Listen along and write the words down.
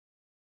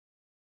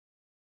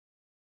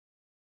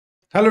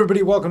Hello,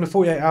 everybody. Welcome to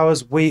 48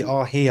 Hours. We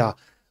are here.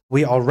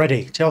 We are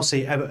ready.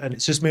 Chelsea, Everton.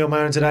 It's just me on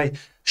my own today.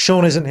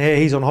 Sean isn't here.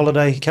 He's on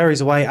holiday. Kerry's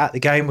away at the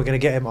game. We're going to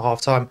get him at half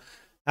time.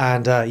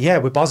 And yeah,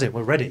 we're buzzing.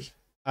 We're ready.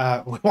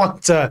 We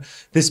want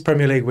this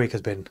Premier League week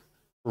has been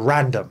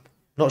random.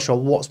 Not sure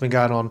what's been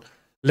going on.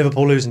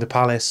 Liverpool losing to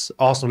Palace,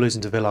 Arsenal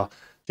losing to Villa.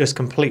 Just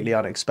completely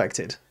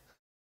unexpected.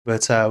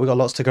 But we've got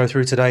lots to go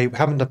through today. We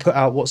haven't put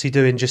out what's he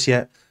doing just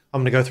yet.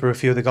 I'm going to go through a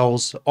few of the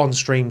goals on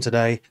stream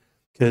today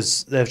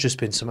because there's just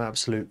been some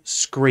absolute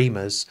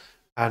screamers.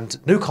 And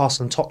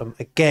Newcastle and Tottenham,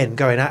 again,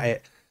 going at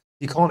it.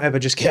 You can't ever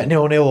just get a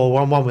 0-0 or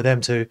 1-1 with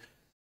them two.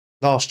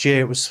 Last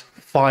year, it was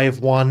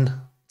 5-1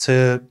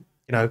 to,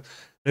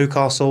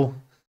 Newcastle.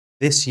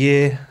 This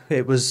year,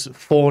 it was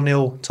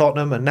 4-0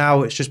 Tottenham. And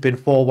now it's just been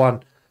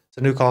 4-1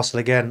 to Newcastle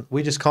again.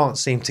 We just can't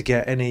seem to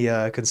get any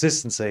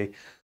consistency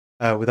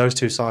with those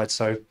two sides.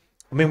 So,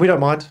 I mean, we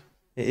don't mind.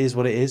 It is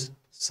what it is.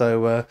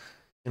 So,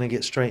 going to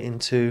get straight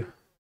into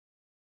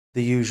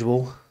the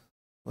usual.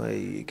 Where are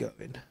you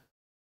going?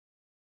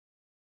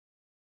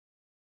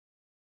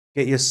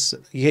 Get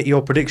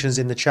your predictions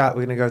in the chat.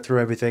 We're going to go through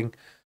everything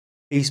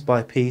piece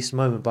by piece,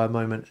 moment by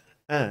moment,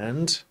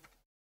 and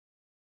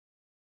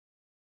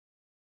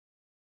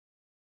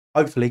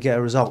hopefully get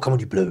a result. Come on,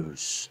 you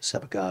Blues. Let's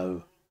have a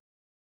go.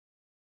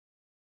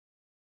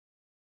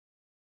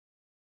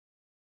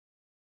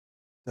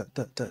 Da,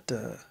 da, da,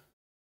 da.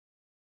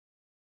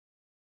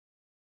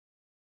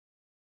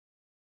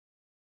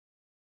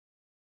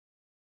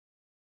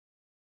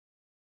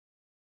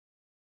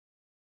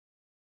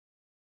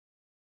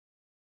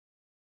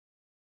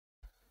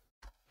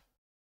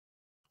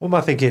 What am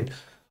I thinking?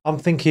 I'm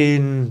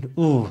thinking,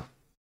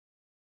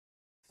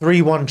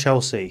 3-1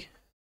 Chelsea. I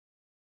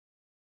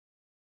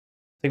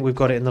think we've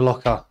got it in the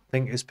locker. I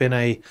think it's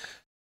been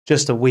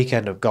just a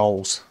weekend of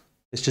goals.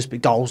 It's just been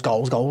goals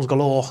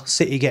galore.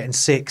 City getting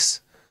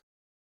 6.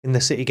 In the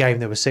City game,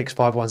 there was 6,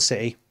 5-1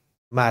 City.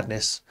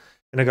 Madness.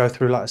 Going to go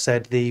through, like I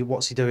said, the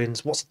what's he done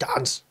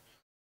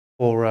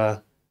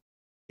for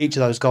each of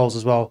those goals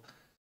as well.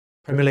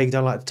 Premier League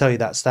don't like to tell you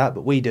that stat,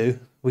 but we do.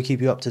 We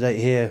keep you up to date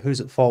here. Who's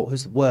at fault?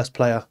 Who's the worst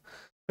player?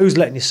 Who's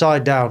letting your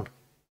side down?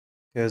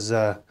 Because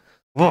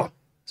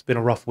it's been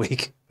a rough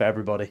week for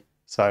everybody.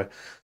 So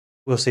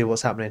we'll see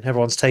what's happening.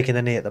 Everyone's taking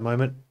a knee at the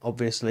moment,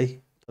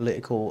 obviously.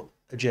 Political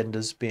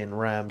agendas being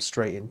rammed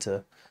straight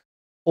into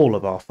all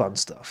of our fun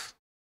stuff.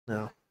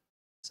 Now,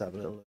 let's have a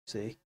little look.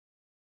 See.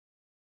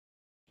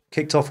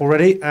 Kicked off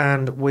already,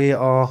 and we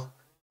are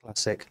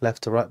classic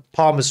left to right.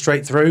 Palmer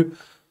straight through.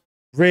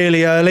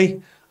 Really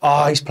early.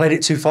 Oh, he's played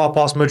it too far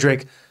past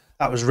Mudryk.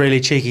 That was really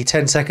cheeky.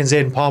 10 seconds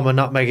in, Palmer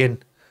nutmegging.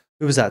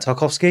 Who was that?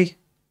 Tarkovsky?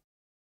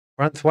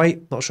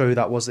 Branthwaite? Not sure who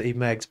that was that he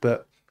megged,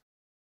 but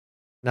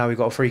now we've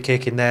got a free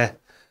kick in there.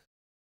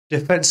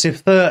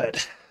 Defensive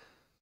third.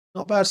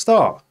 Not a bad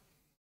start.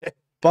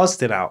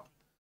 Busting out.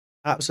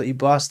 Absolutely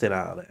busting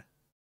out of there.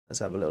 Let's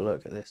have a little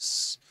look at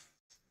this.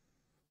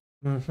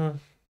 I'm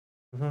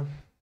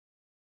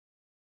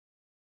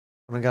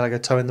Gallagher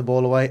towing the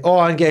ball away. Oh,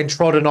 I'm getting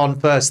trodden on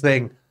first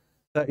thing.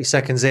 30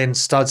 seconds in,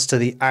 studs to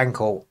the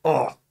ankle.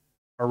 Oh,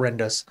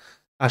 horrendous.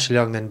 Ashley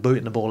Young then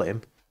booting the ball at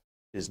him.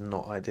 Is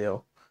not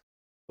ideal.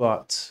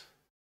 But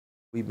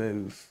we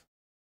move.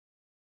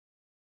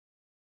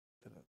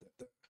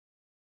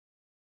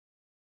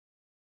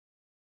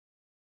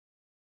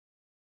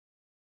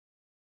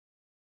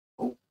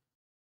 Oh.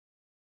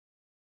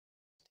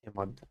 Yeah,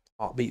 my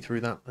heart beat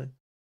through that.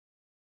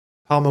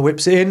 Palmer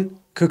whips it in.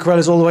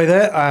 Cucurella's all the way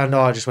there. And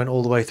I just went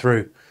all the way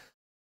through. Is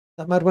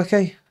that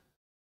Madweke?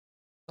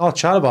 Oh,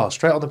 Chalabar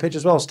straight on the pitch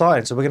as well,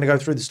 starting. So we're going to go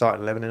through the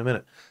starting 11 in a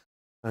minute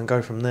and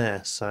go from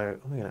there. So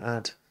I'm going to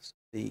add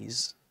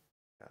these.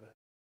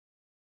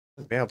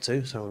 Won't be able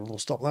to, so we'll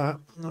stop that.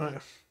 All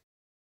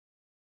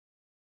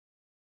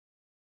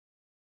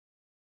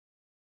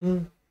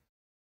right.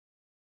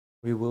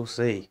 We will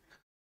see.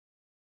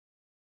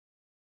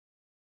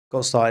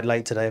 Got started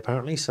late today,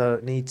 apparently, so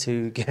need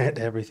to get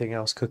everything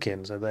else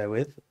cooking, so bear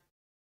with.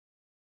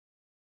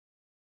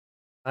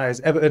 That is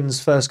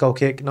Everton's first goal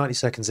kick, 90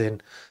 seconds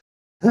in.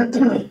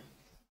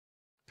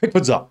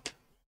 Pickford's up.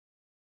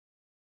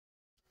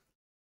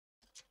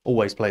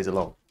 Always plays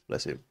along.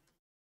 Bless him.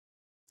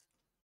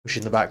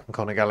 Pushing the back from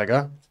Conor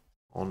Gallagher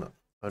on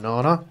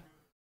Onana.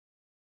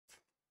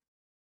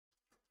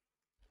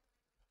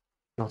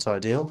 Not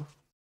ideal.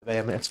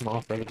 AMS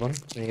for everyone.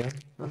 There you go.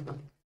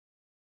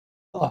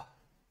 Oh.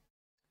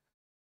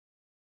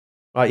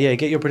 Right, yeah,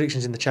 get your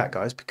predictions in the chat,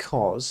 guys,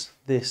 because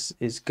this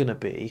is going to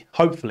be,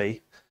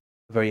 hopefully,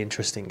 a very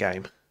interesting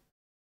game.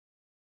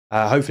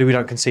 Hopefully we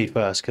don't concede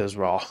first, because,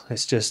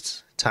 it's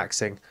just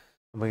taxing.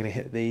 And we're going to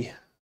hit the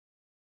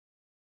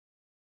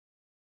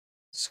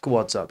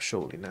squads up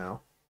shortly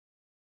now.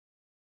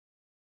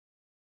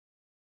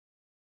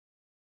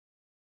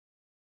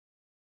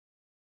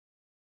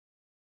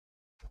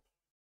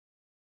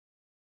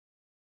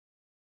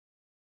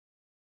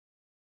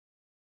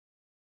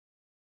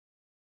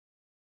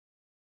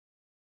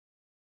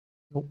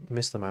 Oh,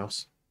 missed the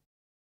mouse.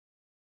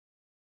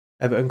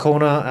 Everton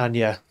corner, and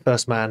yeah,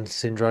 first man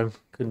syndrome.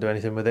 Couldn't do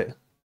anything with it.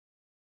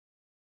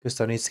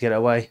 Gusto needs to get it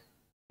away.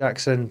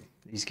 Jackson,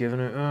 he's given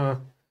it. It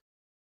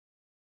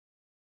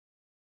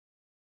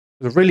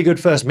was a really good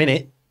first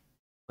minute.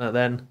 But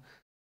then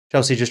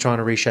Chelsea just trying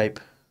to reshape.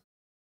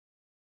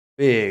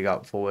 Big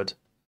up forward.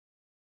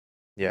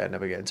 Yeah,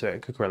 never get into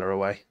it. Cucurella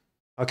away.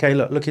 Okay,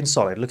 look, looking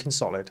solid. Looking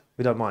solid.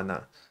 We don't mind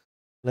that.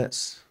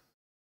 Let's...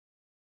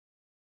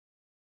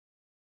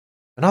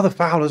 Another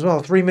foul as well.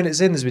 3 minutes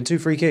in, there's been 2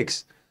 free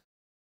kicks.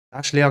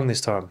 Ashley Young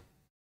this time.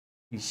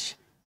 Eesh.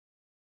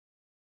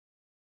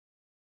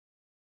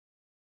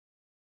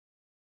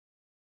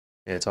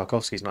 Yeah,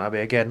 Tarkovsky's not happy.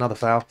 Again, another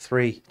foul.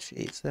 3.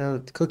 Jeez, they're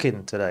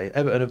cooking today.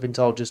 Everton have been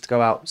told just to go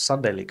out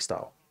Sunday League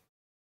style.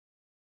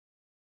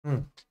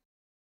 Good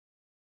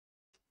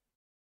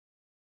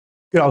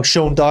old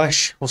Sean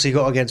Dyche. What's he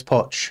got against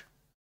Poch?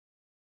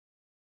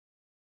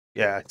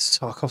 Yeah,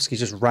 Tarkovsky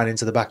just ran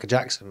into the back of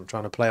Jackson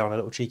trying to play on a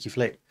little cheeky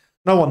flick.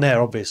 No one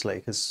there, obviously,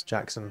 because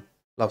Jackson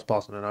loves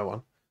passing to no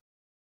one.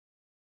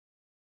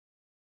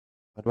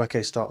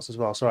 Madueke starts as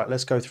well. So, right,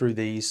 let's go through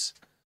these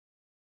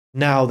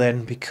now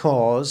then,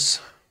 because...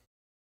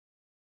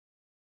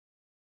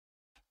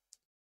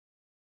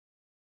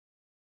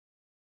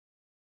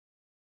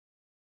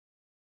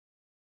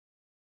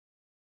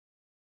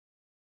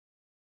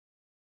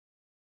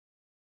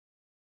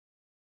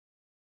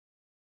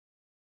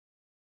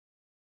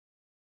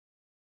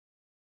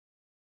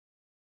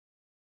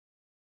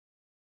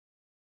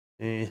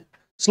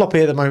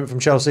 sloppy at the moment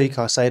from Chelsea.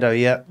 Caicedo,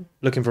 yeah.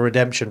 Looking for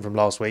redemption from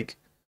last week.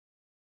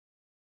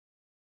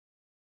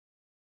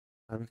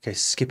 Okay,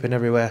 skipping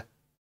everywhere.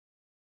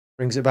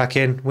 Brings it back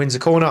in. Wins a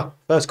corner.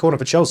 First corner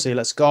for Chelsea.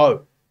 Let's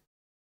go.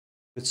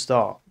 Good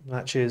start.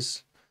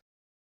 Matches.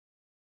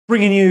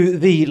 Bringing you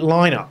the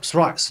lineups.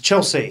 Right, so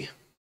Chelsea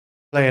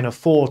playing a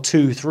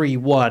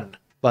 4-2-3-1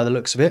 by the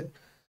looks of it.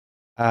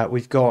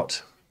 We've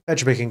got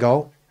Petrovic in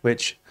goal,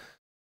 which,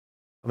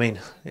 I mean,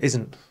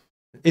 isn't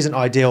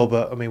ideal,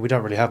 but I mean, we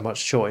don't really have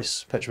much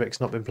choice.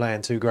 Petrovic's not been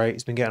playing too great.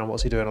 He's been getting on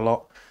what's he doing a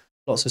lot.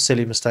 Lots of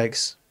silly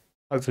mistakes.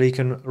 Hopefully he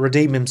can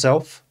redeem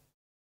himself.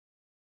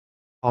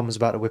 Palmer's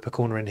about to whip a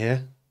corner in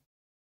here.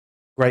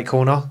 Great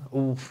corner.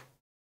 Ooh.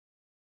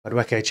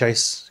 Madueke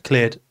chase.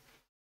 Cleared.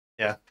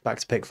 Yeah, back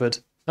to Pickford.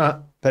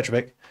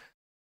 Petrovic.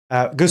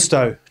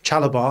 Gusto,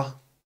 Chalobah,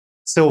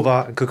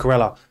 Silva and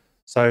Cucurella.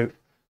 So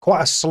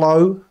quite a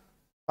slow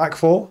back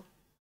four.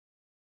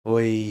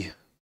 We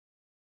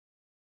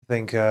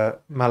think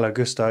Malo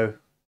Gusto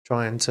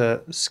trying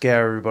to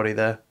scare everybody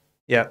there.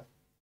 Yeah.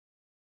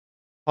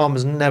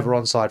 Palmer's never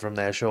onside from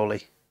there,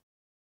 surely.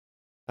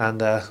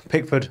 And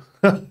Pickford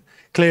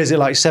clears it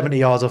like 70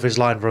 yards off his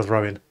line for a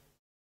throw-in.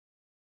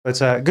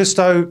 But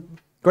Gusto,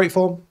 great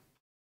form.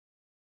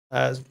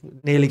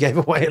 Nearly gave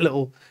away a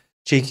little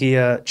cheeky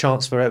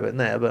chance for Everton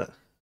there, but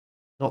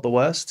not the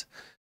worst.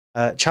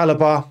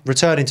 Chalobah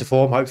returning to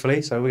form,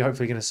 hopefully. So we're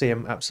hopefully going to see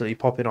him absolutely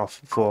popping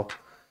off for...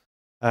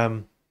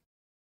 think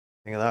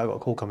of that. I've got a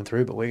call coming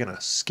through, but we're going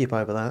to skip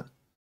over that.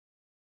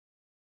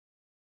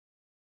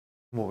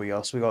 What we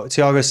got? So we got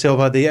Thiago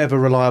Silva, the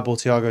ever-reliable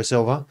Thiago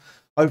Silva.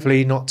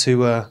 Hopefully not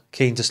too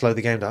keen to slow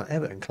the game down.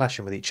 Everton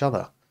clashing with each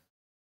other.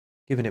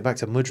 Giving it back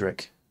to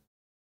Mudryk.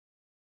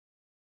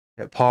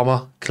 Get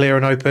Palmer, clear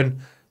and open.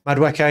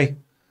 Madueke,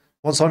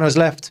 once on his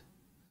left.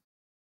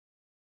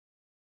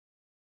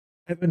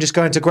 Everton just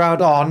going to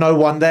ground. Oh, no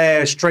one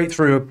there. Straight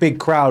through a big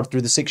crowd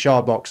through the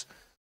 6-yard box.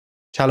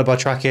 Chalobah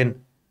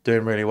tracking,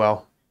 doing really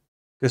well.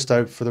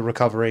 Gusto for the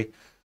recovery.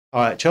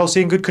 All right,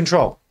 Chelsea in good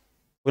control.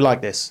 We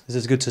like this. This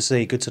is good to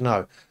see, good to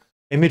know.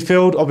 In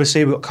midfield,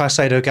 obviously, we've got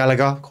Caicedo,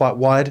 Gallagher, quite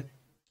wide,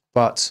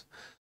 but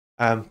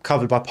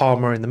covered by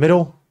Palmer in the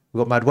middle.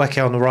 We've got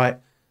Madueke on the right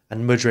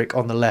and Mudryk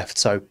on the left.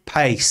 So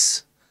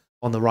pace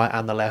on the right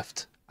and the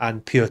left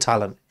and pure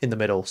talent in the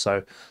middle.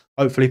 So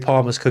hopefully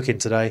Palmer's cooking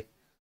today.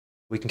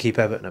 We can keep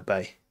Everton at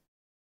bay.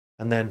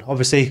 And then,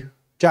 obviously,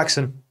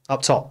 Jackson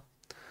up top.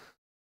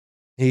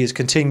 He is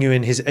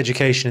continuing his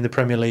education in the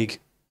Premier League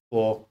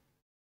for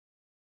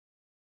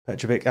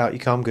Petrovic. Out you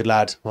come. Good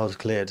lad. Well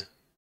cleared.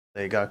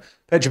 There you go.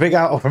 Petrovic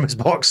out from his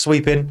box.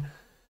 Sweeping.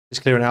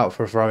 Just clearing out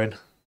for a throw-in. He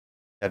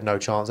had no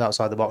chance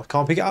outside the box.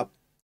 Can't pick it up.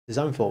 His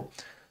own fault.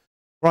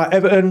 Right,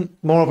 Everton,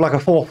 more of like a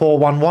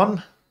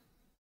 4-4-1-1.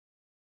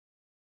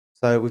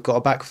 So we've got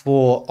a back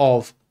four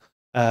of,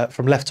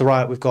 from left to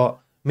right, we've got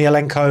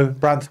Mialenko,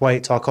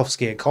 Branthwaite,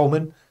 Tarkovsky and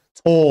Coleman.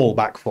 Tall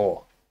back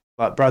four.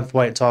 But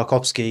Branthwaite and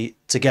Tarkovsky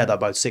together,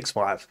 both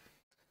 6'5".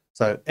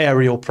 So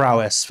aerial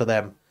prowess for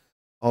them.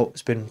 Oh,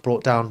 it's been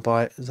brought down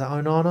by, is that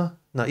Onana?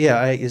 No,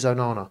 yeah, it is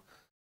Onana.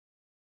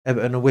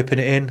 Everton are whipping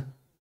it in.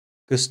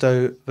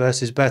 Gusto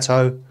versus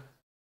Beto.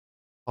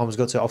 Palmer's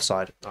got to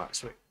offside. All right,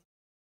 sweet.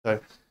 So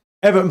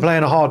Everton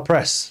playing a hard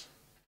press.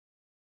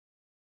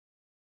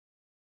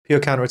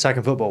 Pure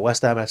counter-attacking football.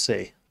 West Ham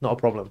FC. Not a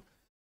problem.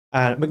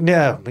 And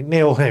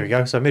McNeil, there we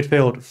go. So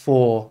midfield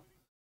for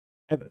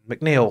Everton.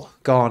 McNeil,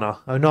 Garner,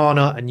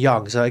 Onana and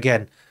Young. So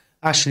again,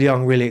 Ashley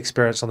Young really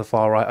experienced on the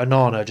far right.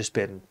 Onana just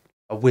been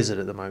a wizard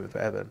at the moment for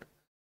Everton.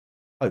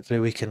 Hopefully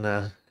we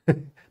can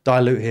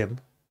dilute him.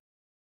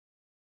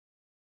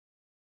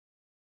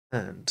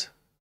 And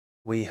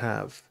we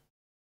have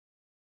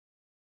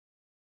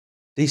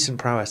decent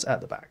prowess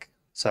at the back.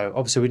 So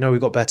obviously we know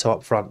we've got Beto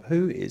up front.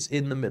 Who is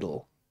in the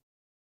middle?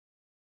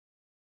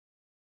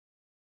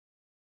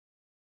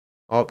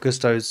 Oh,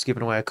 Gusto's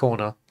giving away a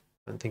corner.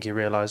 I don't think he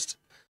realised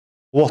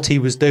what he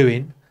was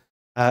doing.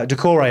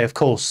 Decore, of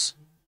course,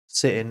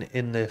 sitting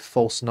in the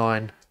false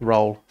 9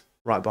 role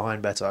right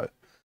behind Beto.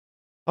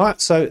 All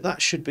right, so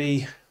that should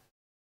be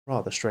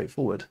rather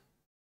straightforward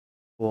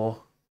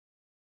for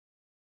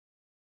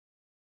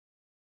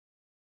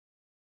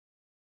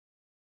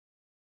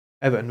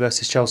Everton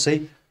versus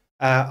Chelsea.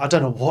 I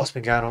don't know what's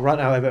been going on. Right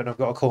now, Everton have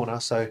got a corner,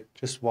 so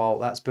just while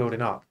that's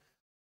building up,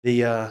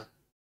 the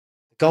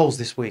goals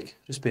this week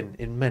just been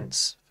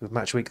immense for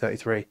match week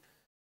 33.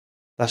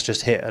 That's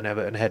just hit an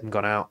Everton head and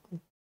gone out.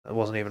 That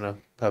wasn't even a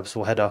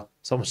purposeful header.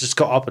 Someone's just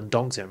got up and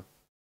donked him.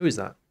 Who is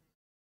that?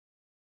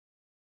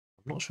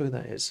 I'm not sure who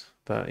that is.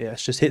 But yeah,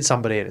 it's just hit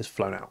somebody and it's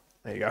flown out.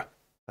 There you go.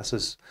 That's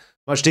as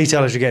much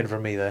detail as you're getting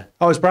from me there.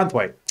 Oh, it's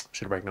Branthwaite.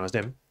 Should have recognised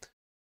him.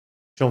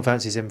 Sean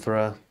fancies him for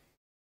a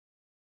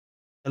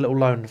little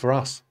loan for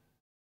us.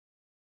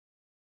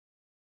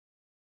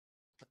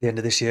 At the end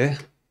of this year.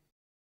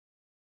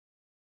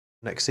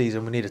 Next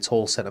season, we need a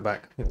tall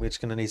centre-back. I think we're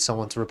just going to need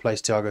someone to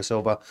replace Thiago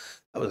Silva.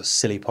 That was a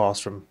silly pass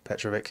from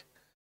Petrovic.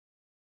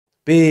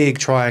 Big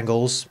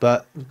triangles,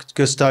 but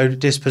Gusto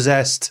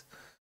dispossessed.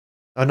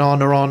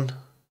 Onana on.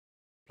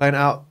 Playing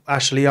out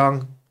Ashley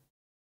Young.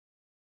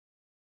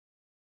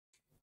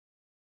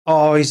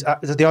 Oh, is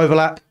that the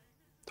overlap?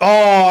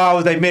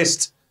 Oh, they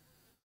missed.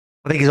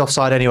 I think he's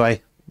offside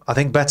anyway. I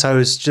think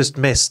Beto's just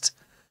missed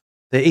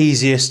the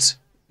easiest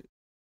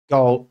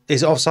goal.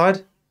 Is it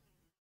offside?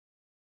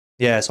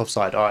 Yeah, it's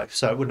offside. All right,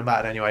 so it wouldn't have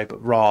mattered anyway.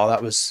 But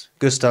that was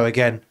Gusto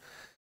again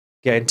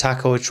getting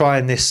tackled.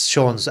 Trying this,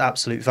 Sean's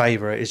absolute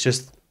favourite is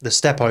just the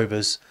step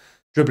overs,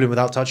 dribbling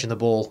without touching the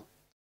ball.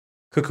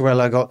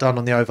 Cucurella got done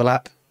on the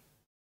overlap.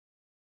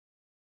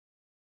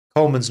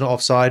 Coleman's not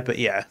offside, but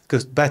yeah,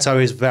 because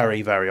Beto is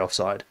very, very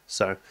offside.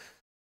 So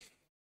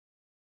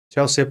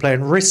Chelsea are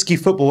playing risky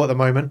football at the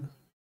moment,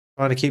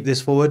 trying to keep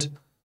this forward.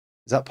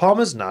 Is that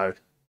Palmer's? No.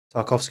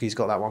 Tarkovsky's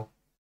got that one.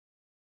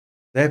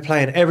 They're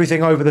playing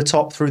everything over the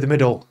top through the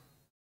middle.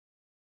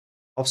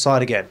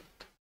 Offside again.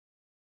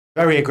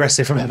 Very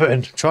aggressive from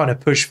Everton, trying to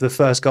push for the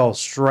first goal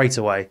straight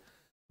away.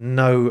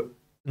 No,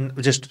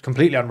 just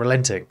completely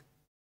unrelenting.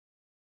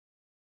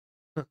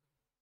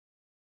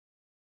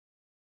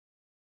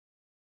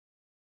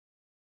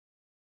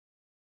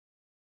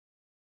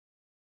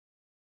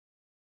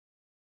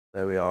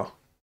 There we are.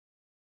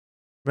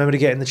 Remember to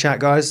get in the chat,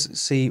 guys.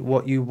 See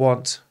what you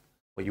want.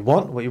 What you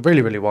want? What you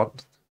really, really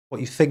want.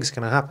 What you think is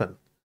going to happen.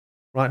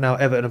 Right now,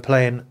 Everton are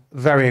playing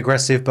very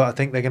aggressive, but I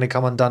think they're going to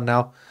come undone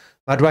now.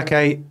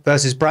 Madueke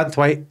versus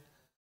Branthwaite.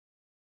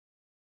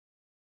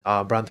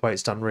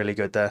 Branthwaite's done really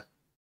good there.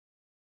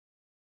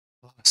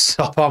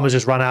 Palmer's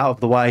just run out of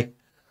the way.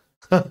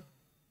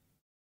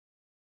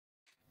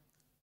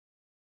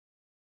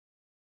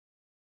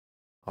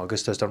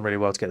 Augusto's done really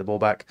well to get the ball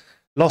back.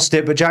 Lost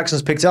it, but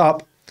Jackson's picked it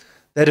up.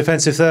 Their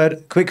defensive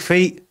third. Quick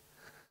feet.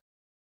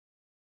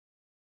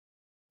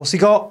 What's he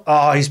got?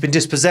 Oh, he's been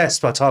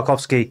dispossessed by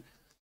Tarkovsky.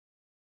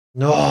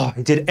 No,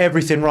 he did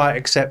everything right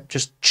except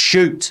just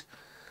shoot.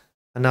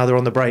 And now they're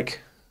on the break.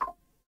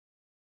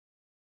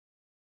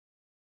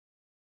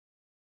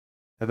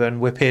 Everton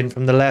whip in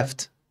from the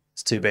left.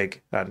 It's too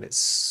big. And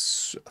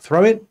it's a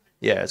throw in?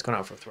 Yeah, it's gone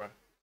out for a throw.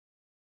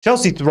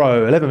 Chelsea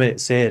throw, 11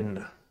 minutes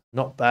in.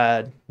 Not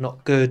bad,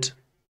 not good.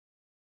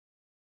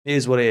 It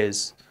is what it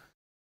is.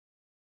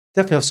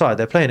 Definitely offside.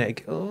 They're playing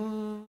it.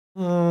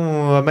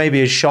 Oh, maybe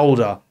his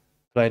shoulder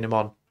playing him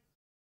on.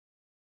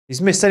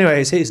 He's missed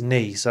anyway. It's hit his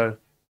knee, so.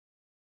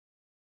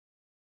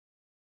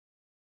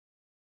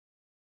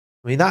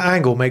 I mean, that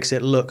angle makes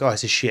it look... Oh,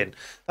 it's his shin.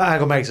 That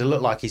angle makes it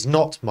look like he's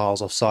not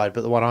miles offside,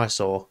 but the one I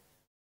saw,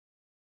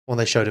 one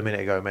they showed a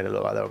minute ago, made it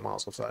look like they were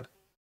miles offside.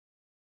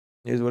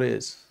 It is what it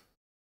is.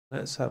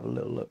 Let's have a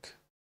little look.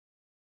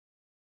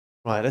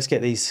 Right, let's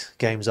get these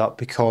games up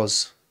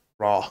because,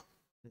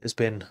 it's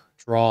been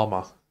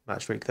drama.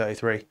 Match week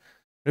 33.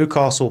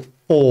 Newcastle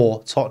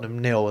 4,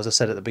 Tottenham 0, as I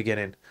said at the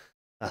beginning.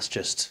 That's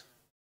just...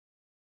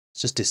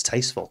 It's just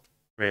distasteful,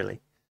 really.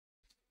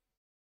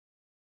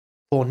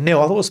 4-0.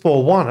 I thought it was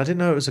 4-1. I didn't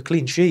know it was a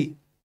clean sheet.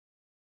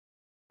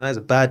 That is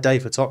a bad day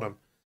for Tottenham.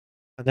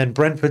 And then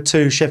Brentford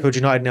 2, Sheffield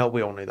United 0.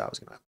 We all knew that was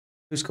going to happen.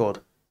 Who scored?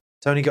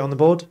 Tony get on the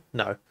board?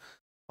 No.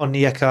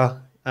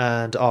 Onyeka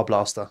and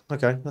Arblaster.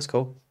 Okay, that's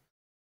cool.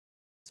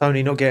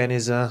 Tony not getting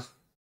his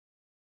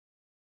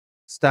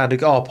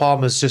standard. Oh,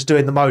 Palmer's just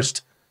doing the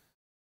most.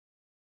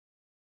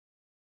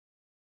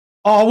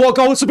 Oh, what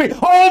goal to be?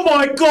 Oh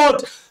my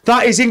God,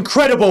 that is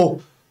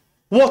incredible.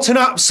 What an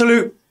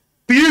absolute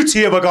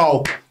beauty of a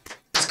goal.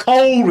 It's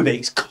cold with it.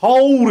 It's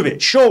cold with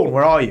it. Sean,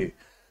 where are you?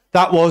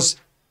 That was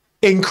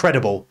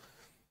incredible.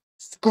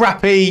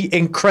 Scrappy,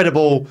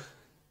 incredible.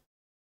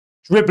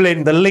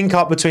 Dribbling, the link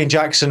up between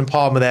Jackson and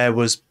Palmer there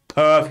was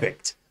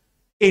perfect.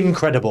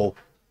 Incredible.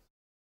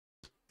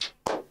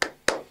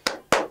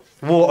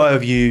 What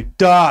have you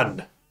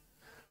done?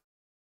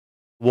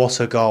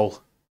 What a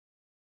goal.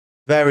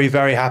 Very,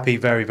 very happy.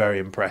 Very, very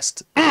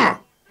impressed.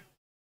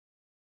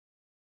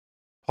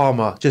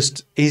 Palmer,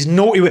 he's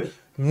naughty with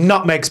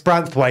nutmegs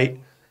Branthwaite.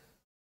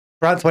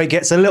 Branthwaite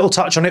gets a little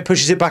touch on it,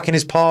 pushes it back in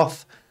his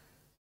path.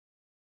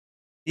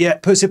 Yeah,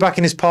 puts it back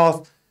in his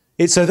path.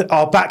 It's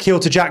a back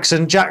heel to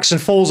Jackson. Jackson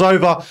falls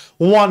over.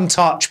 One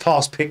touch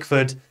past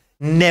Pickford.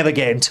 Never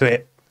get into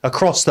it.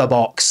 Across the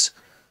box.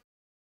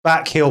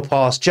 Back heel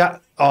pass.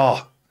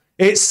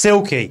 It's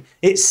silky.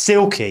 It's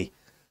silky.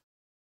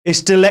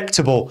 It's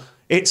delectable.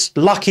 It's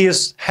lucky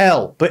as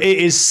hell, but it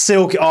is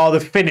silky. Oh, the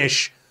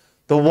finish.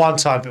 The one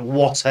time.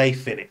 What a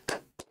finish.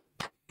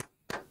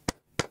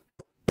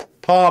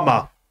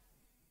 Palmer.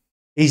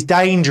 He's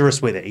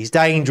dangerous with it. He's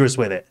dangerous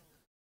with it.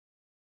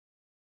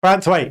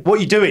 Branthwaite, what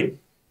are you doing?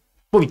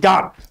 What have you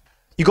done?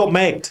 You got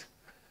megged.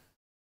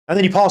 And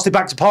then you passed it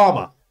back to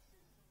Palmer.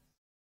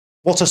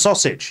 What a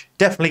sausage.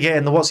 Definitely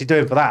getting the what's he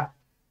doing for that.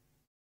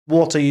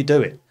 What are you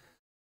doing?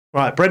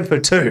 Right,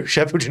 Brentford 2,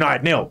 Sheffield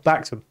United 0.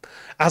 Back to,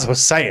 as I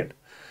was saying.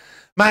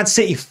 Man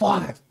City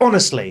 5.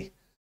 Honestly,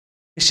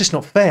 it's just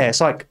not fair. It's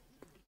like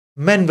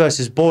men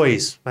versus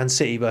boys. Man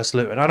City versus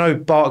Luton. I know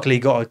Barkley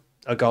got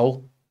a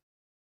goal.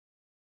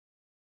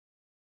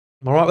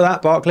 Am I right with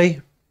that,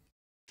 Barkley?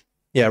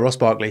 Yeah, Ross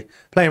Barkley.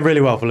 Playing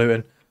really well for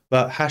Luton.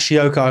 But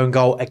Hashioka own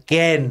goal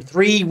again.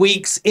 3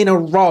 weeks in a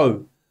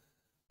row.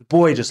 The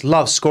boy just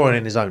loves scoring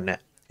in his own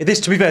net. To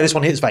be fair, this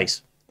one hit his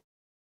face.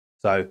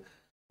 So,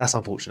 that's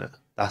unfortunate.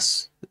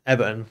 That's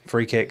Everton,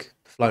 free kick,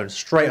 flown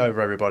straight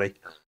over everybody.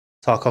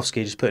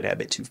 Tarkovsky just putting it a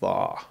bit too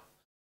far.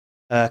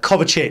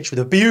 Kovacic with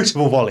a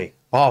beautiful volley.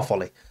 Half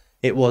volley.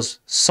 It was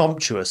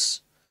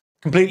sumptuous.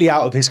 Completely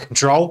out of his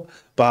control.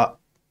 But,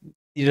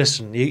 you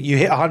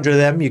hit 100 of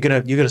them, you're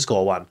gonna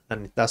score one.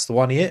 And that's the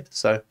one he hit.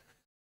 So,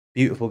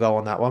 beautiful goal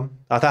on that one.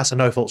 That's a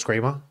no-fault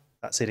screamer.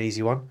 That's an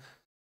easy one.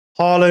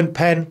 Haaland,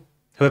 pen.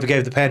 Whoever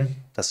gave the pen,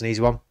 that's an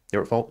easy one.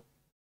 You're at fault.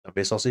 Don't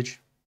be a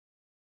sausage.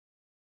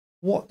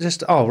 What?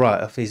 Oh,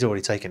 right. He's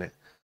already taken it.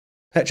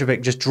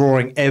 Petrovic just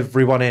drawing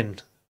everyone in.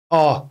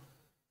 Oh,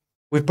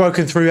 we've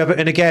broken through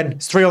Everton again.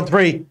 It's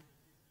 3-on-3.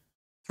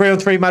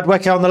 3-on-3,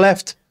 Madueke on the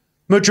left.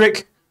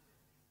 Mudryk.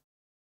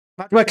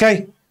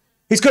 Madueke.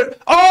 He's good.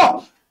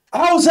 Oh!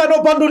 How's that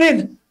not bundled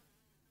in?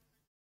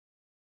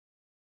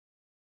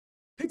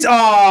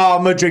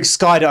 Mudryk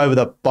skied it over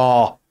the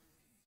bar.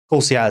 Of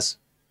course he has.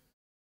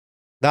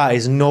 That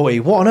is naughty.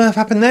 What on earth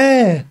happened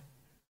there?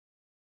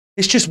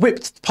 It's just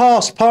whipped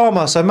past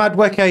Palmer. So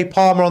Madueke,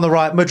 Palmer on the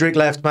right, Mudryk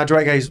left.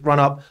 Madueke's run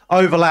up.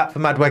 Overlap for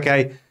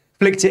Madueke.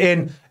 Flicked it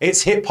in.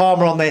 It's hit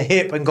Palmer on the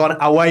hip and gone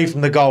away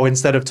from the goal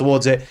instead of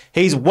towards it.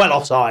 He's well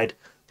offside.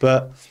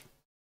 But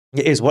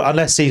it is,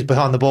 unless he's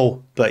behind the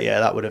ball. But yeah,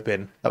 that would have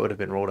been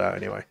ruled out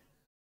anyway.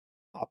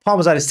 Oh,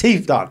 Palmer's had his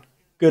teeth done.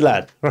 Good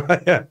lad.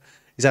 Yeah.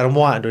 He's had them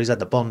whitened or he's had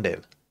the bond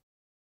in.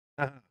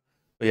 But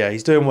yeah,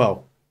 he's doing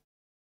well.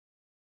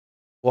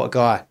 What a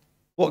guy.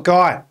 What a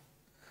guy.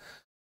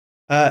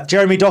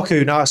 Jeremy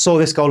Doku. Now, I saw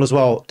this goal as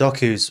well.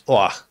 Doku's.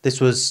 This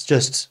was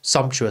just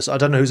sumptuous. I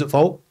don't know who's at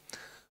fault.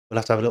 We'll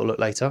have to have a little look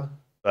later.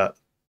 But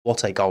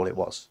what a goal it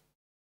was.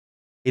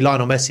 He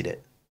Lionel Messi'd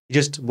it. He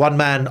just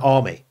one-man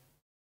army.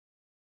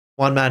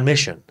 One-man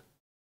mission.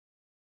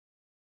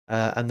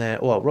 And then,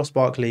 Ross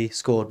Barkley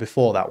scored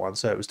before that one,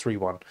 so it was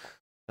 3-1.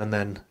 And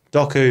then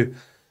Doku.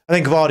 I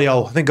think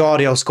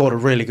Guardiola scored a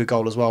really good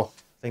goal as well.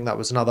 I think that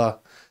was another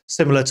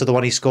similar to the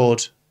one he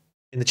scored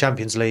in the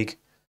Champions League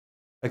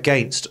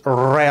against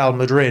Real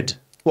Madrid.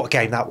 What a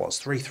game that was.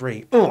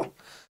 3-3.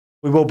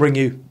 We will bring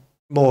you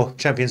more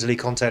Champions League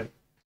content.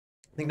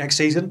 I think next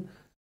season.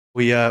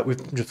 We've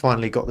just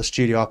finally got the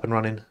studio up and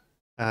running.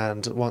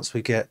 And once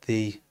we get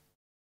the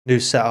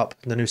new setup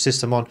and the new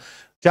system on.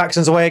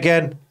 Jackson's away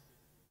again.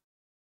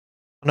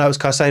 No, it was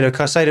Caicedo.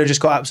 Caicedo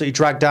just got absolutely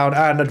dragged down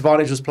and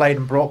advantage was played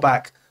and brought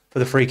back for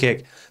the free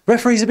kick.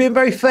 Referees are being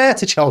very fair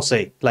to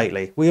Chelsea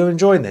lately. We are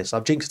enjoying this.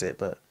 I've jinxed it,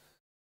 but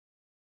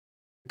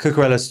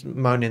Cucurella's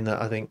moaning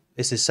that I think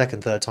it's his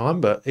second, third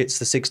time, but it's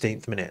the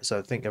 16th minute, so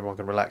I think everyone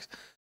can relax.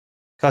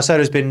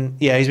 Caicedo's been,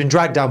 he's been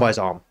dragged down by his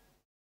arm.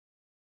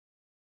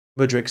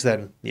 Mudryk's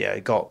then,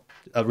 got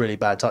a really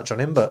bad touch on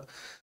him, but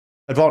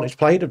advantage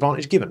played,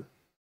 advantage given.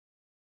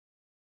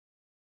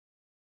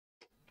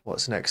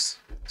 What's next?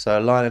 So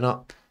lining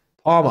up,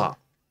 Palmer,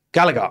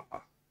 Gallagher.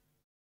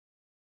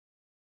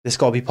 This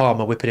got to be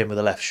Palmer whipping in with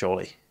the left,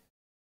 surely.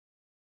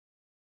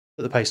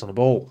 Put the pace on the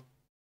ball.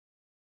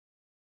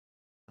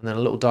 And then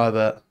a little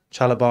divert.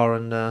 Chalabar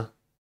and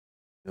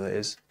who it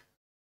is?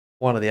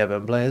 One of the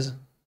Everton players.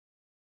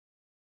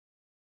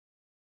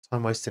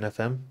 Time wasting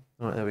FM.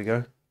 All right, there we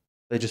go.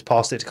 They just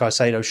passed it to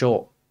Caicedo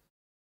short.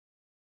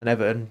 And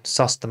Everton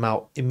sussed them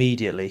out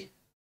immediately.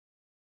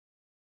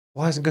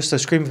 Why isn't Gusto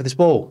screaming for this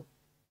ball?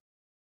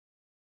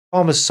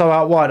 Palmer's so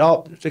out wide.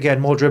 Oh,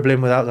 again, more dribbling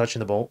without touching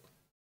the ball.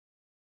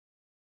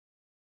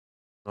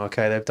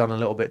 Okay, they've done a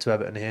little bit to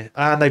Everton here.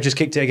 And they've just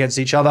kicked it against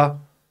each other.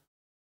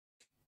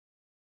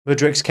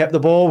 Mudryk's kept the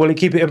ball. Will he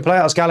keep it in play?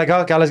 That's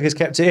Gallagher. Gallagher's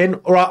kept it in.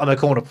 All right, on the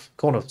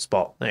corner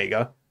spot. There you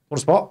go.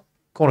 Corner spot.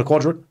 Corner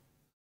quadrant.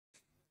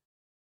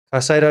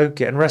 Caicedo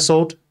getting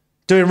wrestled.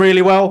 Doing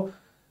really well.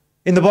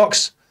 in the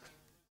box.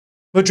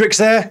 Mudrik's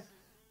there.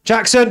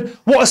 Jackson,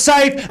 what a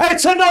save.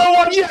 It's another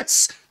one.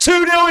 Yes.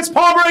 2-0. It's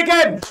Palmer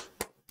again.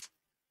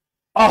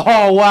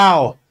 Oh,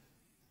 wow.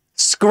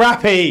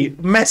 Scrappy,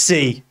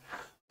 messy,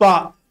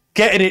 but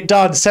getting it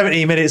done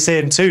 70 minutes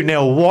in,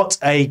 2-0. What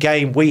a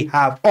game we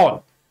have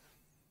on.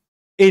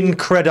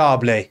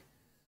 Incredibly.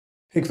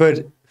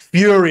 Pickford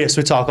furious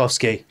with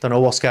Tarkowski. Don't know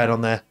what's going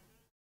on there.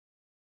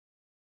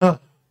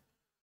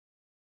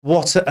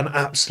 What an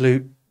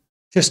absolute...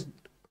 Just...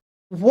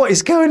 What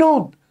is going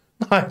on?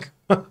 Like...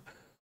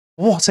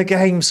 What a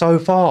game so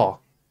far.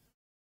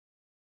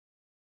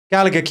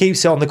 Gallagher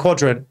keeps it on the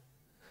quadrant.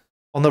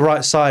 On the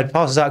right side.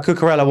 Passes out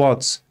Cucurella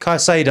once.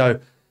 Caicedo.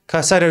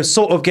 Caicedo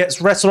sort of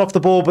gets wrestled off the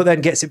ball, but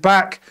then gets it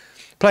back.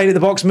 Played in the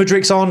box.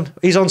 Mudrik's on.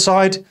 He's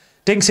onside.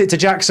 Dinks it to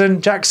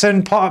Jackson.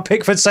 Jackson.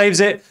 Pickford saves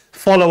it.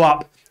 Follow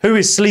up. Who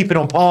is sleeping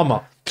on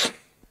Palmer?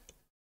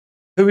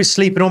 Who is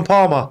sleeping on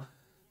Palmer?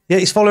 Yeah,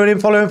 he's following him,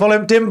 following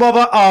him. Didn't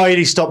bother. Oh,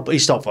 he stopped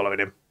following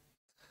him.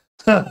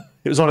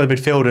 It was one of the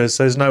midfielders.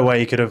 So there's no way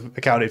he could have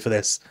accounted for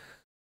this.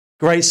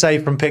 Great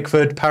save from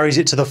Pickford. Parries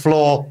it to the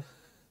floor.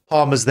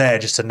 Palmer's there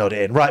just to nod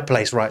it in. Right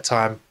place, right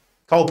time.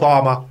 Cole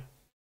Palmer.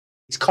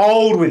 He's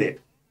cold with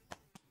it.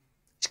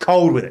 He's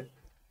cold with it.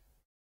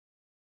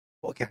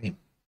 What a game.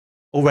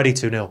 Already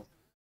 2-0.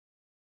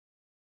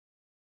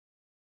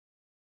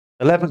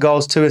 11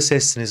 goals, 2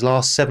 assists in his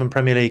last 7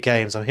 Premier League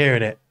games. I'm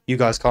hearing it. You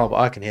guys can't, but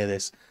I can hear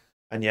this.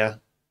 And yeah,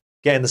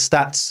 getting the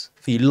stats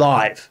for you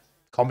live.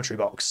 Commentary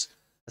box.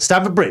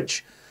 Stamford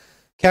Bridge.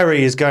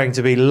 Kerry is going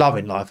to be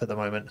loving life at the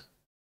moment.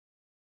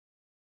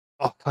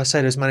 Oh,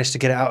 Caicedo's managed to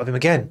get it out of him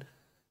again.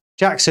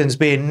 Jackson's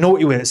being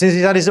naughty with it. Since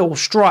he's had his little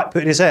stripe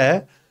put in his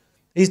hair,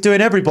 he's doing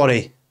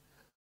everybody.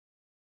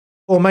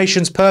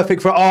 Formation's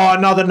perfect for... Oh,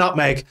 another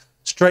nutmeg.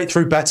 Straight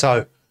through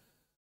Beto.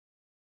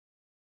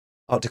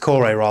 Oh,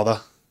 Decore,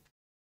 rather.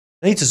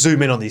 I need to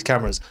zoom in on these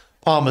cameras.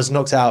 Palmer's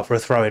knocked it out for a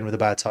throw-in with a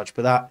bad touch,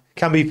 but that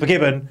can be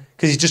forgiven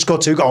because he's just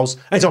got 2 goals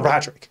and he's on for a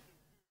hat-trick.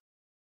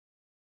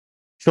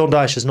 Sean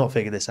Dyche has not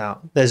figured this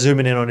out. They're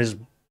zooming in on his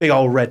big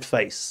old red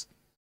face.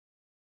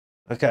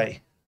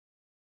 Okay.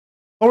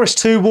 Forest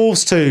 2,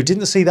 Wolves 2.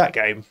 Didn't see that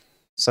game.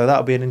 So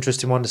that'll be an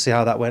interesting one to see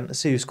how that went. Let's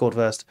see who scored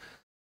first.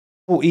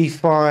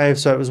 45.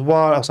 So it was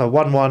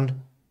 1-1.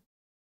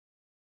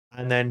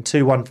 And then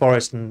 2-1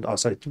 Forest. And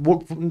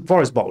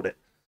Forest bottled it.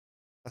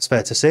 That's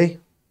fair to see.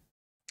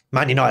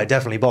 Man United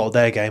definitely bottled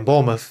their game.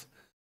 Bournemouth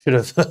should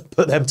have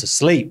put them to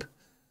sleep.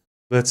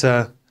 But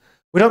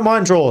we don't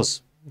mind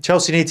draws.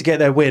 Chelsea need to get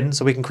their win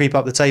so we can creep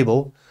up the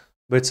table.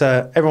 But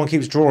everyone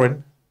keeps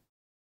drawing.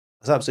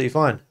 That's absolutely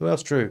fine. Who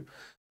else drew?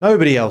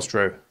 Nobody else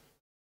drew.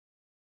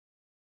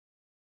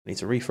 Need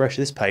to refresh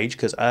this page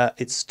because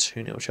it's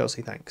 2-0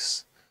 Chelsea,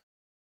 thanks.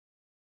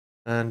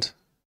 And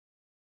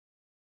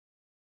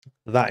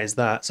that is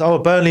that. So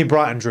Burnley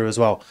Brighton drew as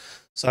well.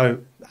 So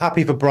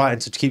happy for Brighton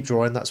to keep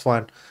drawing. That's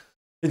fine.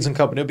 Vincent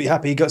Company will be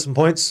happy he got some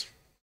points.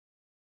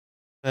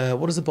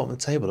 What does the bottom of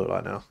the table look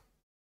like now?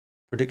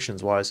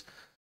 Predictions-wise.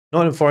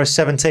 Nottingham Forest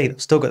 17th.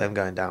 I've still got them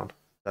going down.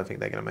 Don't think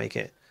they're going to make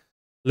it.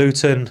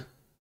 Luton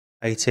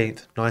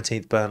 18th.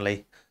 19th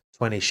Burnley.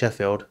 20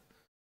 Sheffield.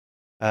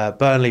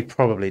 Burnley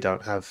probably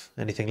don't have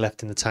anything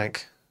left in the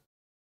tank.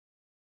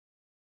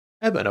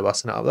 Everton are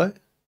busting it up though.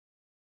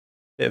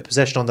 Bit of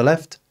possession on the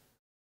left.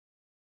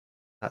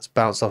 That's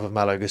bounced off of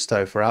Malo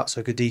Gusto for out.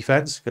 So good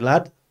defence. Good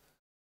lad.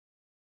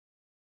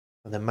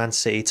 And then Man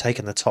City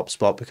taking the top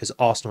spot because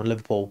Arsenal and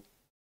Liverpool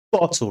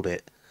bottled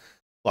it.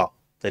 Well,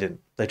 they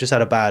didn't. They just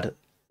had a bad...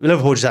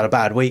 Liverpool just had a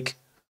bad week.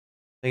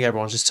 I think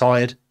everyone's just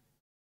tired.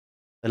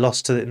 They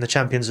lost in the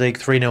Champions League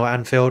 3-0 at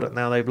Anfield. And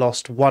now they've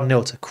lost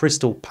 1-0 to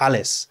Crystal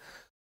Palace.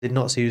 Did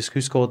not see who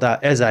scored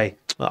that. Eze.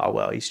 Oh,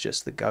 well, he's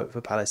just the GOAT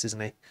for Palace,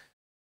 isn't he?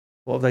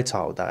 What have they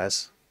titled that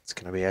as? It's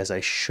going to be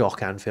Eze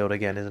shock Anfield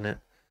again, isn't it?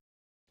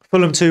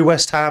 Fulham 2,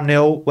 West Ham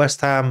 0. West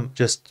Ham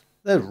just...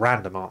 They're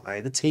random, aren't they?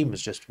 The team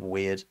is just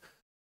weird.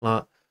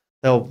 Like,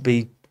 they'll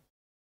be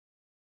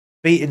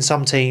beating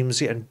some teams,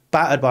 getting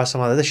battered by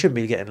some other. They shouldn't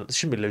be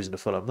losing to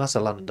Fulham. That's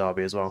a London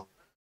derby as well.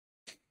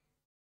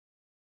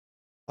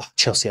 Oh,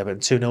 Chelsea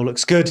Everton 2-0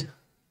 looks good.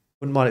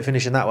 Wouldn't mind it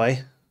finishing that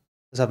way.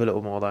 Let's have a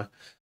little more though.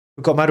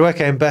 We've got Madueke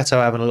and Beto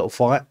having a little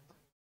fight.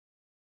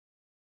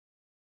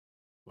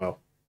 Well,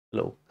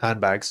 little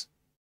handbags.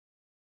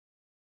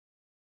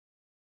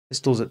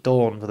 Pistols at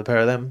dawn for the pair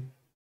of them.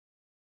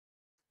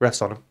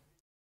 Refs on them.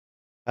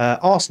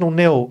 Arsenal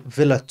 0,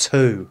 Villa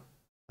 2.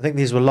 I think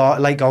these were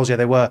late goals. Yeah,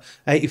 they were.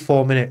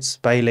 84 minutes,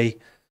 Bailey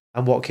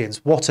and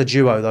Watkins. What a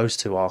duo those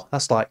two are.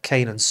 That's like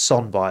Kane and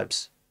Son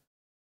vibes.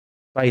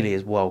 Bailey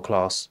is world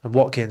class. And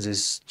Watkins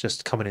is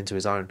just coming into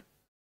his own.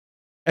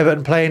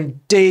 Everton playing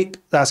deep.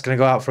 That's going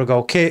to go out for a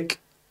goal kick.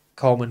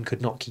 Coleman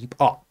could not keep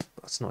up.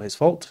 That's not his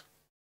fault.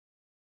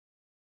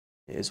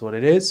 It is what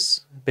it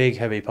is. Big,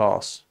 heavy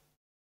pass.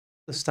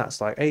 The stats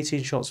like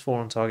 18 shots,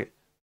 4 on target.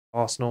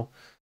 Arsenal.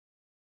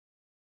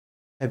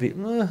 Heavy.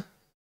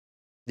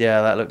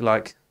 Yeah, that looked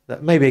like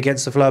that. Maybe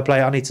against the flow of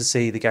play. I need to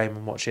see the game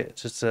and watch it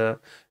just to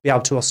be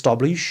able to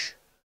establish.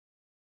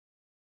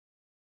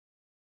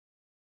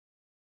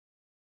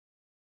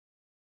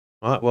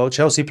 Right, well,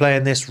 Chelsea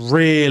playing this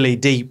really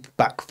deep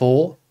back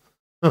four.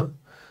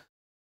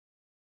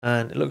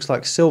 And it looks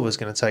like Silva's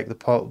going to take the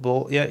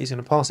ball. Yeah, he's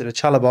going to pass it to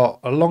Chalobah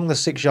along the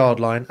 6-yard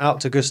line,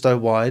 out to Gusto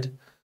wide.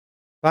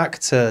 Back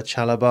to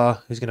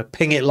Chalobah, who's going to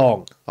ping it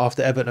long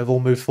after Everton have all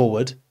moved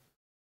forward.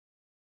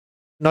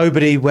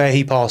 Nobody where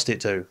he passed it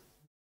to.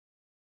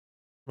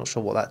 Not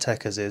sure what that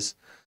Tekers is.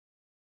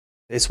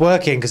 It's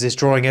working because it's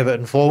drawing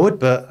Everton forward,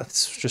 but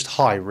it's just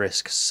high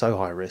risk. So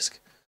high risk.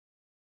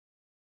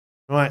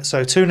 Right,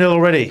 so 2-0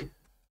 already.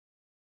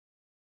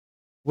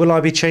 Will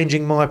I be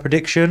changing my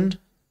prediction?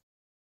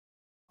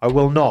 I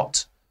will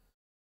not.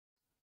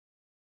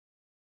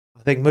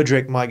 I think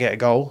Mudryk might get a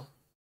goal.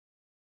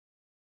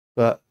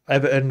 But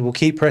Everton will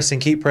keep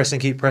pressing, keep pressing,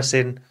 keep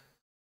pressing.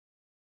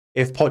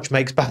 If Poch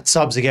makes bad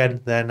subs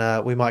again,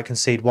 then we might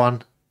concede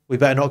one. We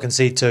better not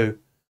concede two.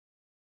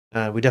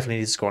 We definitely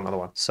need to score another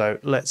one. So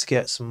let's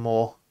get some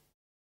more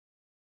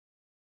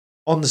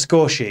on the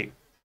score sheet.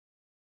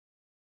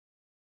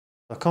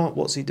 I can't.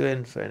 What's he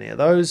doing for any of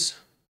those?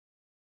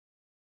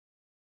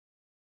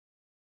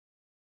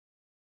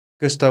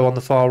 Gusto on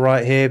the far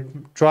right here,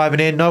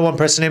 driving in. No one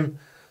pressing him.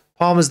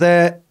 Palmer's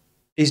there.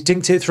 He's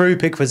dinked it through.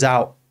 Pickford's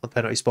out on the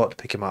penalty spot to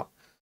pick him up.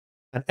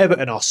 And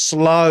Everton are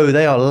slow.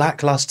 They are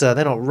lackluster.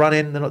 They're not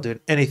running. They're not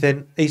doing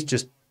anything. He's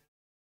just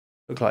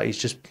looked like he's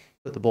just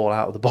put the ball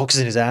out of the box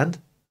in his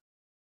hand.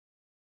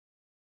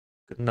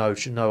 No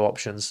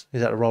options.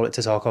 He's had to roll it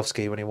to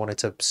Tarkowski when he wanted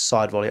to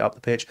side volley up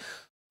the pitch.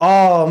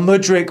 Oh,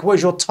 Mudryk,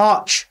 where's your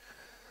touch?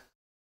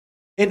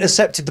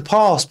 Intercepted the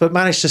pass, but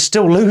managed to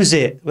still lose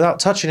it without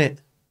touching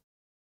it.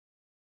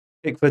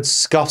 Pickford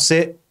scuffs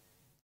it.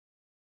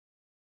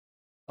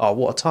 Oh,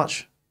 what a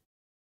touch.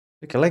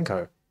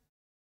 Mikalenko.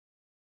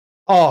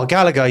 Oh,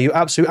 Gallagher, you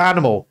absolute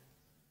animal.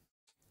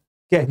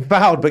 Getting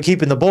fouled, but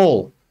keeping the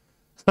ball.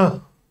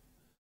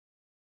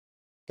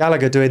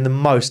 Gallagher doing the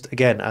most,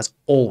 again, as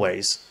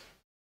always.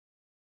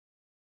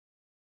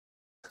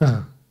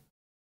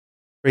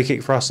 Free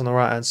kick for us on the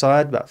right-hand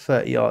side, about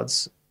 30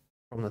 yards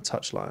from the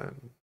touchline.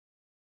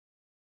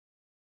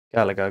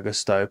 Gallagher,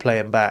 Gusto,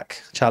 playing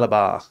back.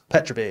 Chalobah,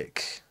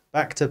 Petrovic,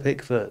 back to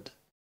Pickford.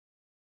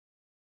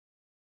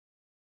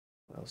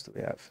 What else do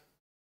we have?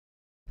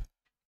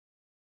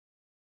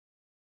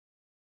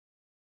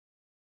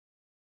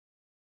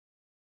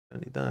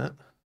 Don't need that.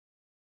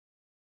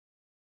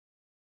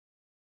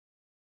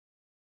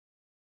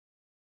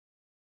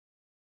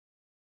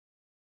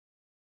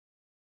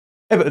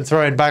 Everton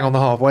throwing bang on the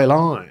halfway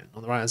line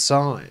on the right-hand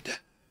side.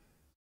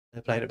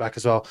 They're playing it back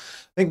as well.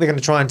 I think they're going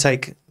to try and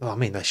take... Well, I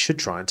mean, they should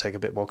try and take a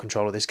bit more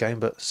control of this game,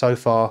 but so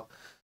far,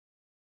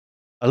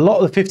 a lot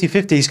of the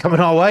 50-50s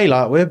coming our way.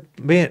 Like, we're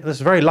being...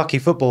 That's very lucky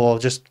football.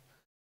 Just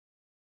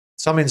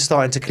something's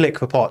starting to click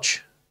for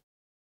Poch.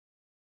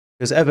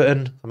 Because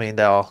Everton, I mean,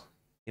 they are,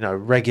 you know,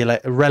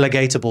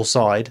 relegatable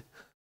side.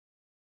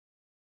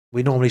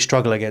 We normally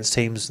struggle against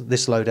teams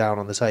this low down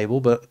on the table,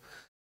 but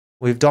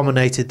we've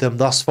dominated them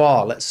thus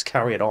far. Let's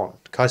carry it on.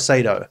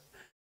 Caicedo.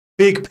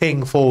 Big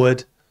ping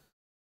forward.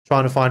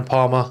 Trying to find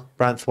Palmer.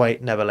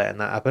 Branthwaite never letting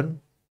that happen.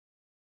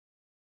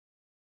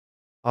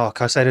 Oh,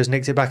 Caicedo's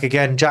nicked it back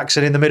again.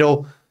 Jackson in the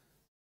middle.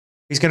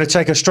 He's going to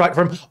take a strike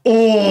from...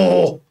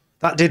 Oh!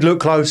 That did look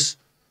close.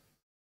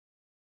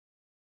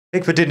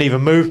 Pickford didn't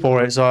even move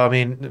for it, so, I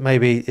mean,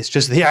 maybe it's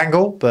just the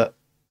angle, but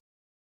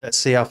let's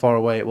see how far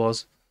away it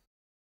was.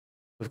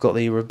 We've got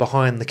the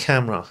behind the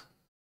camera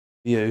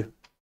view.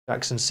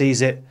 Jackson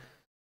sees it.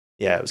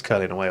 Yeah, it was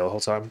curling away the whole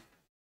time.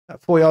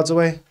 About 4 yards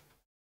away.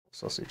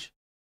 Sausage.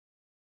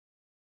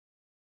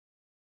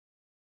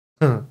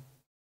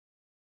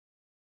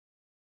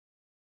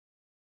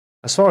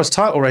 As far as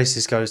title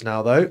races goes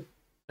now, though,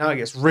 now it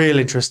gets real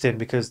interesting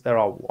because there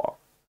are, what,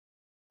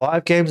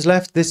 5 games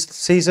left this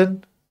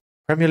season,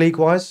 Premier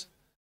League-wise?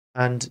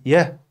 And,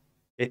 yeah,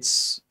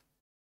 it's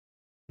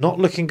not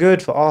looking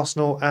good for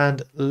Arsenal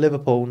and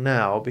Liverpool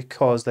now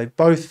because they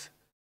both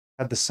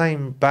had the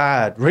same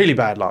really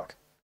bad luck.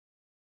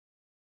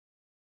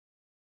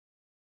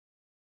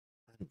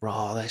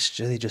 Oh,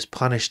 they just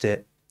punished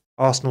it.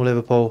 Arsenal,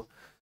 Liverpool,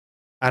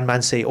 and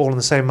Man City all in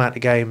the same amount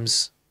of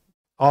games.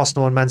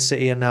 Arsenal and Man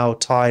City are now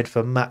tied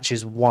for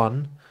matches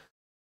won.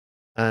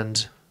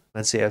 And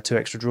Man City have 2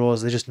 extra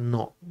draws. They're just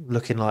not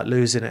looking like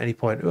losing at any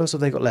point. Who else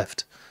have they got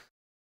left?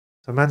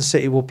 So Man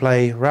City will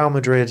play Real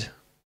Madrid,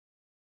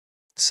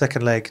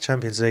 second leg,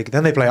 Champions League.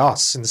 Then they play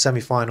us in the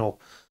semi-final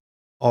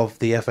of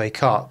the FA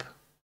Cup.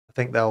 I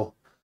think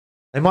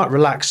they might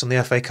relax on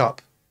the FA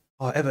Cup.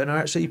 Oh, Everton are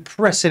actually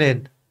pressing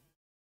in.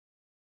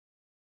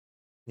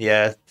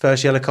 Yeah,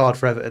 first yellow card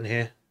for Everton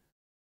here.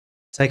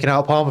 Taking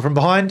out Palmer from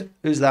behind.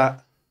 Who's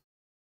that?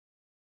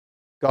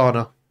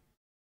 Garner.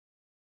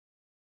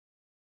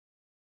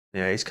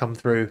 Yeah, he's come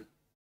through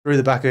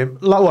the back of him.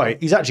 Wait,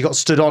 he's actually got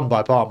stood on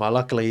by Palmer.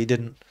 Luckily, he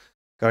didn't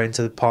go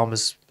into the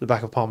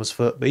back of Palmer's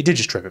foot, but he did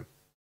just trip him.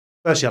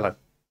 First yellow.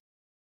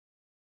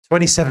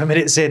 27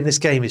 minutes in. This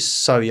game is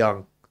so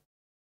young.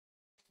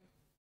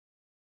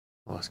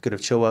 Oh, it's good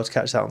of Chilwell to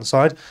catch that on the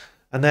side.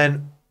 And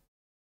then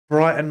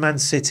Brighton, Man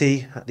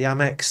City at the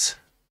Amex.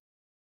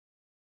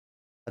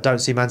 I don't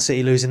see Man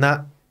City losing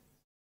that.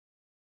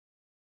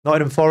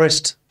 Nottingham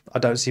Forest, I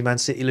don't see Man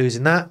City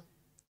losing that.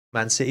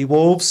 Man City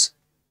Wolves,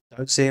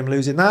 don't see him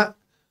losing that.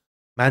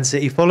 Man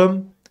City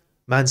Fulham,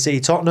 Man City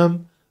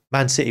Tottenham,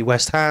 Man City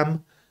West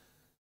Ham.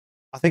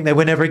 I think they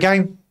win every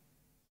game.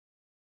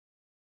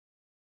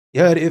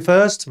 You heard it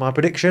first. My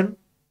prediction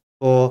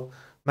for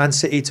Man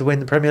City to win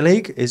the Premier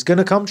League is going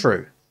to come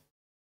true.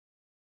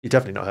 You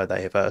definitely not heard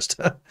that here first.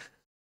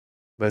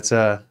 But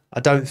I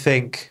don't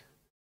think,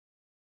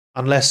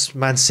 unless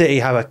Man City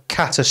have a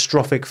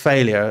catastrophic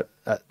failure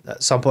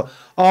at some point.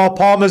 Oh,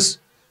 Palmer's.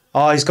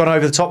 Oh, he's gone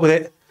over the top with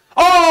it.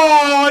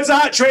 Oh, it's a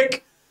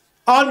hat-trick.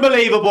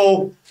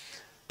 Unbelievable.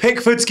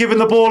 Pickford's given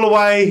the ball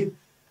away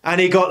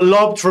and he got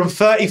lobbed from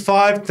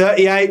 35,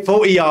 38,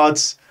 40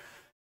 yards.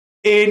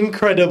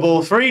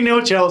 Incredible.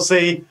 3-0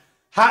 Chelsea.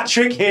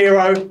 Hat-trick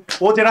hero.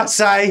 What did I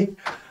say?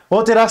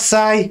 What did I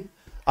say?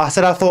 I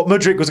said I thought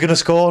Mudryk was going to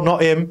score,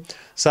 not him.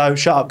 So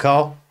shut up,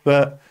 Carl.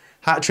 But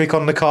hat-trick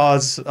on the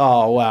cards.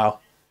 Oh, wow.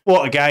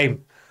 What a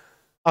game.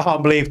 I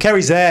can't believe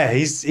Kerry's there.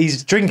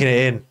 He's drinking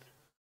it in.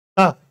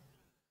 Huh.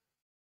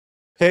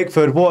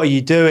 Pickford, what are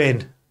you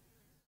doing?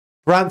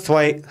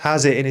 Branthwaite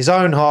has it in his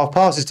own half.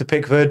 Passes to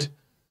Pickford.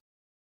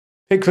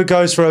 Pickford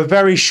goes for a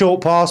very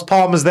short pass.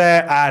 Palmer's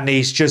there and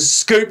he's just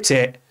scooped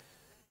it.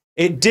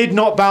 It did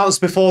not bounce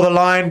before the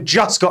line.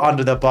 Just got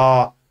under the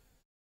bar.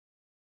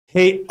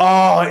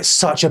 It's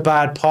such a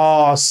bad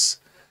pass.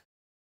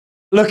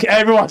 Look,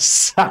 everyone's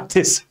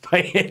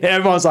satisfied.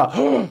 Everyone's like,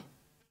 oh.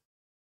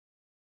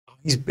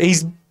 He's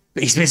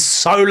been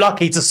so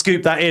lucky to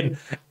scoop that in.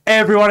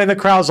 Everyone in the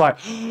crowd's like,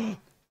 oh.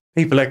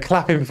 People are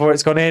clapping before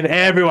it's gone in.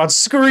 Everyone's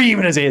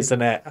screaming as it hits the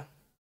net.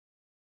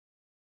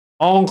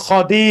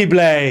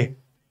 Incredible.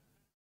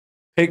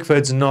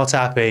 Pickford's not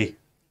happy.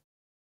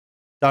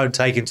 Don't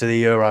take him to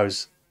the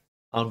Euros.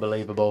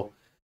 Unbelievable.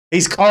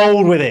 He's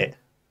cold with it.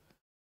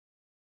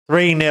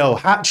 3-0.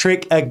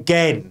 Hat-trick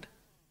again.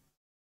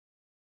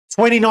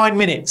 29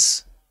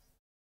 minutes.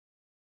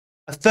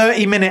 A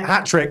 30-minute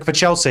hat-trick for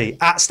Chelsea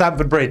at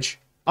Stamford Bridge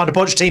under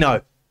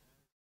Pochettino.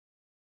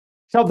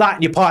 Shove that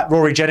in your pipe,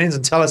 Rory Jennings,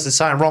 and tell us there's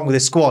something wrong with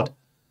this squad.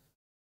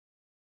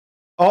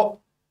 Oh,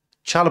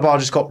 Chalobah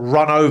just got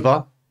run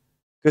over.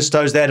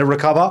 Gusto's there to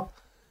recover.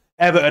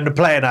 Everton are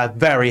playing a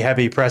very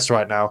heavy press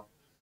right now.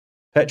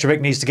 Petrovic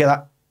needs to get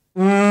that.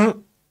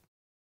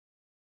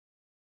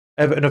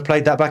 Everton have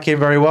played that back in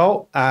very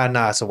well. And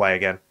now it's away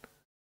again.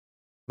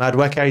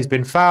 Madueke's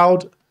been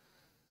fouled.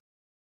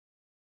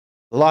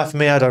 The life of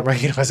me, I don't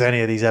recognise any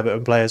of these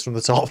Everton players from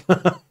the top.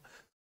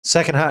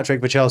 Second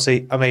hat-trick for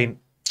Chelsea. I mean,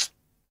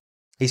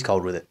 he's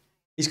cold with it.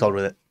 He's cold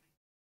with it.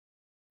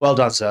 Well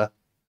done, sir.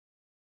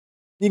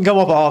 You can come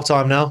up at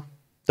half-time now.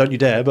 Don't you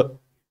dare, but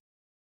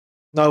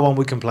no one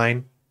would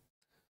complain.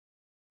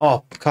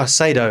 Oh,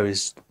 Caicedo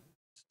is...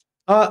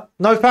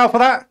 no foul for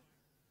that?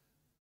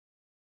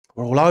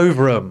 We're all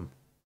over him.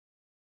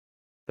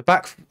 The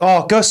back...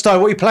 Oh, Gusto,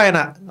 what are you playing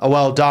at? Oh,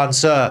 well done,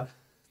 sir.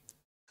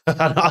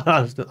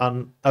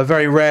 A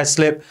very rare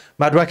slip.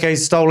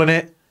 Madueke's stolen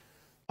it.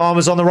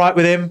 Palmer's on the right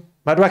with him.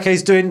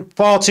 Madueke's doing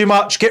far too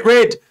much. Get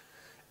rid.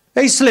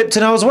 He slipped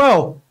now as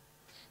well.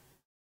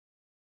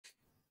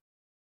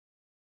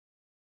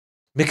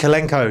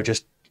 Mikalenko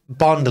just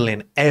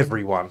bundling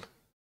everyone.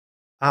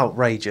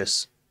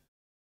 Outrageous.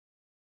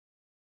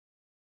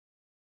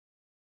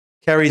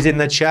 Kerry's in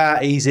the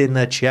chat. He's in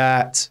the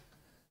chat.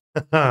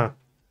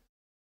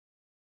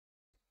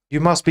 You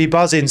must be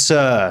buzzing,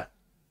 sir.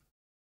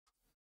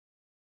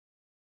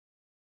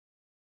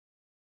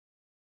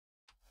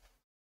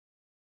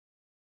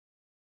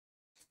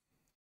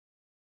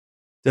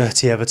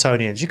 Dirty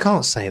Evertonians. You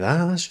can't say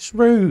that. That's just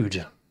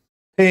rude.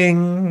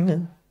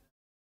 Ping.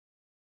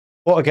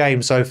 What a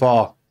game so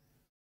far.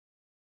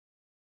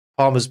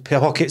 Palmer's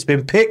pocket's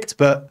been picked,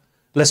 but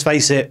let's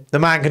face it, the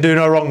man can do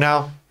no wrong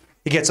now.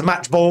 He gets a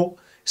match ball.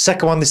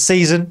 Second one this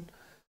season.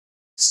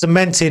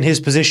 Cementing his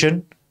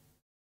position.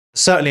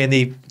 Certainly in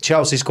the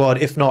Chelsea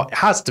squad. If not, it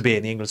has to be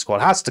in the England squad.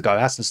 Has to go.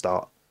 Has to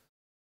start.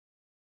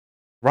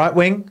 Right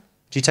wing.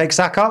 Do you take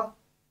Saka?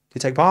 Do you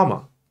take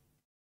Palmer?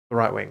 The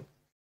right wing.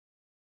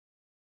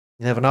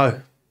 You never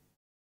know.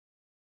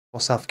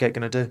 What's Southgate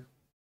going to do?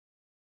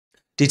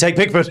 Do you take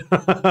Pickford?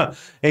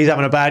 He's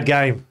having a bad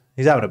game.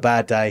 He's having a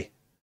bad day.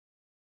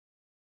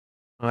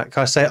 All right,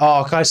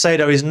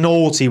 Caicedo is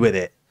naughty with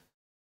it.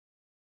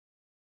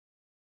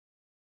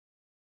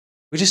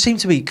 We just seem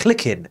to be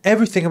clicking.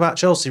 Everything about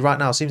Chelsea right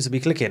now seems to be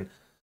clicking.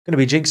 Going to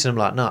be jinxing them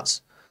like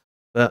nuts.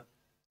 But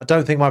I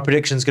don't think my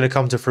prediction is going to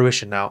come to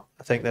fruition now.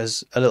 I think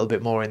there's a little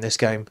bit more in this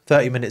game.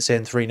 30 minutes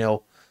in,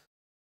 3-0.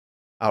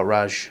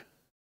 Outrage.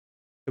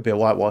 Could be a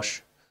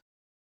whitewash.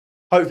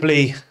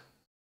 Hopefully,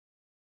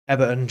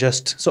 Everton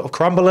just sort of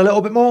crumble a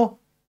little bit more.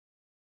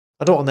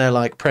 I don't want their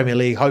like Premier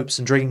League hopes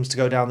and dreams to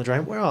go down the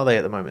drain. Where are they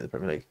at the moment in the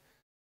Premier League?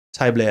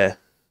 Table.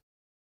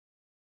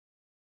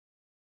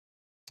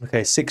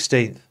 Okay,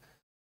 16th.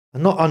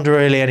 And not under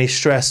really any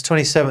stress.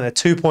 27th, they're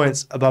 2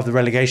 points above the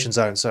relegation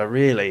zone. So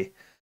really,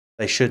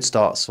 they should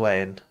start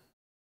swaying.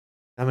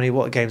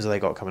 What games have they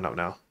got coming up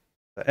now?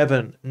 But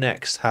Everton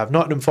next have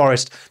Nottingham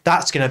Forest.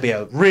 That's going to be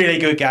a really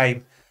good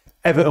game.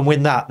 Everton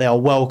win that, they are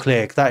well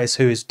clear. That is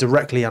who is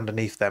directly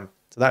underneath them.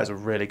 So that is a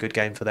really good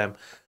game for them.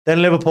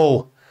 Then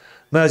Liverpool,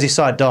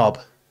 Merseyside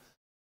derby.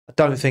 I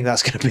don't think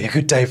that's going to be a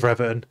good day for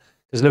Everton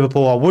because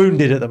Liverpool are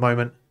wounded at the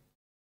moment.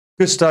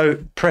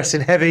 Gusto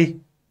pressing heavy.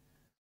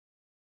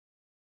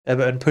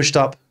 Everton pushed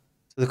up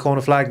to the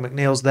corner flag.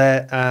 McNeil's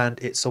there and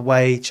it's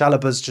away.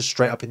 Chalobah's just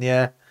straight up in the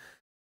air.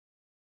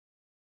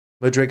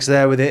 Mudrik's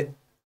there with it.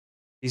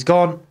 He's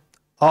gone.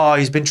 Oh,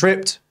 he's been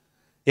tripped.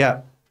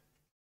 Yeah.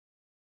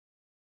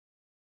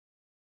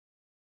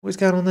 What's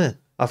going on there?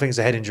 I think it's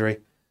a head injury.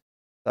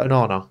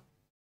 Onana.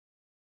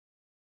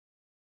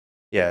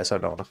 Yeah, it's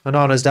Onana.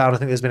 Onana's down. I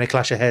think there's been a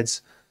clash of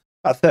heads.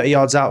 About 30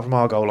 yards out from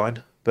our goal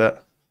line,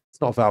 but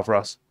it's not a foul for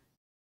us.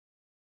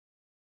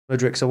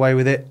 Mudrik's away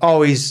with it.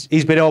 Oh, he's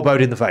been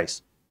elbowed in the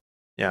face.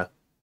 Yeah.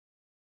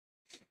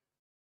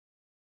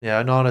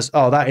 Yeah, Onana's...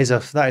 Oh, that is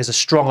a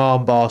strong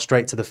arm bar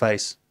straight to the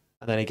face.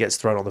 And then he gets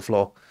thrown on the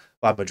floor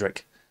by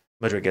Mudrik.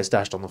 Mudrik gets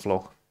dashed on the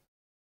floor.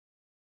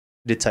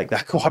 He did take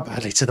that quite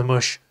badly to the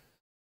mush.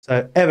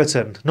 So,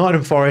 Everton,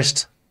 Nottingham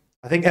Forest.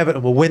 I think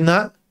Everton will win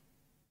that,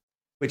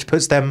 which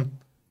puts them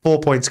 4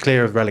 points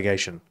clear of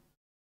relegation.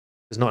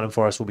 Because Nottingham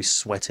Forest will be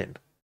sweating.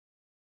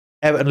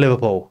 Everton,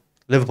 Liverpool.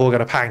 Liverpool are going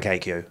to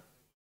pancake you.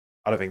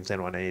 I don't think there's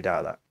anyone any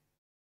doubt of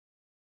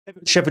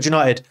that. Sheffield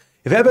United.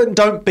 If Everton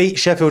don't beat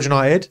Sheffield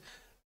United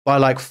by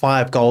like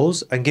 5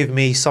 goals and give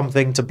me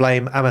something to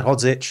blame Ahmed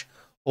Hodzic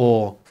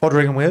or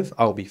Foderingham with,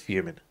 I'll be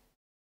fuming.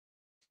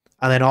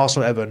 And then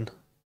Arsenal, Everton.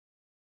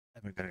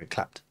 Everton going to get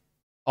clapped.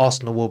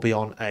 Arsenal will be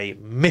on a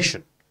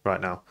mission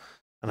right now.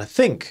 And I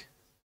think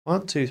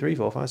 1, 2, 3,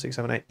 4, 5, 6,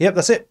 7, 8. Yep,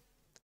 that's it.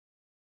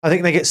 I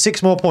think they get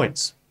 6 more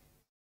points.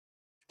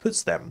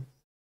 Puts them,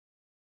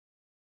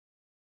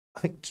 I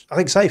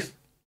think safe.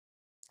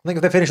 I think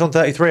if they finish on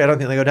 33, I don't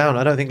think they go down.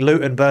 I don't think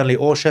Luton, Burnley,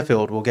 or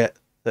Sheffield will get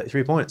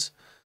 33 points.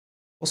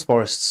 What's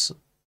Forest's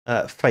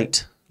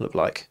fate look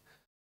like?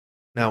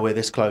 Now we're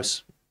this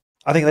close.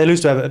 I think they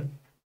lose to Everton.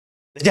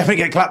 They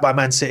definitely get clapped by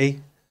Man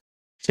City.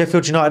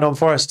 Sheffield United on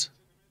Forest.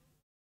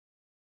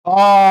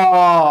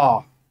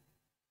 Oh!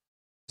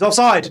 It's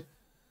offside.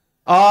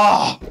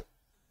 Ah! Oh!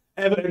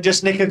 Everton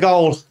just nick a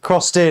goal.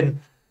 Crossed in.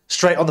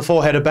 Straight on the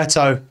forehead of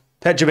Beto.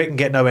 Petrovic can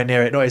get nowhere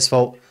near it. Not his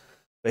fault.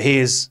 But he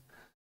is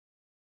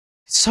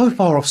so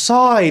far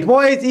offside.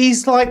 Why?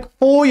 He's like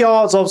 4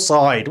 yards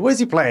offside. Where's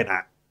he playing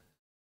at?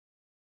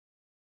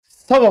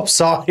 So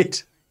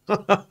offside.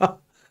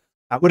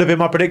 That would have been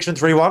my prediction,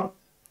 3-1.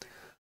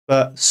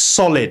 But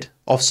solid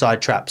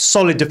offside trap.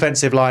 Solid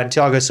defensive line.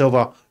 Thiago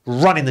Silva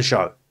running the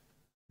show.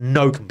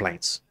 No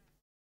complaints.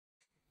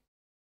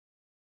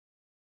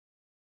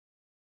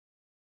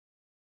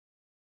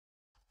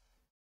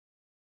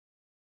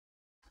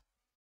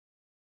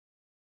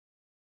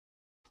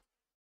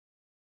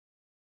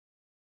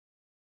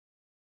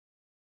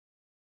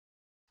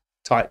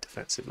 Tight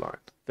defensive line.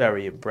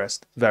 Very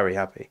impressed. Very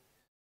happy.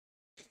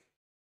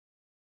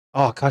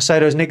 Oh,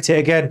 Caicedo's nicked it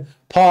again.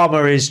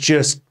 Palmer is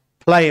just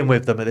playing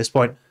with them at this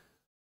point.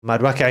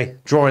 Madueke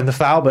drawing the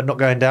foul but not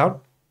going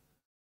down.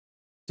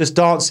 Just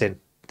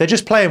dancing. They're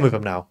just playing with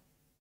him now.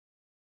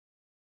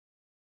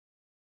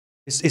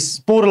 It's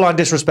borderline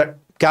disrespect.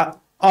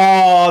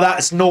 Oh,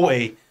 that's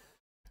naughty.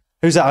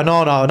 Who's that?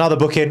 Onana, another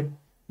booking.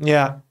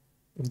 Yeah.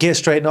 Get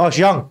straight. Oh, it's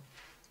Young.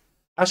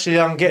 Ashley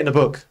Young, get in the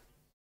book.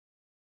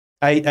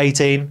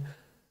 18.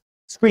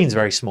 Screen's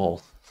very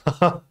small.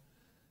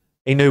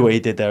 He knew what he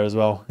did there as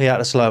well. He had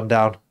to slow him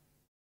down.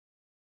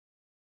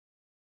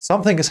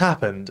 Something has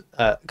happened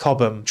at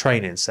Cobham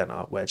Training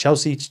Centre where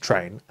Chelsea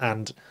train,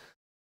 and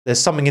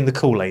there's something in the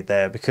Kool-Aid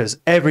there because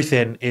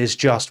everything is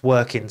just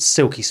working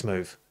silky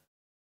smooth.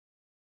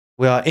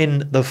 We are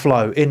in the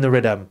flow, in the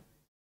rhythm.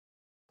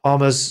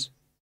 Palmer's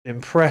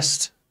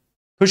impressed.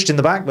 Pushed in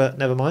the back, but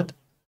never mind.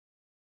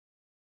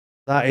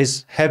 That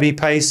is heavy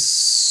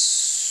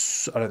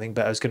pace. I don't think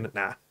Beto's going to...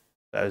 Nah,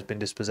 Beto's been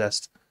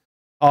dispossessed.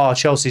 Oh,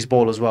 Chelsea's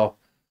ball as well.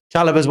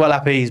 Chalobah's well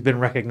happy. He's been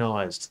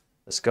recognised.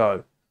 Let's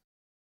go.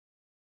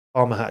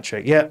 Palmer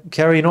hat-trick. Yeah,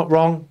 Kerry, not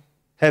wrong.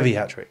 Heavy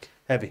hat-trick.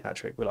 Heavy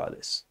hat-trick. We like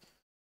this.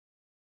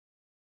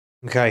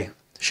 Okay.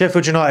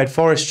 Sheffield United.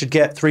 Forest should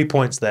get 3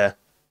 points there.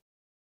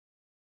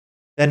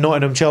 Then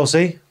Nottingham,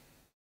 Chelsea.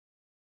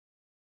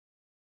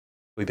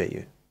 We beat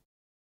you.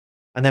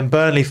 And then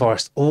Burnley,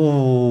 Forest.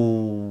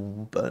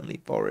 Oh,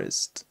 Burnley,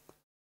 Forest.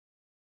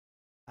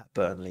 At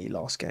Burnley,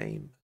 last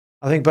game.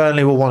 I think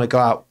Burnley will want to go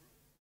out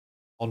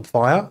on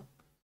fire.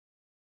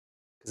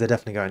 Because they're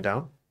definitely going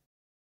down.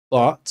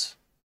 But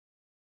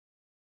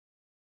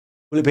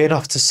will it be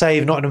enough to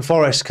save Nottingham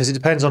Forest? Because it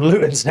depends on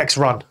Luton's next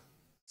run.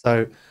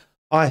 So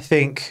I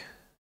think,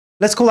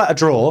 let's call that a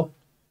draw.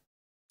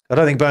 I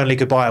don't think Burnley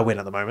could buy a win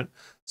at the moment.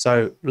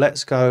 So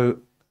let's go.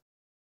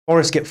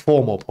 Forest get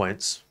 4 more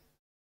points,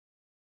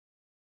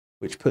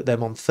 which put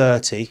them on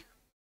 30.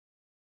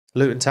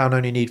 Luton Town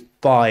only need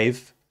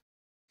 5.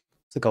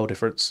 It's a goal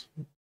difference.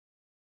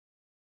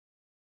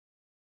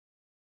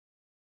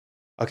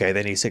 Okay,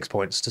 they need 6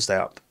 points to stay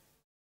up.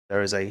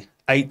 There is a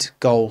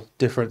 8-goal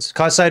difference.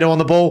 Caicedo on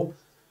the ball.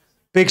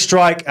 Big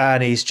strike,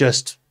 and he's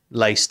just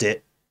laced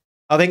it.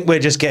 I think we're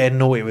just getting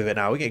naughty with it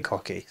now. We're getting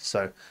cocky.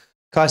 So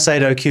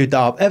Caicedo queued that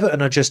up.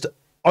 Everton are just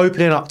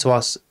opening up to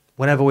us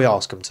whenever we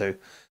ask them to.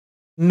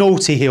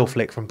 Naughty heel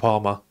flick from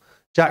Palmer.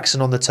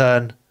 Jackson on the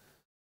turn.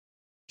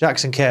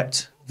 Jackson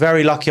kept.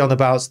 Very lucky on the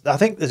bounce. I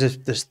think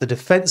the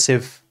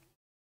defensive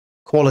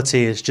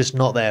quality is just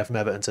not there from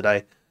Everton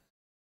today.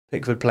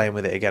 Pickford playing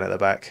with it again at the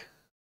back.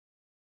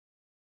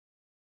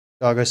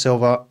 Thiago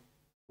Silva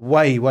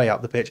way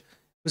up the pitch.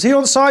 Was he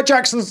onside?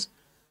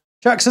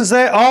 Jackson's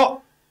there.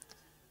 Oh!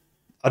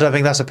 I don't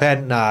think that's a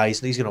pen. Nah,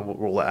 he's going to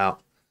rule that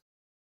out.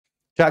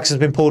 Jackson's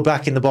been pulled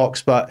back in the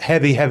box, but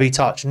heavy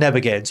touch. Never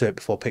get into it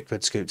before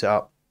Pickford scooped it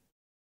up.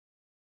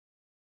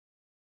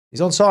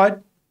 He's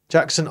onside.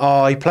 Jackson,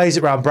 he plays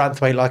it around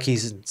Branthwaite like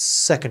he's in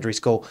secondary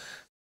school.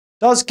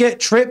 Does get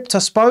tripped, I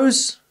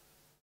suppose.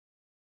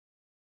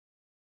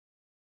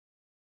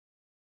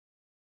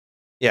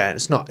 Yeah,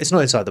 it's not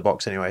inside the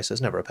box anyway, so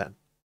it's never a pen.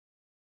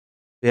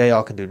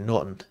 VAR can do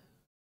nothing.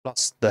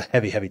 Plus the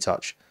heavy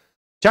touch.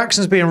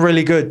 Jackson's being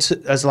really good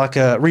as like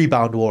a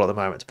rebound wall at the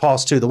moment.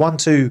 Pass to the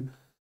 1-2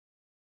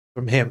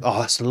 from him.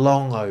 Oh, that's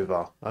long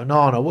over.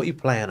 Onana, what are you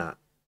playing at?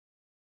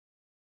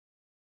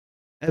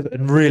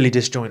 Everton really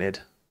disjointed.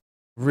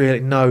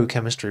 Really no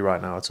chemistry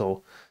right now at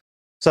all.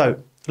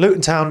 So,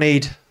 Luton Town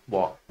need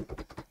what?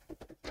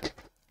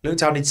 Luton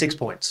Town need 6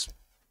 points.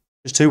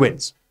 Just 2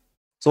 wins.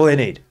 That's all they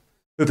need.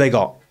 Who have they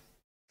got?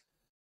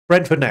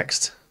 Brentford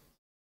next.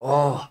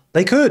 Oh,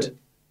 they could.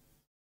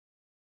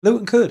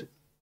 Luton could.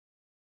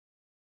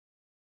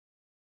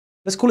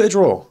 Let's call it a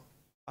draw.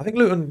 I think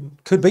Luton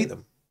could beat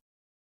them.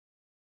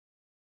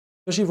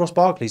 Especially if Ross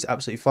Barkley's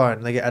absolutely fine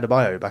and they get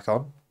Adebayo back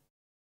on.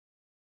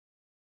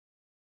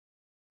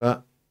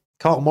 But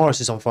Carlton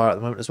Morris is on fire at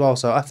the moment as well.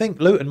 So I think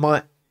Luton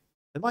might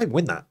even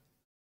win that.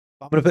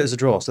 But I'm going to put it as a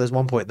draw. So there's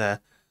 1 point there.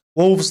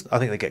 Wolves, I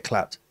think they get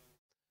clapped.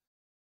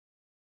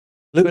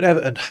 Luton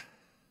Everton.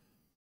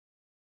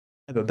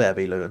 Everton better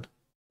beat Luton.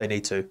 They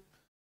need to.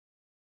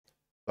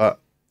 But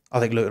I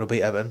think Luton will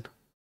beat Everton.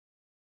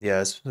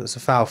 Yeah, it's a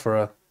foul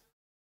for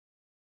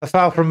a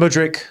foul from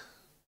Mudryk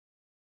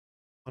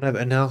on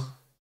Everton now.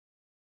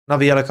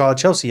 Another yellow card.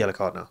 Chelsea yellow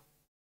card now.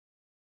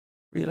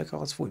 3 yellow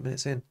cards, 40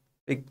 minutes in.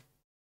 Big.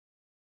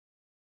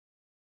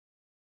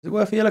 Is it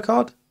worth a yellow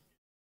card?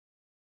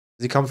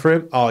 Does he come for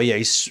him? Oh, yeah,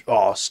 he's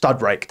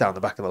stud rake down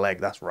the back of the leg.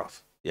 That's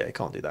rough. Yeah, he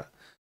can't do that.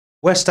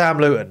 West Ham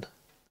Luton.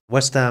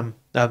 West Ham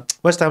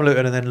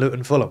Luton, and then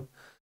Luton Fulham.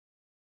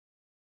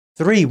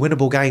 3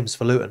 winnable games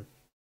for Luton.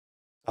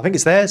 I think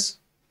it's theirs.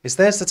 It's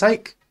theirs to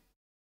take.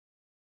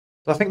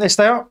 Do I think they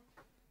stay up?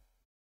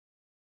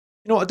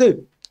 You know what I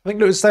do? I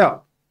think Luton stay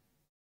up.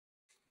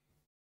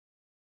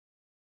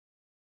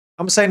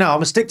 I'm going to say now, I'm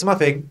going to stick to my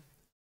thing.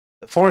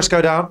 Forest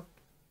go down.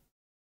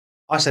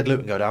 I said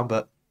Luton go down,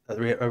 but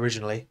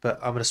originally, but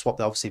I'm going to swap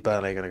that. Obviously,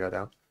 Burnley are going to go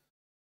down.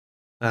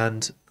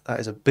 And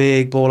that is a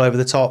big ball over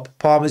the top.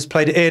 Palmer's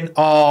played it in.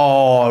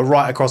 Oh,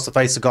 right across the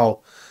face of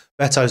goal.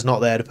 Beto's not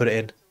there to put it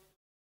in.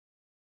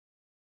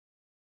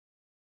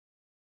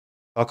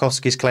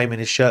 Tarkowski's claiming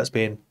his shirt's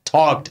being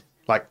togged.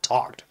 So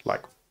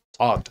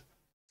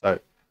the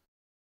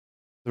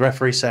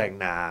referee's saying,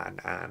 nah.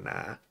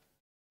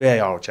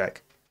 VAR will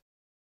check.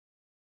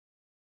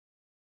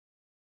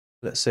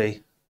 Let's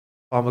see.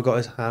 Palmer got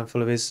his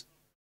handful of his.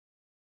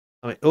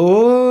 I mean,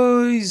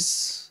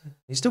 he's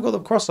still got the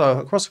cross,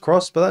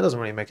 but that doesn't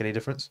really make any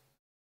difference.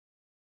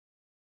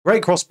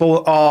 Great cross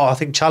ball. Oh, I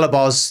think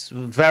Chalobah's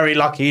very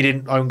lucky he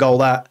didn't own goal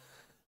that.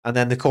 And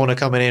then the corner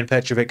coming in,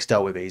 Petrovic's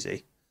dealt with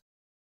easy.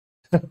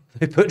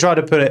 They tried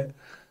to put it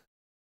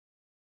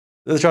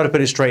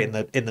straight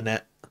in the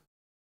net.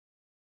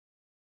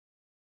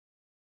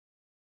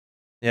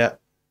 Yeah.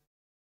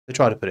 They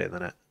tried to put it in the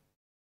net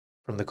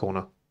from the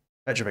corner.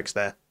 Petrovic's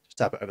there. Just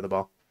tap it over the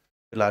bar.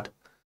 Good lad.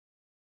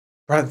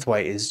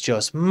 Branthwaite is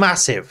just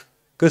massive.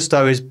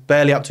 Gusto is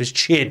barely up to his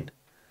chin.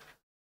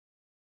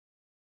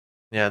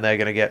 Yeah, and they're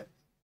going to get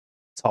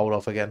told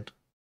off again.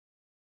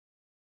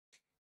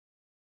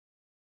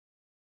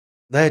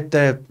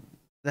 Their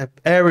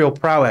aerial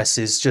prowess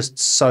is just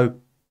so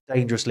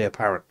dangerously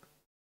apparent.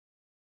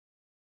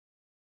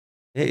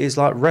 It is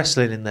like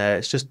wrestling in there.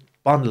 It's just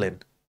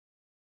bundling.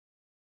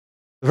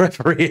 The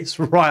referee is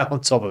right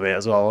on top of it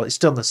as well. It's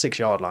still on the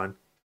 6-yard line.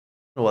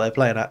 I don't know what they're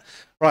playing at.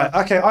 Right,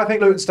 okay, I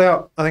think Luton stay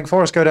up. I think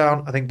Forest go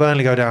down. I think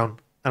Burnley go down.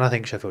 And I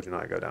think Sheffield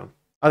United go down.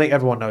 I think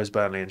everyone knows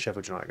Burnley and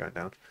Sheffield United going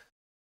down.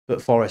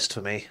 But Forest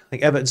for me. I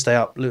think Everton stay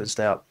up, Luton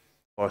stay up,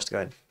 Forest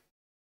go in. It's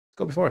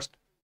got to be Forest.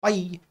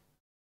 Bye!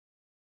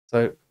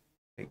 So, I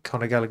think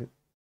Conor Gallagher.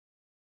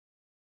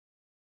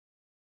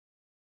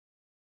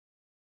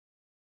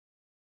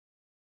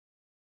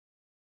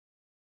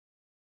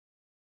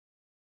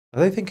 Are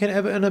they thinking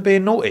Everton are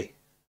being naughty?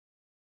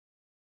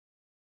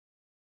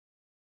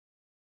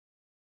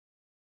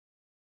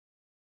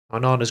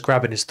 Onana's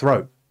grabbing his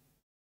throat.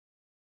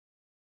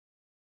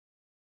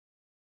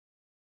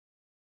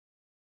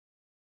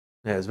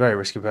 Yeah, it's very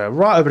risky player.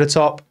 Right over the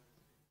top.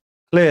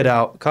 Cleared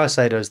out.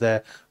 Caicedo's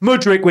there.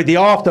 Mudryk with the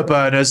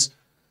afterburners.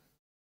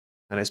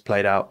 And it's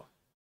played out.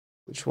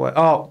 Which way?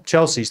 Oh,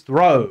 Chelsea's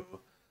throw. I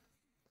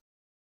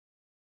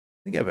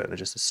think Everton are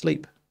just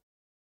asleep.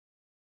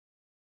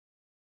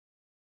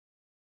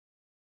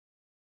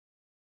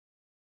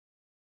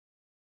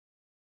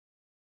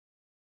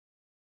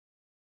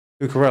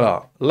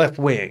 Cucurella, left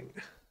wing.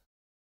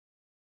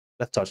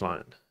 Left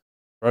touchline.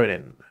 Throw it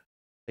in.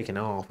 Taking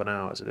half an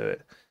hour to do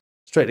it.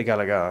 Straight to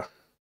Gallagher.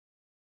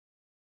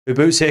 Who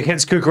boots it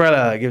against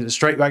Cucurella. Gives it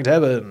straight back to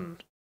Everton.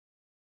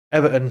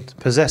 Everton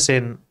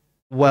possessing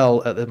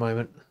well at the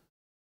moment.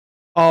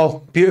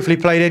 Oh, beautifully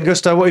played in.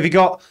 Gusto, what have you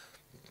got?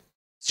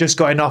 It's just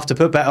got enough to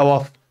put Beto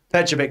off.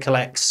 Petrovic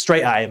collects.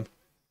 Straight at him.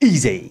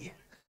 Easy.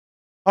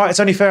 All right, it's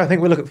only fair I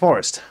think we look at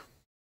Forest.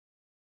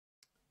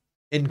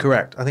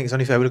 Incorrect. I think it's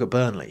only fair we look at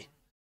Burnley.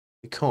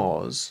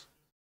 Because,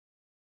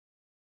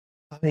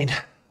 I mean,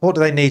 what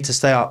do they need to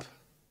stay up?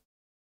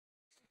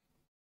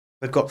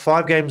 They've got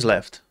 5 games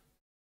left.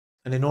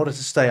 And in order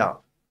to stay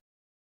up,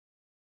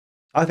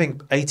 I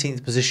think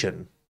 18th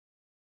position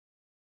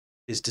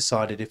is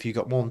decided if you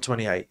got more than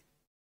 28.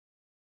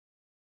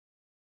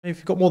 If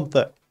you've got more than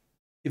 30.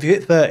 If you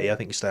hit 30, I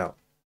think you stay up.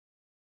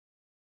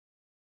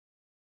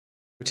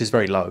 Which is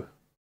very low.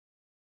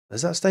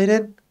 Has that stayed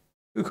in?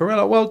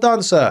 Cucurella, well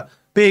done, sir.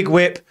 Big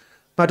whip.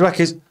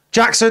 Madueke's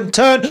Jackson,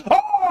 turn.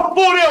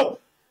 Oh,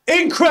 4-0.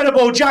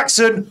 Incredible,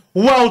 Jackson.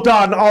 Well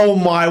done. Oh,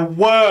 my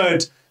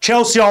word.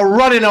 Chelsea are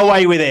running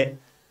away with it.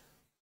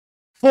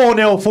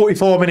 4-0,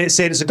 44 minutes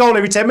in. It's a goal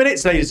every 10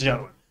 minutes, ladies and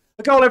gentlemen.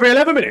 A goal every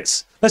 11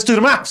 minutes. Let's do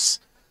the maths.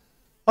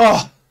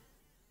 Oh.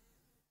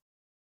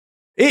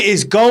 It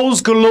is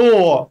goals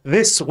galore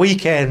this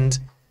weekend.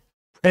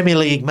 Premier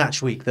League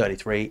match week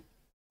 33.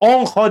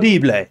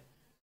 Incredible.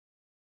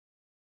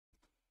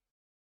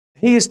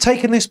 He has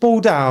taken this ball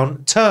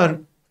down,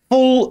 turn,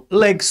 full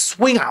leg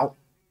swing out,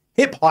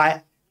 hip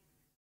high,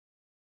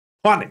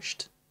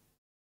 punished.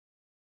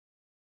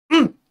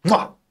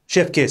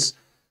 Chef kiss.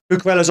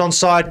 Cucurella's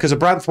onside because of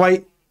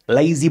Branthwaite.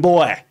 Lazy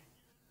boy.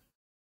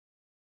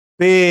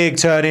 Big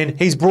turn in.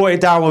 He's brought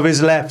it down with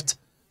his left.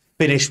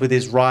 Finished with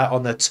his right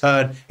on the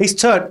turn. He's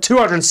turned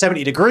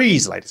 270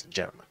 degrees, ladies and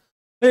gentlemen.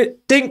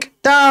 Dink,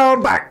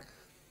 down, back.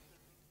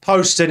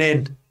 Posting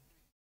in.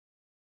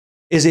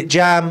 Is it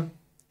jam?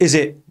 Is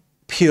it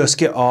pure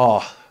skill?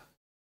 Oh,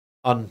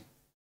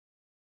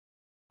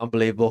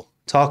 unbelievable.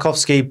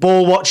 Tarkowski,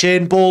 ball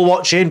watching, ball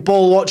watching,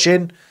 ball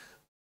watching.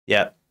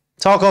 Yeah.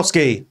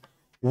 Tarkowski,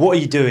 what are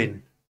you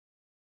doing?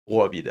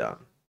 What have you done?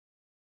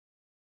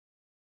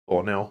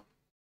 4-0.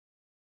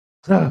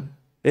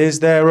 Is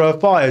there a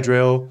fire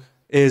drill?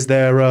 Is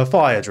there a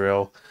fire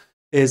drill?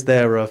 Is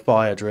there a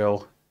fire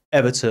drill?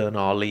 Everton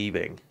are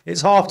leaving.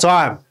 It's half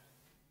time.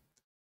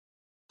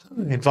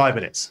 In 5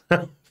 minutes.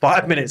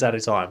 5 minutes at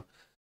a time.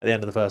 At the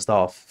end of the first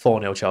half.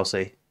 4-0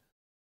 Chelsea.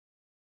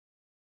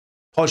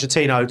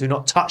 Pochettino, do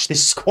not touch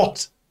this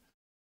squad.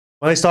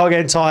 When they start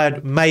getting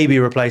tired, maybe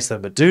replace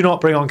them. But do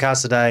not bring on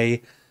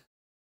Cassidy.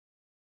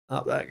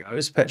 Up there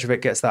goes.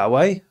 Petrovic gets that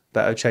away.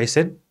 Beto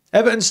chasing.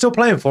 Everton's still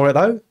playing for it,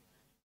 though.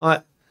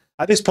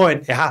 At this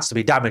point, it has to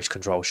be damage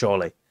control,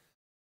 surely.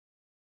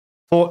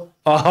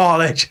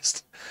 They're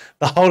just...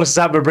 The whole of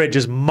Stamford Bridge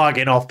is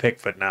mugging off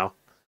Pickford now.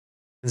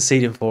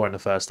 Conceding 4 in the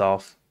first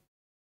half.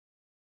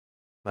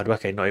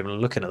 Madueke not even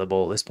looking at the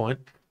ball at this point.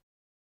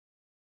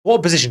 What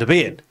a position to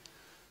be in.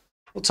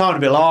 What time to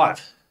be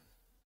alive.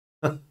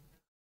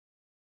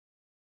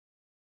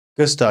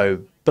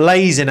 Gusto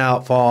blazing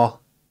out far.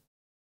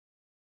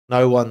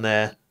 No one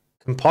there.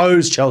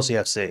 Composed Chelsea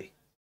FC.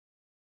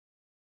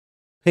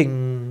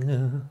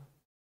 Ping.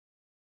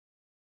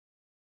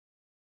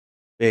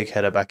 Big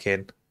header back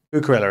in.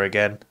 Cucurella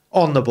again.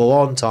 On the ball,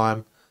 on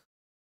time.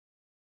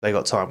 They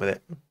got time with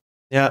it.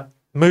 Yeah.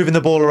 Moving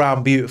the ball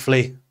around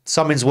beautifully.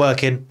 Something's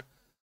working.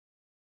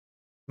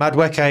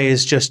 Madueke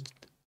is just...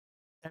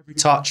 Every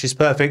touch is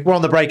perfect. We're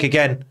on the break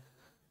again.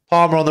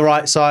 Palmer on the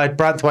right side.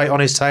 Branthwaite on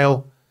his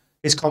tail.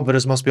 His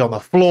confidence must be on the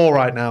floor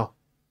right now.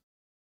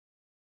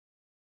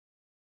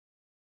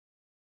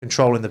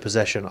 Controlling the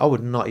possession. I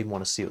would not even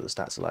want to see what the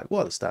stats are like.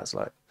 What are the stats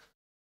like?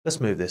 Let's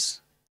move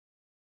this.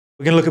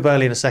 We're going to look at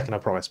Burnley in a second, I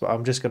promise. But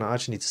I'm just going to... I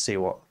just need to see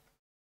what...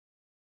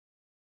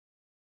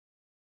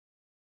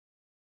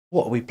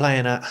 What are we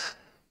playing at?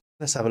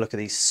 Let's have a look at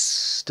these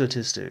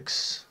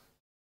statistics.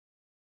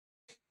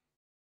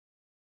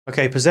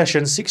 Okay,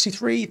 possession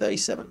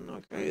 63-37.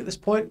 Okay, at this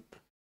point.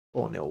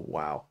 4-0.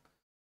 Wow.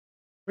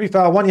 3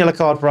 foul, 1 yellow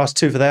card for us,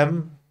 2 for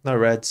them. No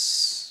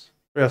reds.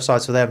 3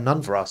 offsides for them,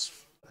 none for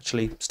us.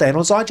 Actually, staying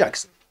on side,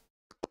 Jackson.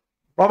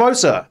 Bravo,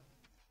 sir.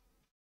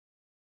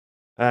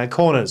 And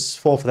corners,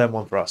 4 for them,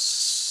 1 for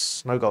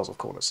us. No goals off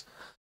corners.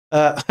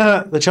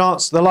 The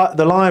chance, the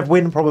live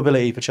win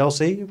probability for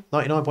Chelsea,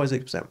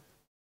 99.6%.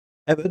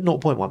 Everton,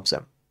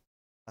 0.1%.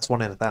 That's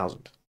 1 in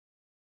 1,000.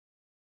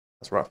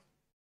 That's rough.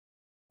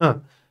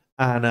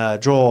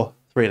 And draw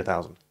 3 in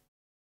 1,000.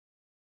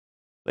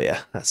 But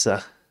yeah, that's...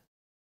 I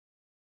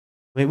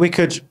mean, we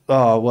could...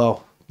 Oh,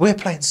 well, we're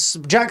playing...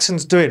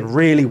 Jackson's doing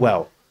really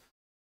well.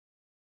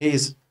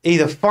 He's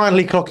either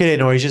finally clocking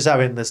in or he's just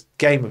having this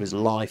game of his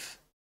life.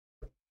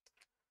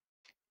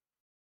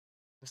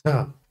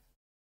 Oh,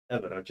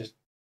 Everton just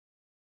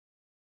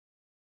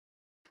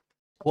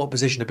what a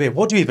position to be in.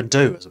 What do you even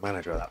do as a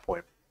manager at that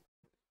point?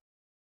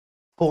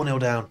 4-0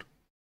 down.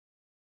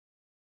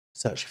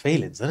 Search your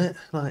feelings, isn't it?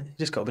 Like you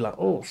just got to be like,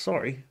 oh,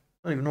 sorry,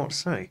 I don't even know what to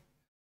say.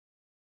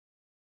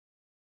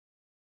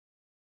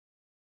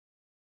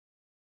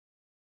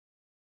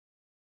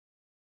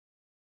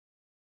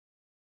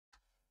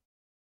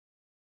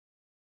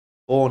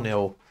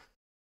 "4-0.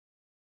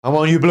 I'm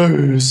on you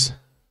Blues."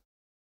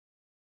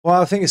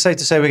 Well, I think it's safe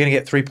to say we're going to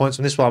get 3 points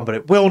from this one, but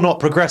it will not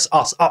progress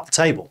us up the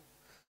table.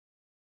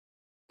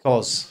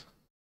 Because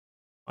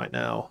right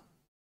now,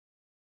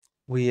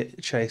 we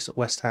chase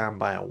West Ham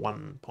by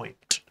 1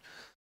 point.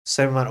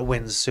 Same amount of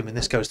wins, assuming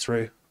this goes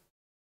through.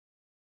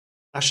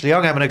 Ashley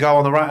Young having a go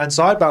on the right-hand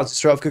side, bounces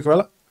straight off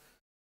Cucurella.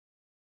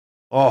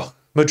 Oh,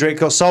 Mudryk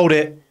got sold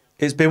it.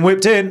 It's been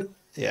whipped in.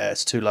 Yeah,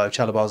 it's too low.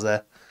 Chalabar's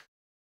there.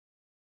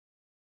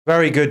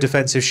 Very good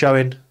defensive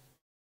showing.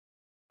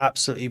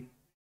 Absolutely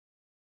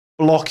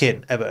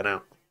blocking Everton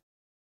out.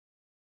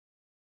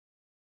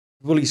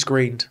 Fully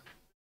screened.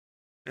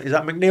 Is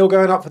that McNeil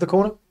going up for the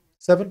corner?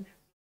 7?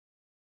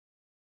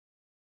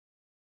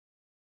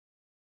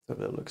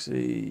 Let's have a look,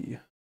 see.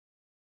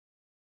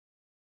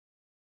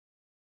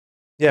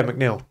 Yeah,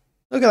 McNeil.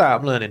 Look at that,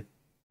 I'm learning.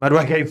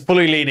 Madueke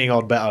fully leaning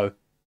on Beto.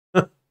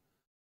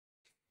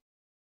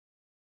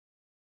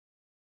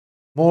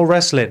 More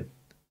wrestling.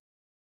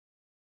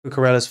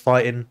 Cucurella's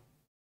fighting.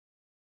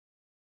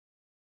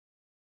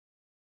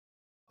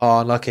 Oh,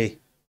 unlucky.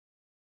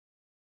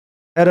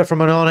 Header from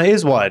Onana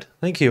is wide.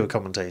 Thank you,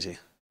 commentary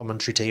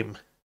team.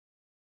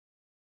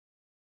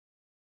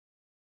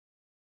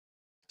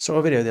 Saw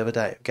a video the other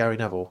day of Gary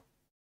Neville,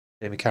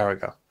 Jamie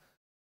Carragher,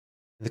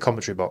 in the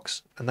commentary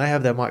box, and they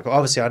have their microphone.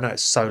 Obviously, I know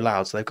it's so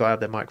loud, so they've got to have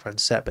their microphone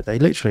set, but they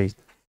literally,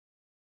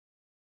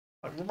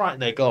 like, right in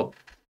their gob,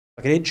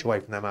 like an inch away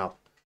from their mouth.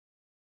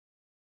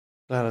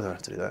 No, I don't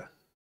have to do that.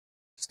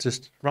 It's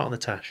just right on the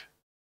tash.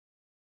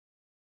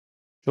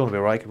 Sean will be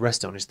right. He can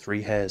rest it on his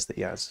 3 hairs that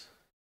he has.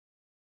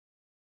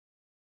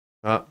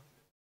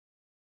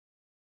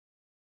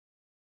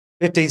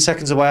 15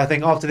 seconds away, I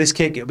think. After this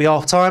kick, it'll be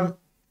half time.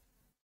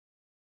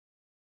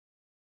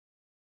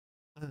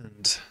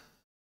 And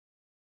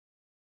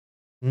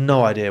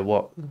no idea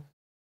what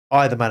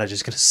either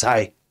manager's going to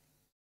say.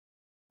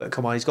 But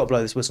come on, he's got to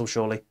blow this whistle,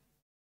 surely.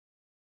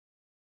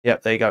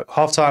 Yep, there you go.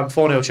 Half time,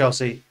 4-0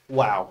 Chelsea.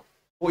 Wow.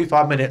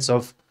 45 minutes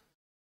of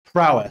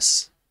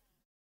prowess.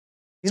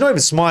 He's not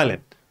even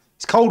smiling.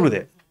 He's cold with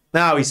it.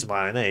 Now he's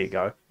smiling. There you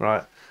go.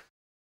 Right.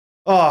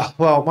 Oh,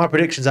 well, my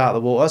prediction's out of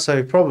the water,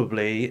 so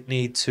probably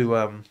need to,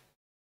 I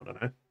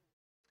don't know,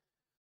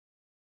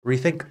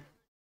 rethink.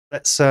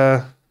 Let's,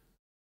 I'm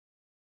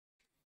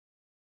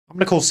going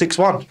to call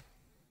 6-1.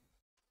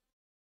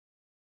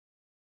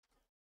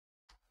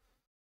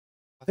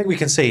 I think we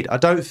concede. I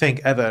don't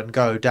think Everton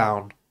go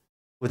down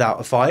without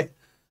a fight,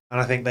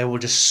 and I think they will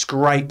just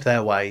scrape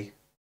their way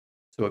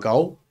to a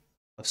goal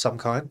of some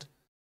kind.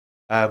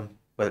 Whether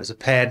it's a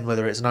pen,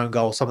 whether it's an own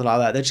goal, something like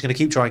that. They're just going to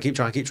keep trying.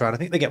 I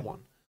think they get 1.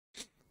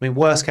 I mean,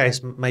 worst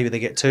case, maybe they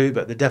get 2,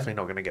 but they're definitely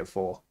not going to get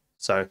 4.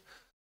 So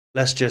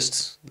let's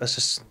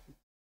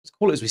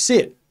call it as we see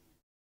it.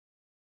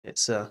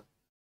 It's a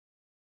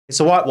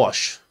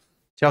whitewash.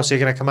 Chelsea are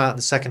going to come out in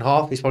the second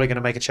half. He's probably going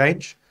to make a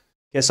change.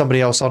 Get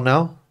somebody else on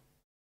now.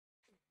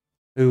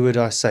 Who would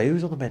I say?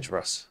 Who's on the bench for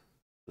us?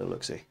 Little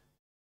look-see.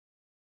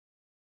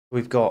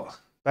 We've got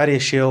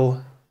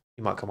Badiashile.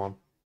 He might come on.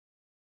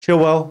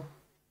 Chilwell,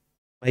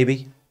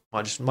 maybe.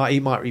 He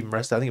might even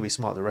rest. I think it'd be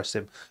smart to rest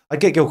him. I'd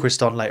get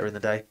Gilchrist on later in the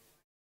day.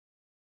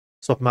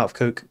 Swap him out for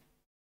Cook.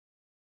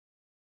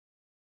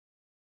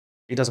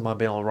 He doesn't mind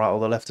being on the right or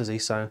the left, does he?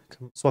 So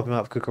swap him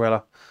out for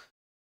Cucurella.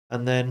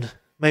 And then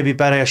maybe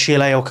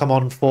Badiashile will come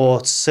on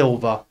for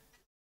Silva.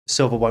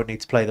 Silva won't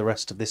need to play the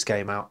rest of this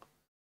game out.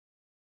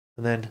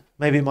 And then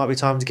maybe it might be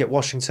time to get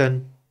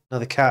Washington.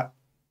 Another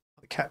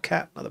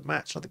another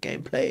match, another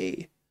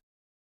gameplay.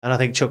 And I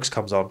think Chuks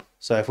comes on.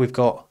 So if we've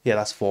got, yeah,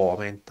 that's 4. I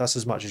mean, that's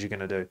as much as you're going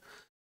to do.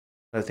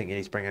 I don't think you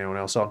need to bring anyone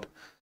else on.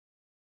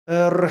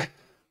 What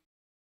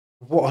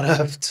on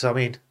earth? I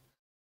mean,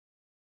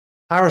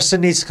 Harrison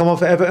needs to come on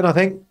for Everton, I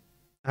think.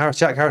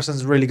 Jack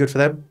Harrison's really good for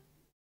them.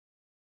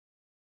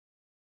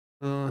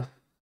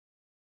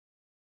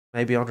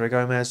 Maybe Andre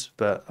Gomez,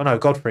 but oh no,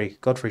 Godfrey.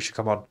 Godfrey should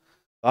come on.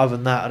 But other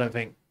than that, I don't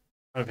think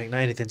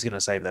anything's going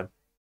to save them.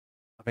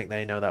 I think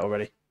they know that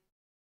already.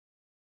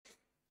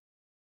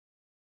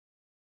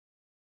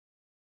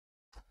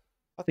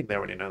 I think they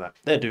already know that.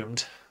 They're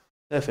doomed.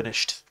 They're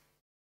finished.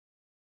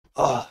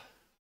 Oh.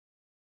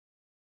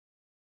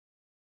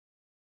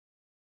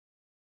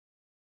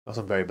 Got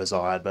some very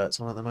bizarre adverts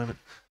on at the moment.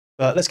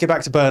 But let's get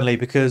back to Burnley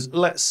because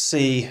let's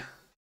see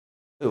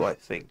who I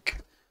think.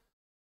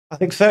 I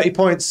think 30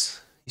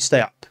 points, you stay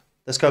up.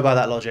 Let's go by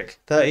that logic.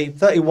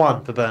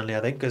 31 for Burnley,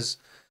 I think, because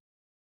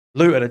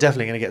Luton are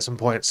definitely going to get some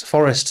points.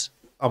 Forest,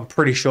 I'm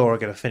pretty sure, are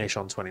going to finish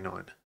on 29.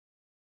 Let's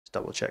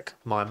double check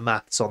my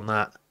maths on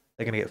that.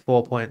 They're going to get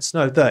 4 points.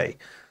 No, 30.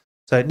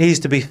 So it needs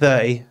to be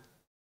 30.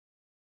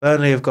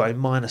 Burnley have got a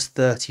minus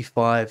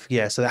 35.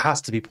 Yeah, so there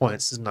has to be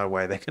points. There's no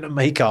way they're going to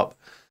make up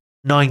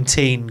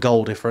 19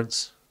 goal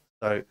difference.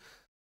 So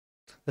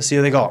let's see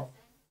who they got.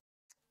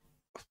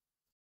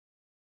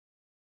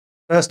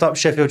 First up,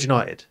 Sheffield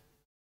United.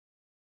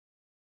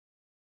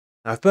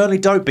 Now, if Burnley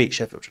don't beat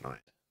Sheffield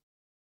United,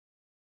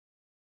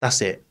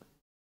 that's it.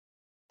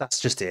 That's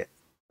just it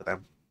for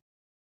them.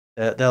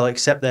 They'll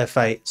accept their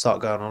fate, start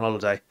going on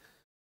holiday.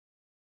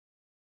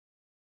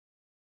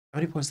 How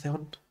many points are they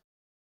on?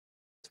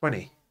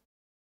 20.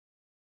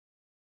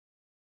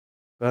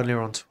 Burnley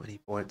are on 20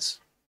 points.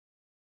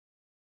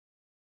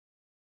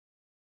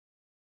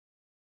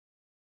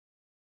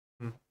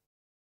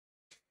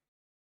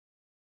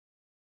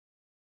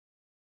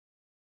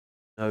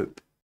 Nope.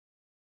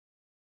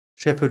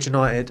 Sheffield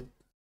United,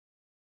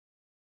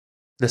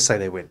 let's say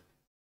they win.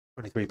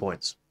 23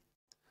 points.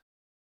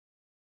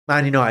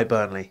 Man United,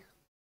 Burnley.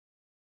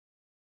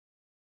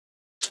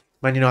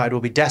 Man United will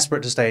be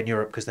desperate to stay in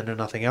Europe because they know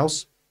nothing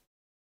else.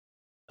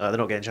 They're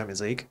not getting Champions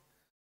League.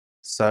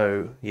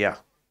 So, yeah.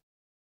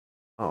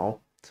 Oh.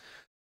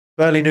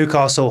 Burnley,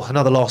 Newcastle,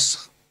 another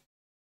loss.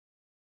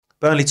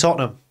 Burnley,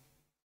 Tottenham.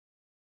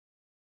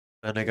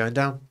 Burnley going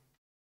down.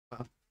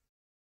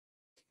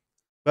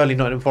 Burnley,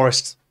 Nottingham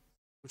Forest,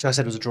 which I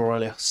said was a draw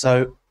earlier.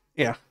 So,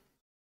 yeah.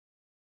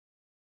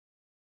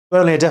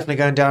 Burnley are definitely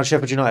going down.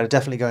 Sheffield United are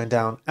definitely going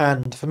down.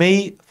 And for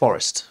me,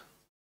 Forest.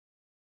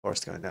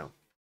 Forest going down.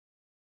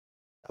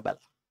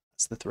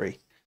 That's the 3.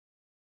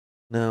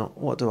 Now,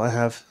 what do I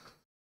have?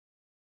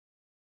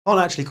 I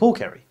can't actually call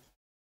Kerry.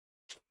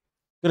 I'm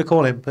going to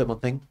call him, put him on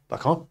thing, but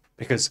I can't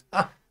because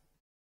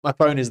my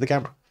phone is the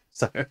camera.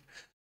 So,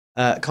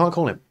 can't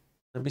call him.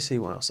 Let me see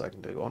what else I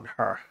can do on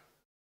her.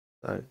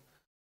 So,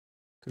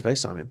 could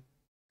FaceTime him.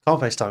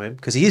 Can't FaceTime him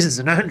because he uses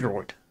an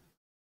Android.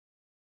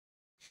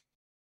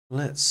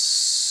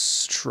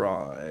 Let's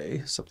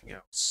try something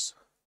else.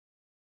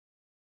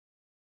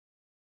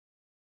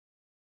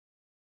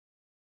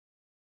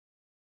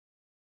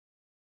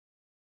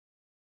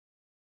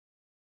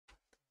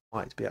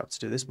 Might be able to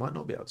do this, might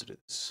not be able to do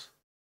this.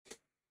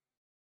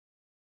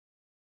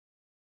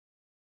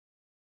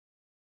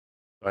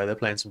 Sorry, they're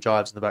playing some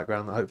jives in the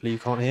background that hopefully you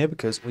can't hear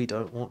because we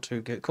don't want to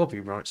get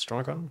copyright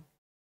strike on.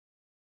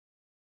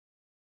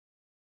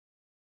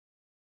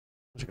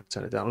 I'm just going to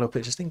turn it down a little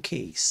bit just in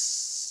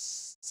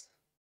case.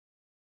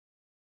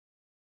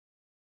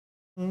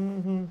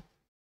 Nope,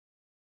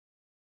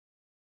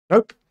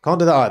 can't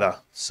do that either.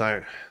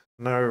 So,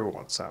 no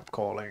WhatsApp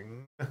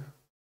calling.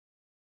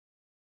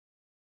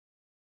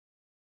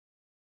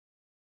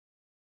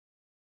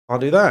 I'll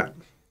do that.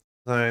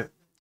 So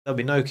there'll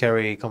be no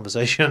Kerry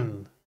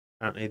conversation.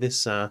 Apparently,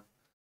 this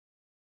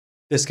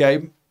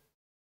game.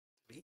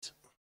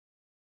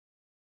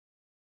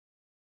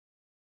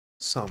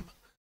 Some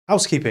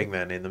housekeeping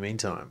then. In the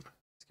meantime,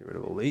 let's get rid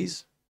of all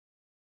these.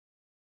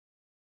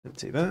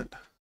 Empty that.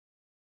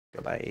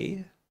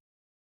 Goodbye.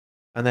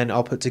 And then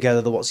I'll put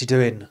together the what's he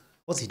doing.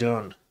 What's he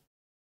doing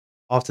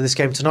after this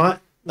game tonight?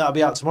 That'll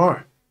be out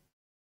tomorrow.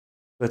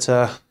 But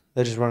they're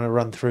just going to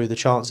run through the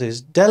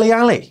chances. Dele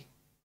Alli.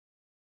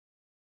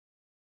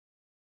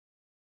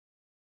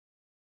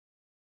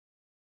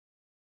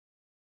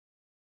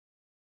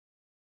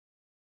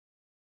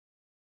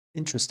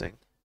 Interesting.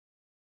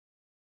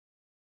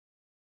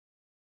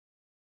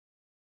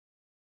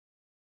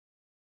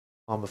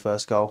 On the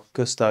first goal.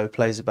 Gusto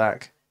plays it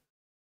back.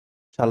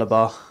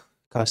 Chalobah,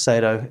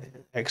 Caicedo,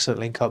 excellent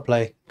link-up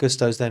play.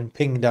 Gusto's then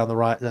pinging down the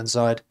right-hand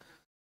side.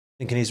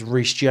 Thinking he's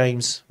Reece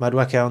James.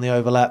 Madueke on the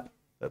overlap.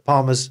 But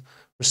Palmer's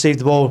received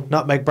the ball.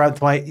 Nutmeg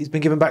Branthwaite. He's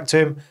been given back to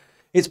him.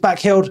 It's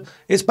backhilled.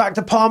 It's back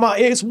to Palmer.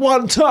 It's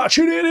one touch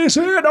and it is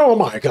in. Oh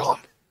my God.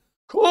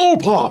 Cole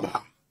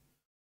Palmer.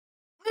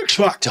 X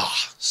Factor.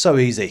 So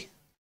easy.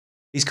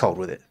 He's cold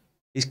with it.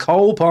 He's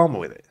Cole Palmer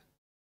with it.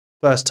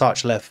 First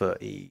touch, left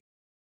foot.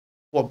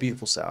 What a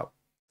beautiful setup.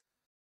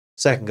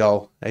 Second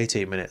goal,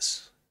 18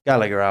 minutes.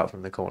 Gallagher out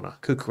from the corner.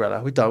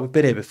 Cucurella. We've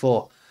been here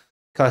before.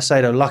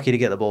 Caicedo lucky to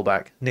get the ball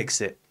back.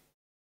 Nicks it.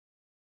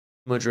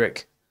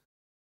 Mudryk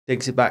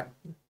digs it back.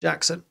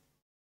 Jackson.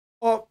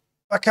 Oh,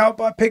 back out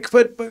by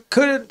Pickford, but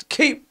couldn't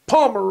keep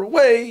Palmer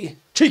away.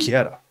 Cheeky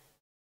header.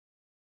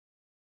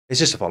 It's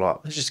just a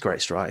follow-up. It's just a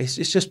great strike.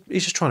 He's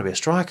just trying to be a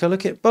striker.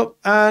 Look at boop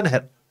and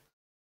head.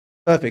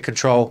 Perfect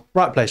control.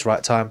 Right place,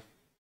 right time.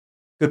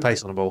 Good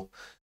pace on the ball.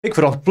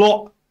 Pickford off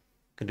block.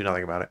 Can do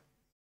nothing about it.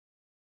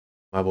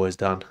 My boy's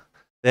done.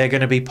 They're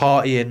going to be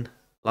partying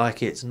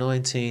like it's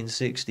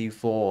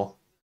 1964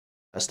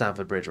 at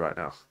Stamford Bridge right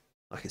now.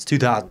 Like it's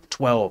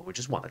 2012. We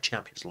just won the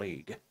Champions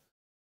League.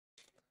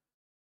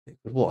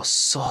 What a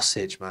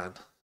sausage, man.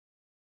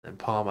 And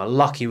Palmer,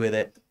 lucky with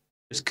it.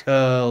 Just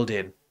curled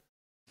in.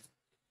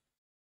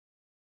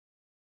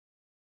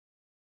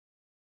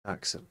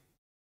 Jackson.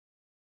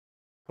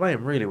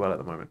 Playing really well at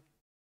the moment.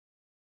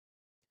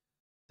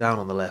 Down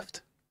on the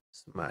left.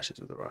 Smashes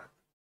with the right.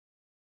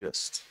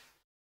 Just.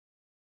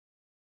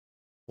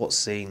 What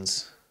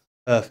scenes.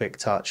 Perfect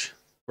touch.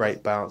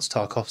 Great bounce.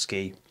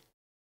 Tarkovsky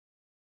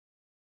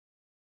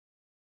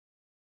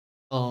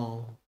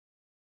Oh,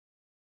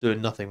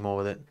 doing nothing more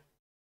with it.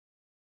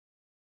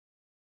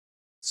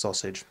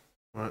 Sausage.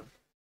 Right.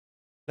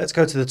 Let's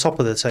go to the top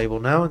of the table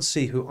now and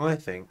see who I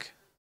think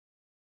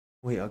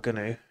we are going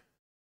to.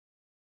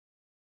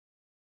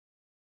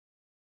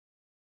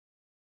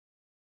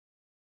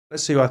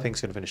 Let's see who I think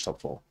is going to finish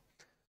top four.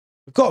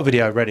 We've got a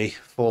video ready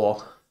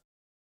for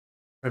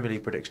Premier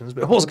League predictions,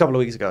 but it was a couple of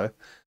weeks ago,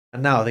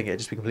 and now I think it'd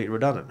just be completely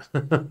redundant.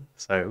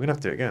 So we're going to have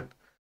to do it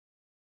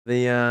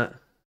again.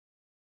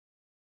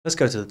 Let's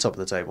go to the top of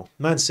the table.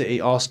 Man City,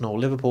 Arsenal,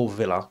 Liverpool,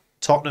 Villa,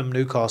 Tottenham,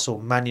 Newcastle,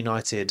 Man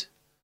United,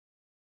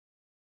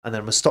 and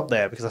then we'll stop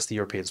there because that's the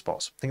European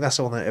spots. I think that's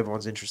the one that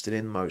everyone's interested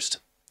in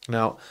most.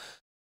 Now,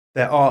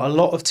 there are a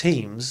lot of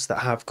teams that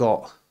have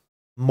got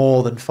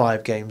more than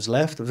 5 games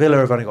left. Villa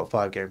have only got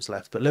 5 games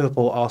left, but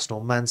Liverpool,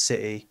 Arsenal, Man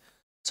City,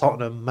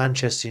 Tottenham,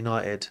 Manchester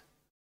United,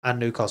 and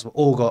Newcastle have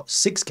all got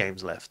 6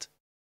 games left.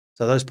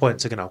 So those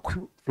points are going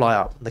to fly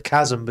up. The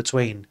chasm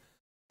between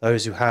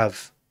those who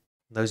have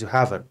and those who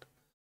haven't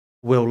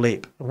will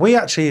leap. We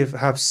actually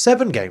have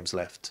 7 games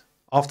left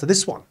after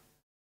this one.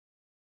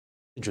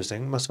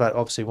 Interesting. Must have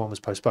obviously one was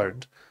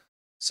postponed.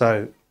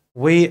 So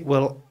we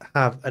will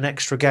have an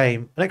extra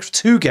game, an extra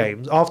 2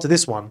 games after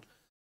this one.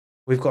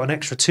 We've got an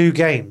extra 2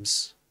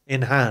 games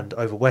in hand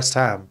over West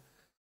Ham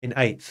in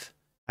 8th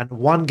and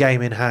 1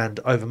 game in hand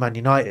over Man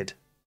United.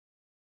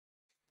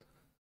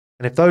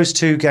 And if those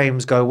 2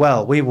 games go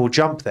well, we will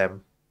jump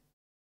them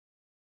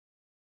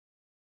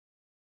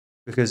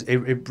because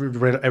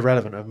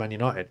irrelevant of Man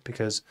United,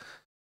 because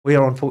we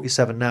are on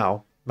 47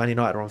 now. Man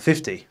United are on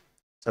 50.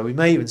 So we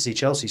may even see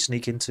Chelsea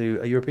sneak into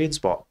a European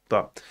spot.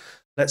 But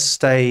let's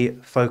stay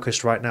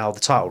focused right now. The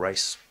title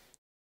race.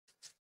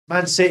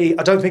 Man City,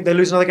 I don't think they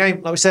lose another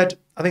game. Like we said,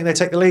 I think they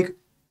take the league.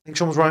 I think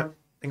Sean was right. I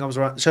think I was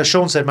right. So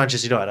Sean said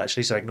Manchester United,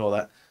 actually, so ignore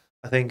that.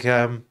 I think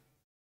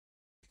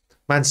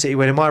Man City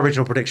winning. My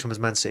original prediction was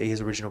Man City.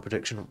 His original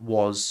prediction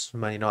was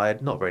Man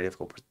United. Not a very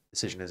difficult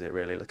decision, is it,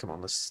 really? Come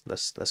on,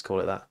 let's call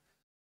it that.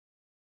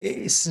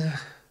 It's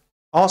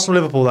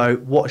Arsenal Liverpool, though.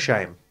 What a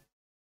shame.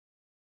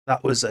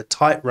 That was a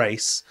tight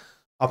race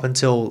up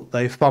until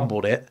they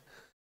fumbled it.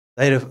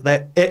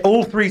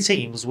 All 3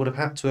 teams would have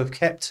had to have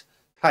kept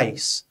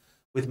pace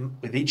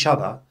with each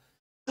other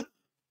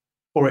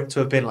for it to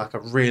have been like a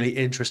really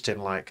interesting,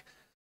 like,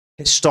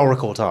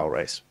 historical title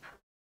race.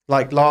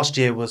 Like last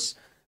year was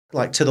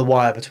like to the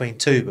wire between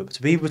 2, but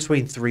to be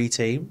between 3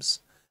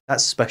 teams,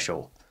 that's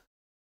special.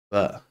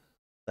 But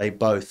they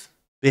both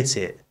bit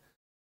it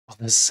on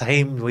the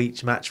same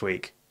match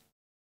week.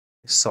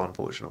 It's so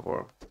unfortunate for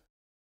them.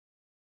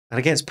 And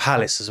against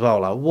Palace as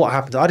well, like, what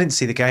happened? I didn't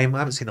see the game. I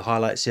haven't seen the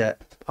highlights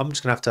yet. I'm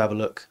just going to have a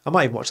look. I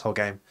might even watch the whole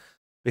game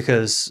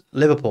because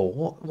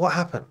Liverpool, what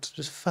happened?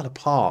 Just fell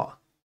apart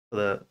for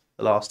the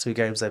last 2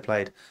 games they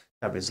played,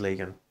 Champions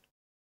League and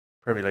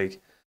Premier League.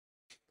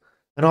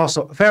 And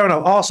Arsenal, fair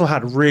enough, Arsenal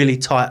had really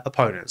tight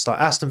opponents. Like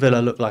Aston Villa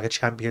looked like a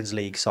Champions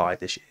League side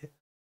this year.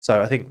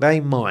 So I think they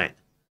might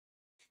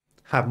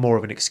have more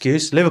of an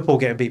excuse. Liverpool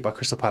getting beat by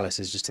Crystal Palace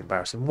is just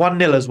embarrassing.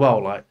 1-0 as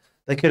well, like.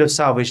 They could have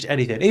salvaged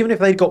anything. Even if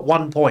they'd got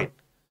 1 point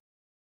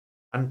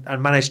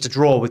and managed to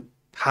draw with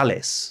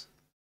Palace,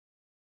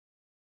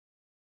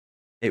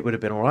 it would have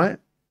been all right.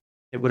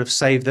 It would have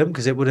saved them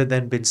because it would have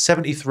then been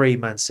 73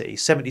 Man City,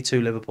 72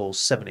 Liverpool,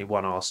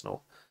 71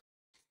 Arsenal.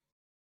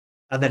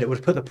 And then it would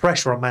have put the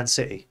pressure on Man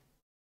City.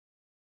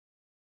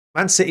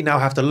 Man City now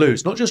have to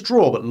lose, not just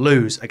draw, but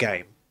lose a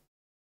game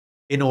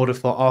in order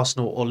for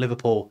Arsenal or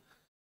Liverpool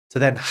to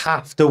then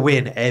have to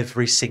win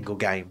every single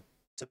game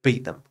to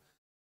beat them.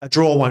 A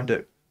draw won't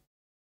do.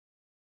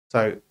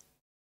 So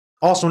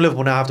Arsenal and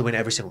Liverpool now have to win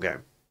every single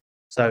game.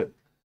 So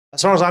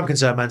as far as I'm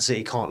concerned, Man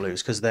City can't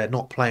lose because they're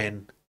not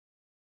playing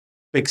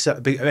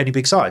any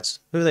big sides.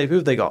 Who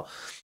have they got?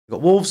 They've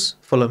got Wolves,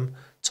 Fulham,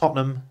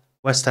 Tottenham,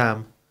 West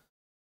Ham,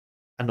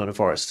 and Nottingham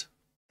Forest.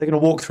 They're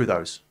going to walk through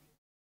those.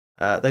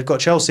 They've got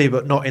Chelsea,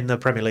 but not in the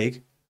Premier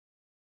League.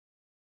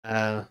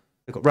 They've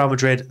got Real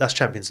Madrid. That's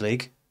Champions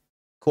League,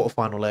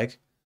 quarter-final leg.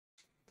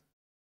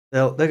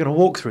 They're going to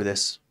walk through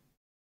this.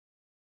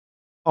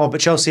 Oh,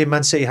 but Chelsea and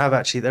Man City have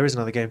actually... There is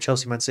another game,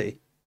 Chelsea-Man City,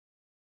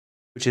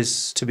 which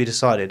is to be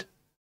decided.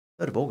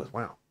 3rd of August,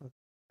 wow.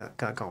 That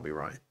can't be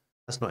right.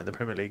 That's not in the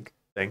Premier League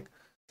thing.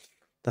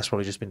 That's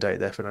probably just been dated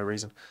there for no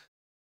reason.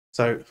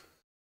 So,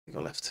 we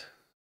got left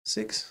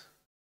 6.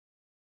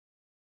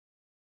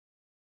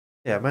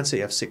 Yeah, Man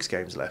City have 6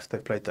 games left.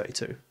 They've played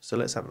 32. So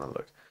let's have another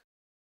look.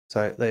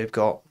 So they've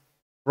got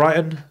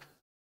Brighton,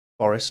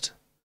 Forest,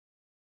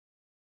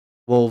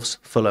 Wolves,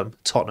 Fulham,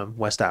 Tottenham,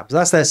 West Ham. So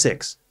that's their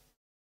 6.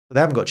 But they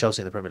haven't got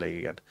Chelsea in the Premier League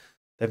again.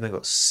 They've then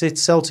got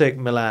Celtic,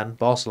 Milan,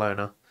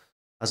 Barcelona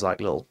as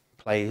like little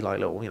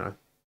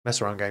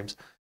mess around games.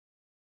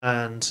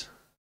 And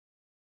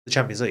the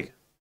Champions League.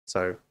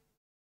 So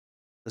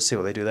let's see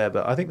what they do there.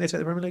 But I think they take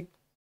the Premier League.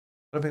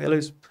 I don't think they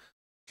lose.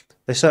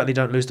 They certainly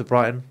don't lose to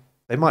Brighton.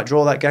 They might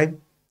draw that game.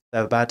 They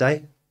have a bad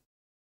day.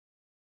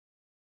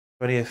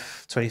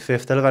 20th,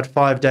 25th. They'll have had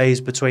 5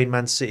 days between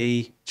Man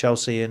City,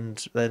 Chelsea,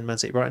 and then Man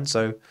City, Brighton.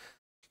 So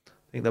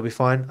think they'll be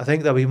fine. I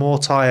think they'll be more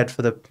tired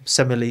for the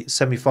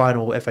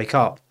semi-final FA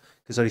Cup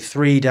because only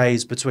 3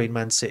 days between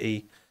Man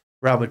City,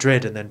 Real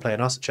Madrid, and then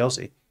playing us at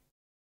Chelsea.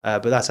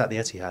 But that's at the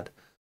Etihad,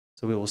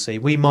 so we will see.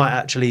 We might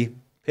actually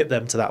pip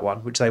them to that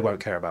one, which they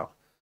won't care about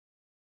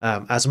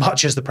as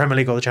much as the Premier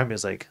League or the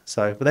Champions League.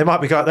 So, but they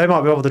might be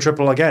over the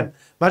triple again.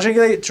 Imagine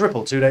they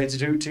triple 2 days,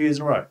 2 years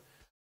in a row.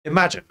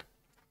 Imagine,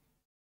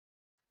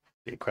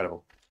 be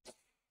incredible.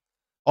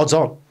 Odds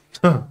on.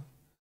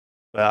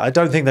 I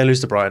don't think they lose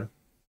to Brighton.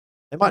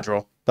 They might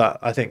draw, but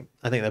I think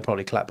they'll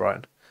probably clap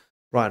Brighton.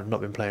 Brighton have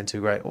not been playing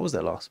too great. What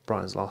was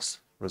Brighton's last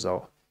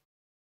result?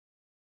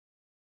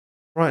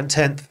 Brighton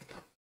 10th.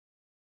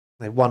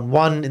 They won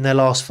 1 in their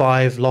last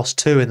 5, lost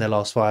 2 in their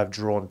last 5,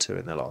 drawn 2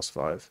 in their last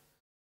 5.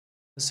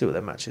 Let's see what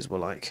their matches were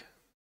like.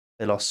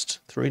 They lost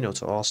 3-0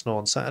 to Arsenal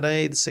on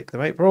Saturday, the 6th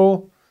of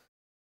April.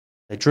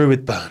 They drew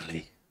with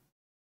Burnley,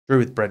 drew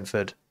with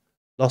Brentford,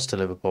 lost to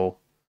Liverpool.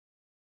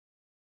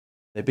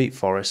 They beat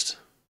Forest.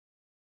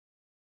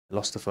 They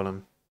lost to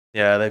Fulham.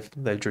 Yeah,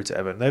 they drew to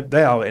Everton.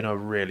 They are in a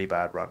really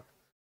bad run.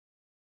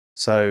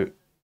 So,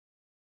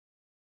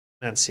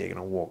 Man City are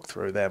going to walk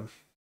through them.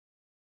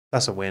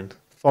 That's a win.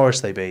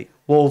 Forest they beat.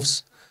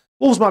 Wolves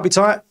might be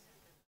tight.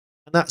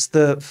 And that's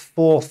the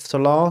 4th to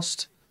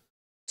last.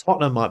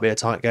 Tottenham might be a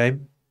tight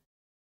game.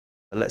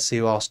 But let's see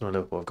who Arsenal and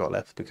Liverpool have got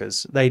left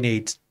because they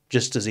need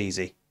just as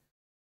easy.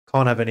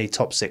 Can't have any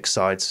top 6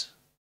 sides.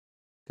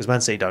 Because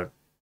Man City don't.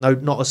 No,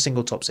 not a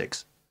single top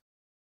 6.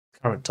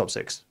 Current top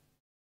 6.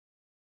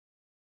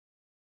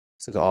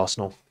 Still got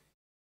Arsenal.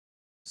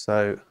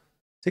 So,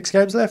 6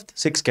 games left?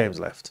 6 games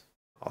left.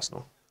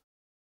 Arsenal.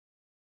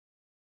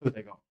 Who have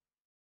they got?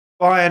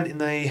 Bayern in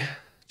the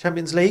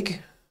Champions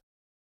League.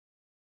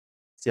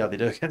 See how they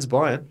do against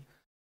Bayern.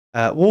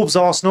 Wolves,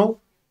 Arsenal.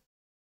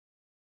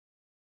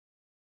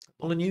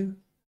 Molyneux?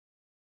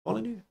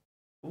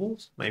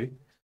 Wolves? Maybe.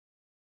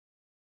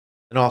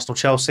 And Arsenal,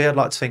 Chelsea. I'd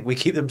like to think we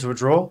keep them to a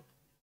draw.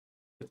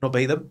 If not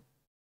beat them.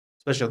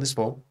 Especially on this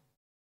form.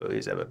 But it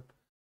is Everton.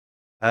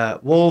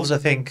 Wolves, I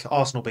think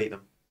Arsenal beat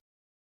them.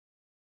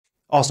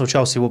 Arsenal,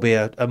 Chelsea will be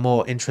a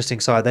more interesting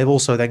side. They've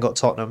also then got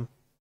Tottenham.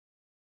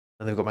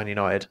 And they've got Man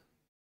United.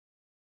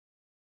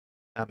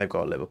 And they've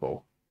got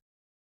Liverpool.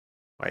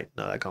 Wait,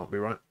 no, that can't be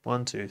right.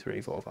 1, 2,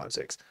 3, 4, 5,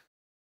 6.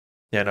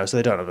 Yeah, no, so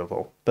they don't have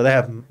Liverpool. But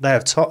they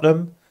have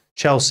Tottenham,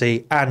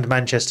 Chelsea, and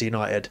Manchester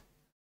United.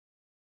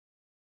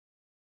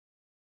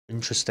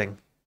 Interesting.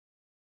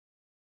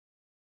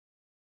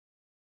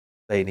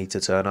 They need to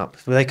turn up.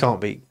 They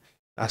can't beat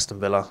Aston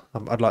Villa.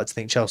 I'd like to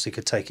think Chelsea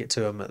could take it to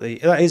them.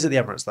 That is at the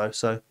Emirates, though,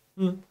 so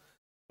we'll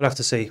have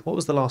to see. What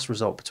was the last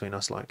result between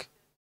us like?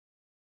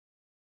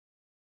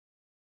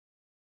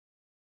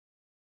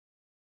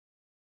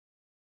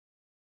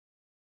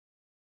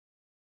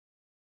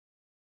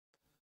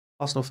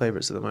 Arsenal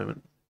favourites at the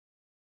moment.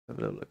 Have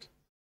a little look.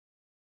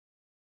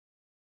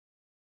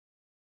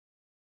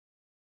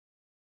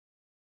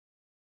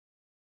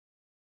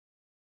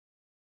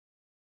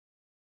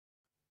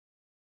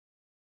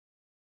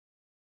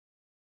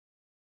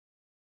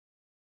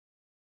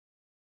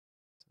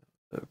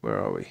 Where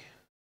are we?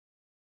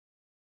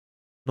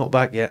 Not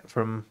back yet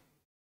for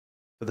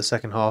the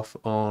second half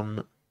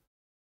on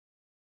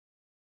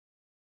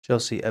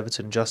Chelsea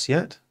Everton just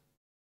yet.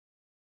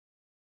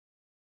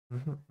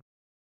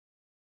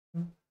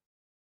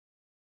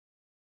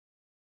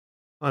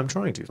 I'm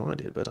trying to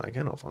find it, but I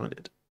cannot find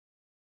it.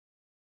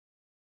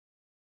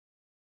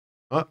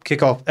 Oh,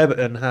 kick off.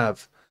 Everton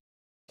have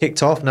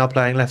kicked off, now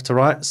playing left to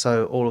right,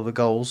 so all of the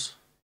goals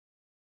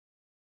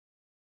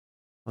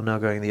are now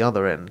going the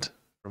other end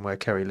from where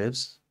Kerry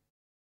lives.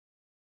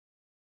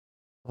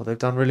 Well, they've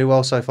done really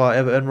well so far.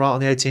 Everton right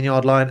on the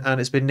 18-yard line, and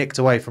it's been nicked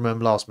away from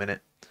them last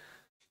minute.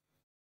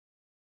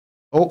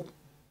 Oh,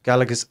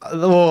 Gallagher's...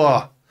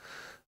 Oh,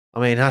 I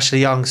mean,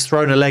 Ashley Young's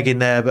thrown a leg in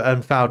there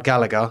and fouled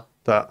Gallagher.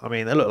 But, I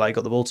mean, they look like he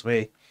got the ball to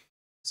me.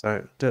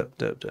 So,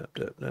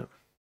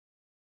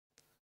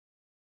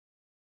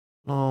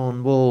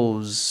 on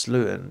Wolves,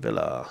 Luton,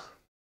 Villa,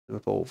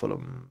 Liverpool,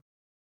 Fulham,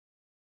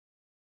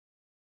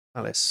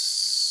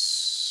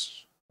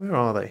 Palace. Where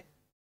are they?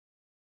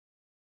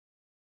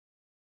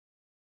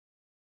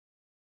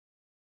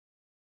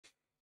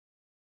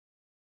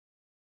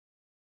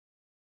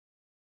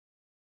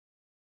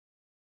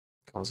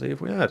 Can't see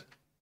if we had.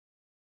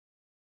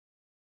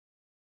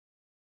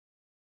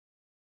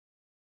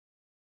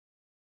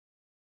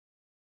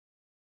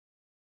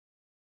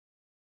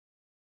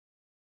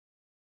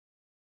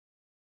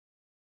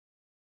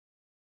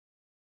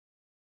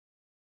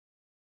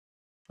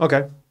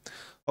 Okay.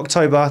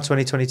 October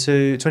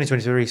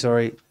 2023,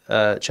 sorry.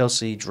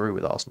 Chelsea drew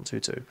with Arsenal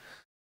 2-2.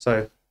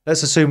 So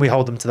let's assume we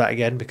hold them to that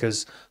again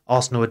because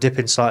Arsenal are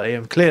dipping slightly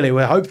and clearly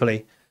we're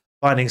hopefully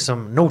finding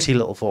some naughty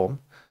little form.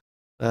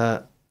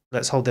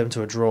 Let's hold them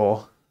to a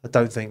draw. I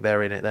don't think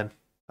they're in it then.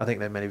 I think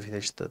they may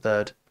finish the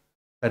third.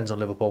 Depends on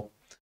Liverpool.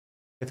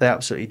 If they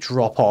absolutely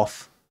drop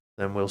off,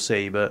 then we'll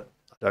see, but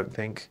I don't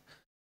think.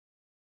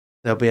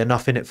 there'll be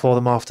enough in it for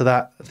them after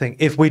that. I think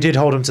if we did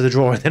hold them to the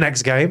draw in the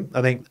next game,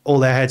 I think all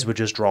their heads would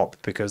just drop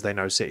because they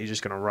know City's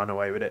just going to run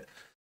away with it.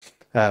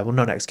 Well,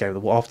 not next game,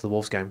 after the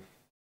Wolves game.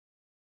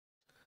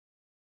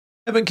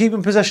 I've been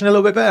keeping possession a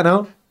little bit better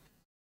now.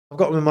 I've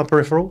got them in my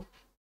peripheral.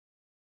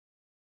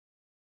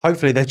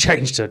 Hopefully they've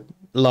changed to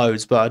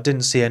loads, but I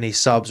didn't see any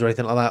subs or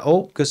anything like that.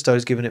 Oh,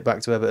 Gusto's giving it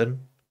back to Everton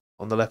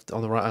on the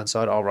right hand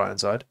side, our right hand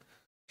side.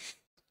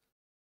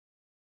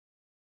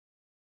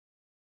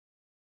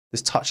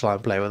 This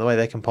touchline play, the way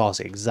they can pass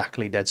it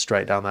exactly dead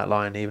straight down that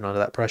line, even under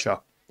that pressure.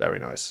 Very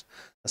nice.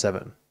 That's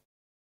Everton.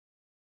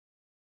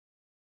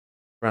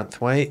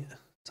 Branthwaite,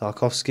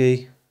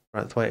 Tarkowski,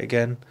 Branthwaite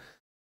again.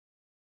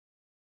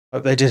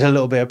 Hope they did a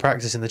little bit of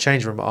practice in the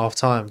change room at half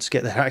time to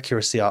get their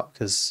accuracy up,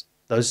 because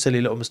those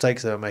silly little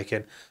mistakes they were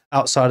making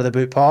outside of the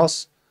boot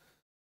pass.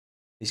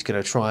 He's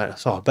going to try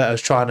it. Oh, I bet I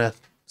was trying to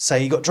say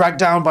he got dragged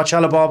down by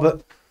Chalobah,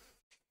 but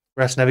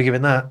ref's never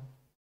given that.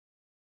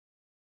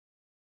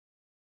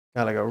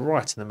 Gallagher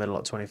right in the middle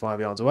at 25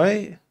 yards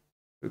away.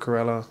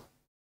 Bucarella.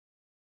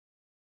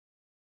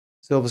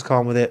 Silva's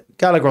calm with it.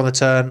 Gallagher on the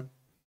turn.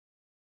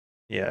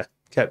 Yeah,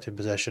 kept in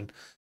possession.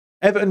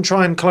 Everton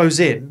try and close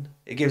in.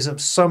 It gives them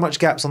so much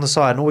gaps on the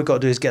side, and all we've got to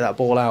do is get that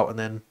ball out, and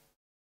then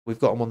we've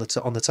got them on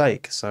the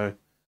take. So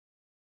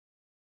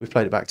we've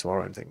played it back to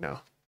our own thing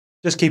now.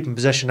 Just keeping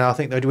possession now. I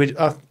think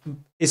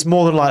it's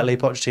more than likely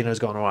Pochettino's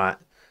gone, all right,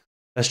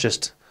 let's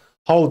just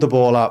hold the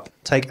ball up,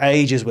 take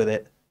ages with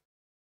it,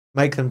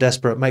 make them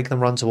desperate, make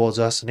them run towards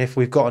us, and if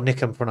we've got to nick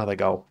them for another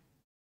goal,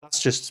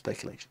 that's just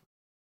speculation.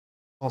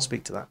 Can't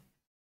speak to that.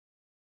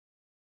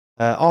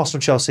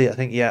 Arsenal-Chelsea, I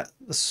think, yeah,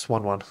 that's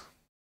 1-1.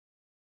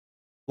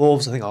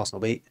 Wolves, I think Arsenal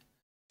beat.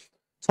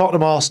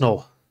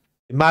 Tottenham-Arsenal.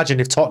 Imagine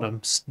if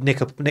Tottenham nick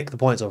the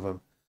points off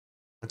them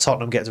and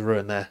Tottenham get to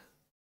ruin there.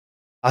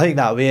 I think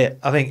that would be it.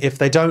 I think if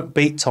they don't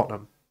beat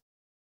Tottenham,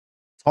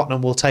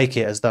 Tottenham will take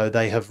it as though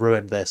they have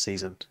ruined their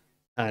season.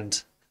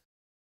 And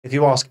if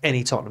you ask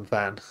any Tottenham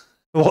fan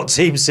what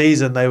team's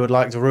season they would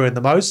like to ruin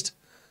the most,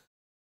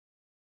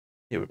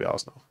 it would be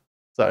Arsenal.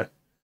 So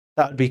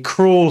that would be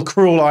cruel,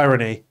 cruel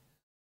irony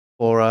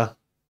for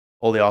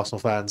all the Arsenal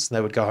fans.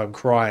 They would go home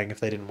crying if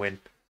they didn't win.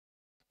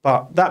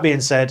 But that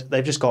being said,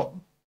 they've just got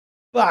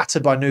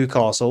battered by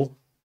Newcastle,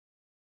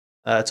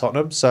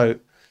 Tottenham. So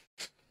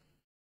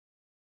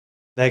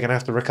they're going to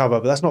have to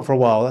recover. But that's not for a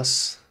while.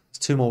 That's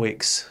 2 more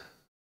weeks.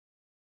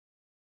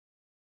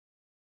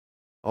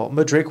 Oh,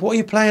 Mudryk, what are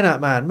you playing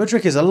at, man?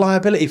 Mudryk is a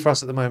liability for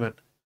us at the moment.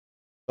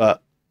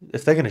 But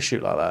if they're going to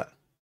shoot like that,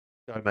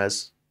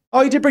 Gomez.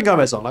 Oh, you did bring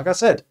Gomez on, like I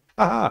said.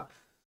 Haha.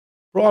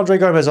 Brought Andre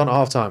Gomez on at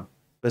half-time.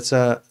 But,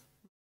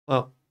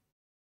 well,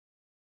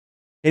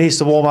 he needs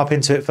to warm up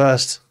into it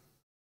first.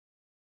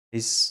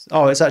 It's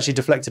actually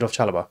deflected off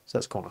Chalobah, so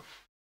that's corner.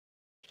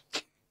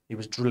 He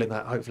was drilling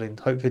that, hoping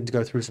to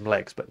go through some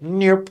legs, but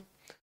nope.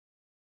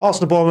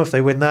 Arsenal Bournemouth,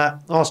 they win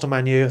that. Arsenal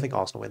Man U, I think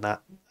Arsenal win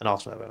that. And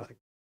Arsenal Everton, I think.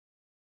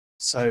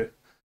 So,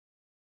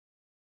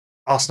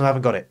 Arsenal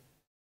haven't got it,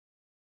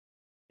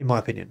 in my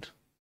opinion.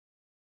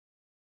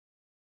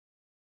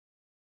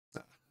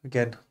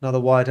 Again, another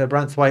wider.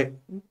 Branthwaite,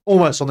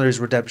 almost on his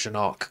redemption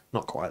arc.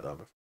 Not quite,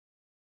 though.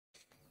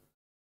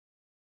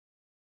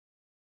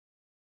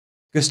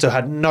 Gusto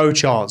had no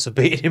chance of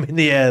beating him in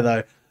the air,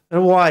 though.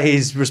 And why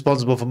he's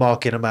responsible for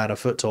marking a man a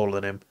foot taller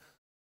than him.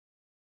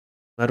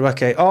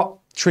 Madueke,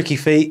 tricky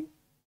feet.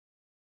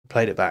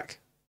 Played it back.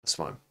 That's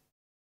fine.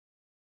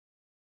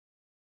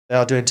 They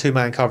are doing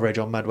 2-man coverage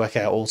on Madueke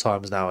at all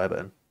times now,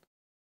 Everton.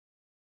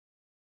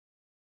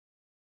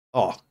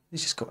 Oh,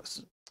 he's just got...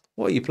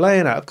 What are you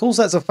playing at? Of course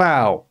that's a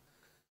foul.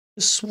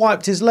 Just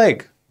swiped his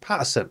leg.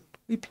 Patterson,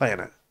 what are you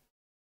playing at?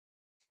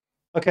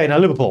 Okay, now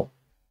Liverpool.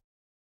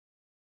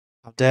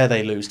 How dare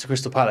they lose to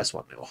Crystal Palace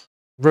 1-0?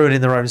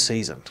 Ruining their own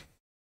season.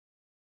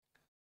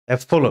 They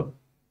have Fulham,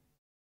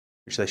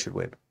 which they should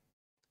win.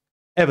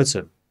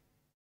 Everton,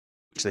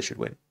 which they should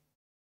win.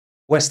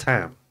 West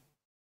Ham,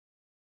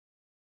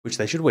 which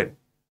they should win.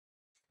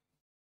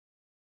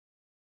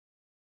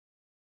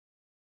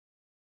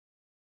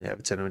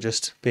 Everton are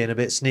just being a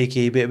bit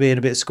sneaky, being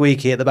a bit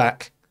squeaky at the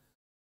back.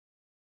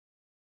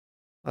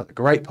 That's a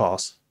great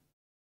pass.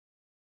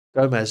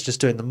 Gomez just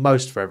doing the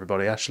most for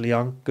everybody. Ashley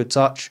Young, good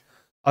touch.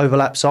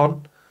 Overlaps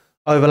on.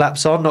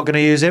 Not going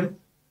to use him.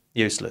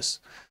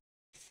 Useless.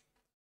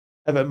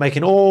 Everton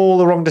making all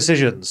the wrong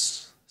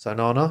decisions. So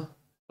Nana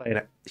playing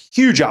it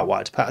huge out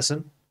wide to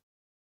Patterson.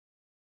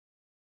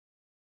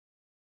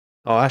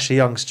 Oh, Ashley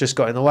Young's just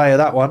got in the way of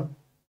that one.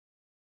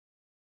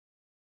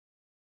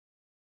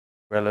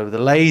 Rello with the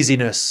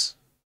laziness.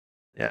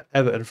 Yeah,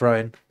 Everton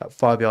throwing about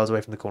 5 yards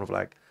away from the corner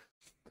flag.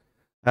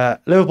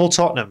 Liverpool,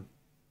 Tottenham.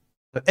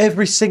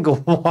 Every single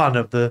one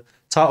of the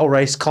title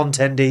race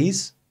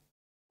contenders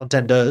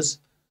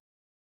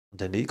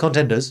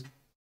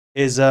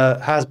is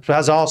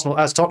has Arsenal,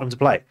 has Tottenham to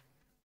play.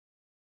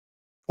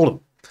 All of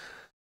them.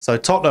 So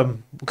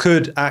Tottenham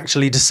could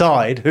actually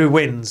decide who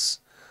wins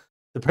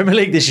the Premier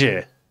League this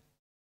year.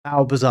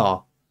 How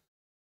bizarre.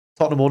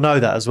 Tottenham will know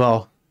that as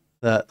well.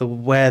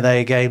 Where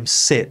their games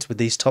sit with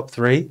these top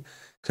 3.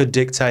 could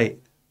dictate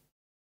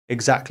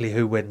exactly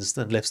who wins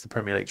and lifts the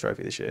Premier League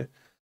trophy this year.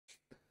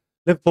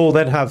 Liverpool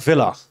then have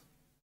Villa,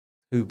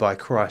 who by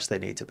Christ they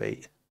need to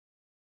beat.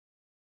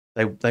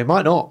 They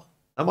might not.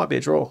 That might be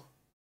a draw.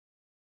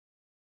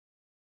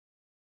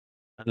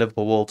 And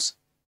Liverpool Wolves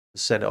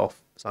send it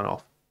off, sign it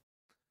off.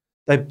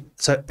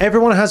 So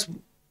everyone has,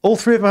 all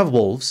three of them have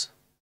Wolves,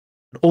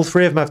 and all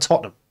three of them have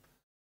Tottenham.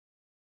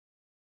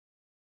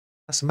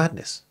 That's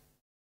madness.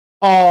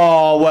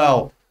 Oh,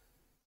 well.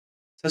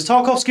 So has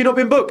Tarkovsky not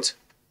been booked?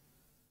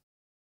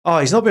 Oh,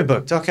 he's not been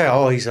booked. Okay,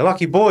 oh, he's a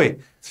lucky boy.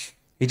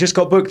 He just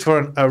got booked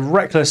for a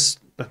reckless,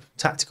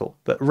 tactical,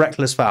 but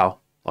reckless foul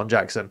on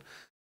Jackson.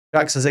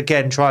 Jackson's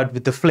again tried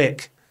with the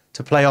flick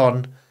to play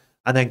on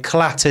and then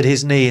clattered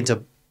his knee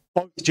into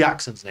both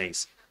Jackson's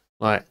knees.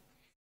 Right.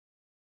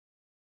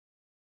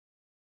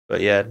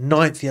 But yeah,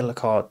 9th yellow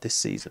card this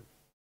season.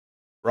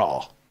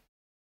 Raw.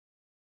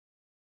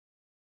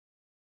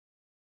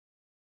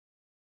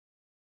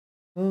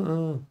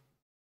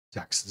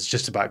 Jackson's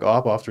just about got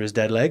up after his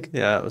dead leg.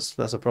 Yeah,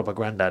 that's a proper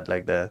granddad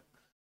leg there.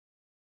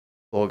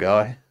 Poor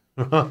guy.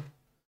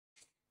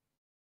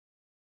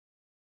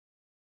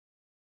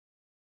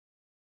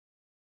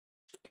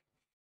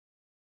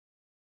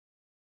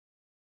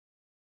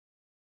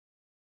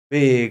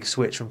 Big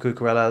switch from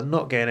Cucurella.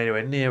 Not getting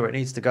anywhere near where it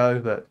needs to go,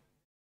 but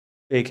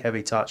big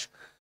heavy touch.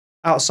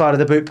 Outside of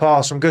the boot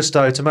pass from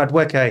Gusto to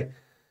Madueke.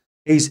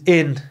 He's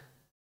in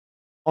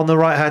on the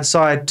right-hand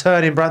side,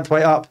 turning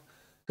Branthwaite up.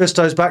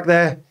 Gusto's back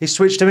there. He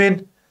switched him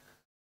in.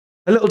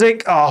 A little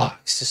dink. Oh,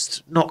 it's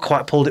just not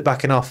quite pulled it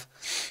back enough.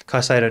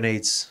 Caicedo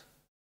needs.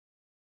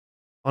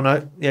 Oh,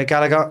 no. Yeah,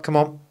 Gallagher, come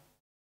on.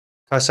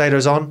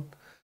 Caicedo's on.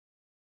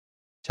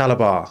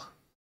 Chalobah.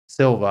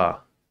 Silva.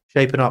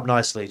 Shaping up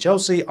nicely.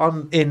 Chelsea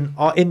are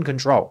in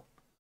control.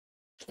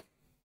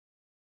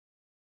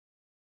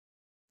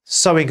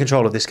 So in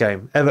control of this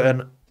game.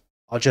 Everton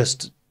are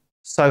just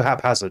so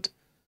haphazard.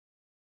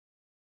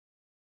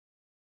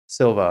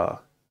 Silva.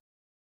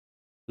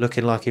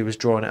 Looking like he was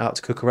drawing it out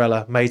to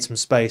Cucurella. Made some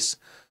space.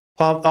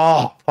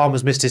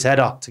 Palmer's missed his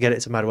header to get it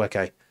to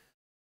Madueke.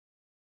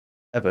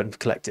 Everton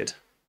collected.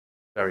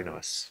 Very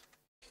nice.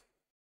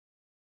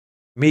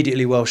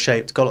 Immediately well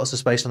shaped. Got lots of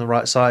space on the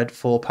right side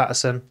for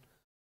Patterson.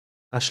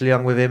 Ashley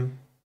Young with him.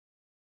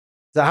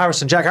 Is that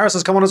Harrison? Jack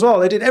Harrison's come on as well.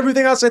 They did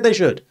everything I said they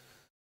should.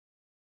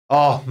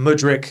 Oh,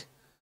 Mudryk.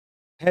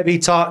 Heavy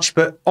touch,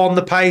 but on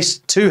the pace.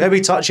 2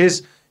 heavy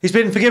touches. He's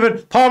been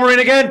forgiven. Palmer in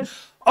again.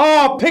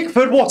 Oh,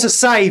 Pickford, what a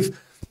save.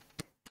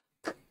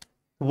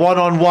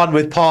 1-on-1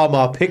 with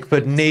Palmer.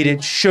 Pickford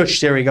needed. Shush,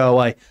 there he go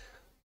away.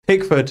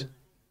 Pickford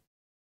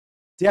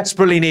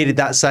desperately needed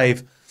that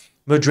save.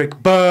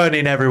 Mudryk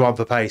burning everyone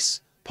for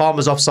pace.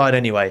 Palmer's offside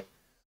anyway.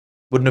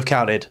 Wouldn't have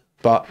counted.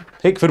 But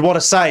Pickford, what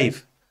a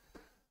save.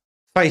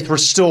 Faith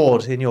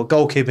restored in your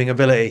goalkeeping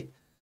ability.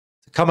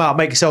 To come out,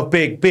 make yourself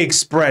big, big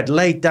spread.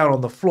 Laid down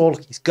on the floor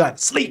like he's going to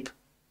sleep.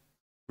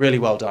 Really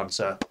well done,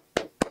 sir.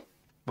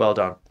 Well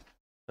done.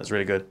 That's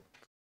really good.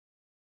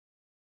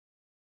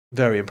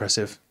 Very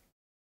impressive.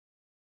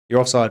 You're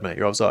offside, mate.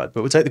 You're offside.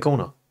 But we'll take the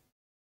corner.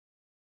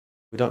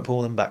 We don't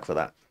pull them back for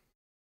that.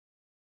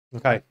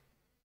 Okay.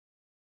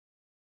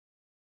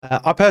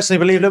 I personally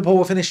believe Liverpool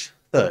will finish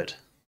 3rd.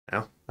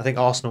 Now, I think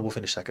Arsenal will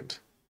finish 2nd.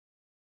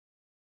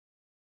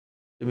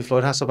 Did we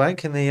Floyd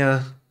Hasselbank in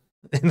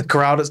the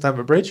crowd at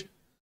Stamford Bridge?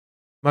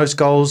 Most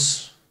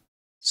goals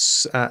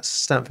at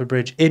Stamford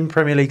Bridge in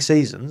Premier League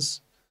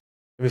seasons.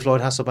 Did we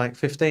Floyd Hasselbank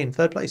 15,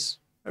 3rd place.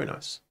 Very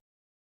nice.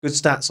 Good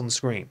stats on the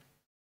screen.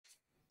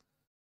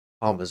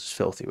 Palmer's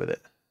filthy with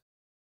it.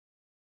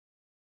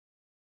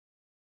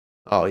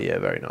 Oh yeah,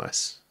 very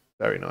nice.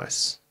 Very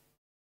nice.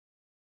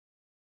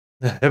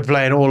 They're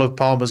playing all of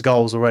Palmer's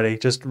goals already,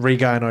 just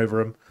re-going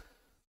over him.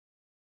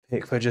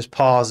 Pickford just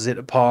passes it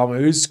to Palmer,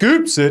 who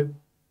scoops it.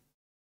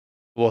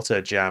 What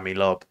a jammy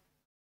lob.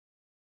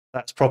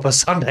 That's proper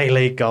Sunday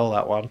League goal,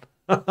 that one.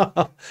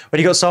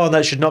 When you got someone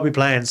that should not be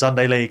playing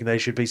Sunday League and they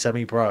should be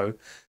semi-pro,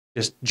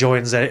 just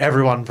joins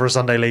everyone for a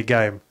Sunday League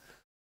game.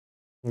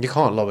 You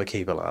can't lob a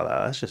keeper like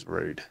that. That's just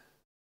rude.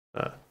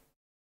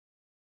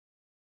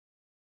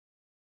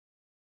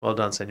 Well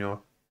done,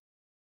 senor.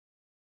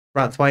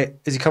 Branthwaite,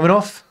 is he coming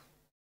off?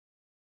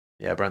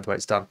 Yeah,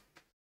 Branthwaite's done.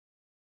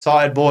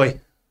 Tired boy.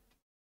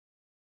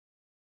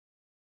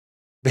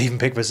 Even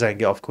Pickford saying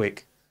get off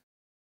quick.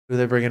 Who are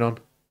they bringing on?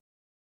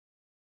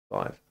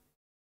 5.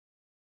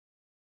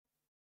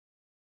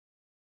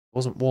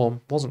 Wasn't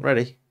warm. Wasn't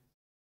ready.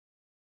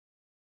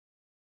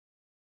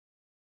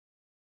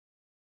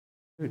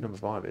 Who number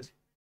 5 is?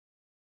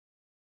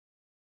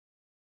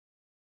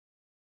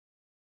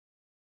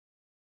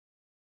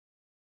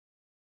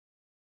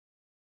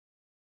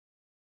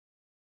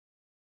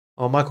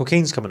 Oh, Michael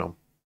Keane's coming on.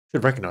 Should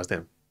have recognised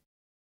him.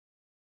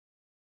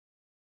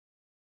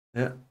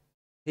 Yeah.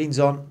 Keane's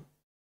on.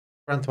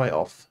 Branthwaite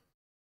off.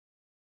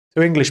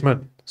 2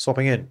 Englishmen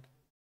swapping in.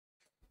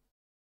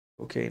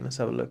 Okay, let's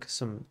have a look at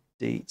some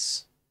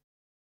deets.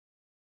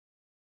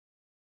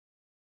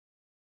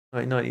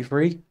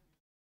 1993.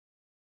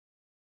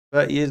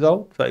 30 years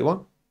old.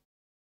 31.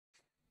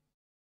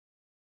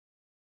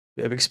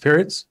 Bit of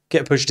experience.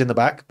 Get pushed in the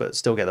back, but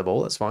still get the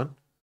ball. That's fine.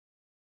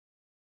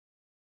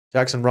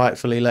 Jackson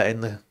rightfully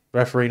letting the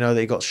referee know that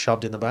he got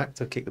shoved in the back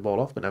to kick the ball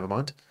off, but never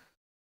mind.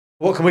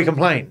 What can we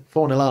complain?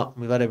 4-0 up.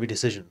 We've had every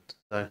decision.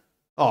 So,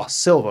 oh,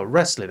 Silva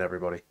wrestling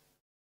everybody.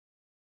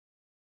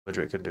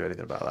 Madrid couldn't do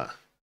anything about that.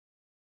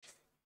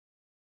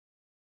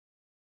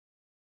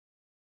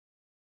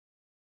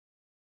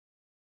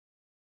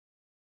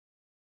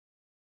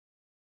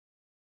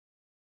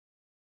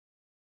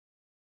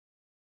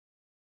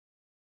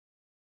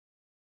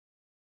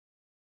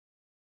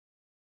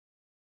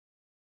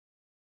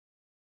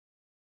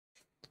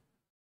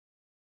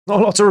 Not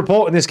a lot to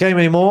report in this game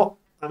anymore.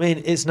 I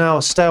mean, it's now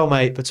a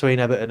stalemate between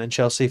Everton and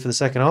Chelsea for the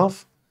second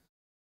half.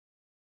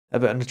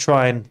 Everton to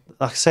try and,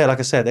 like I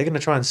said, they're going to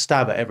try and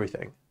stab at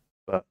everything.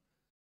 But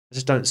I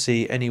just don't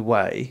see any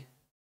way.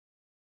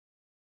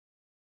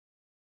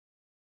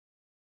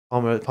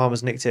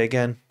 Palmer's nicked it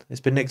again.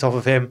 It's been nicked off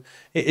of him.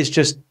 It is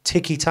just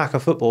ticky-taka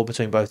football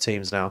between both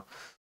teams now.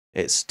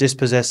 It's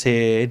dispossess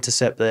here,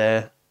 intercept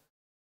there.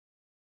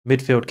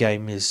 Midfield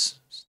game is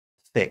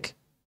thick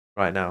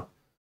right now.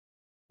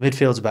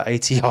 Midfield's about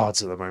 80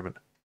 yards at the moment.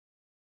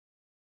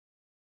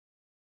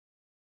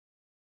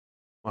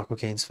 Michael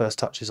Keane's first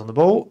touches on the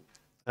ball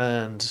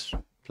and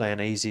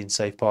playing easy and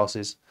safe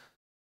passes.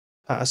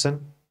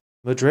 Patterson,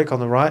 Mudryk on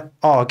the right.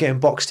 Oh, getting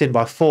boxed in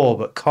by 4,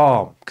 but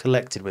calm,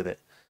 collected with it.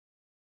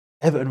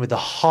 Everton with the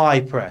high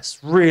press,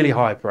 really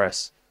high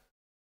press.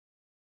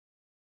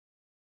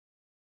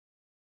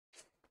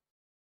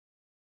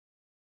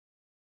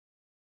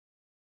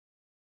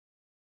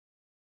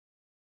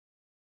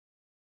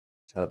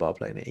 Chalobah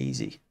playing it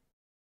easy.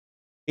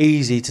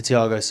 Easy to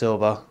Thiago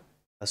Silva.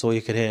 That's all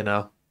you can hear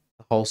now.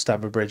 The whole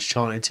Stamford Bridge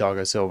chanting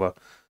Thiago Silva.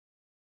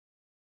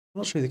 I'm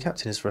not sure who the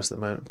captain is for us at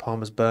the moment.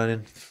 Palmer's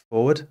burning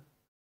forward.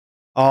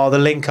 Oh, the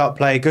link-up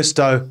play.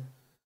 Gusto.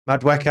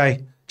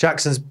 Madueke.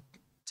 Jackson's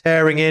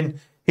tearing in.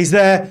 He's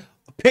there.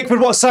 Pickford,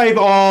 what a save.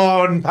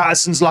 Oh, and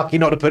Patterson's lucky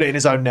not to put it in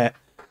his own net.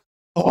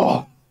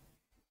 Oh,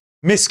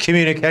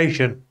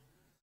 miscommunication.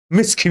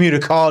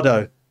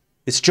 Miscommunicado.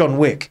 It's John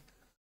Wick.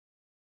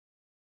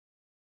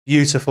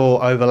 Beautiful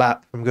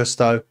overlap from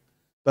Gusto.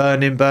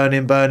 Burning.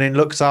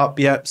 Looks up.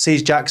 Yep.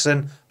 Sees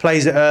Jackson.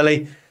 Plays it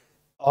early.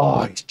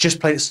 Oh, he's just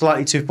played it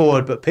slightly too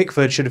forward, but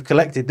Pickford should have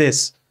collected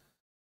this.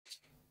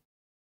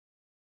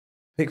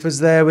 Pickford's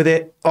there with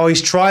it. Oh,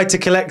 he's tried to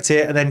collect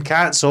it and then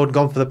cancelled,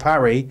 gone for the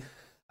parry,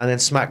 and then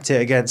smacked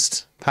it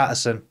against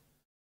Patterson,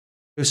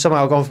 who's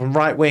somehow gone from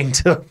right wing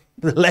to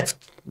the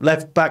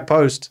left back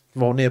post,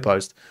 or near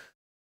post.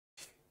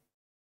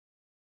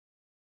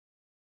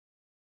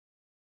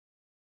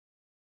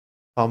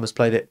 Palmer's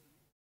played it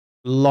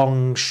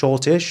long,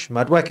 shortish.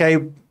 Madueke, I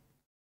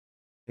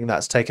think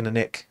that's taken a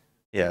nick.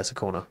 Yeah, it's a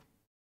corner.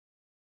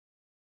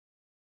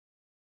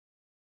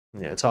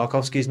 Yeah,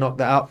 Tarkovsky's knocked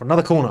that out for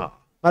another corner.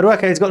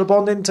 Madueke's got the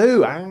bond in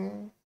too.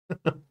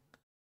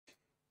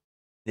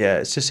 Yeah,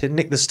 it's just hit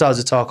nick the studs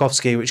of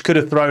Tarkovsky, which could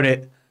have thrown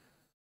it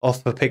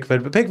off for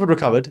Pickford. But Pickford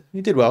recovered.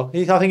 He did well.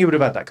 I think he would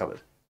have had that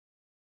covered.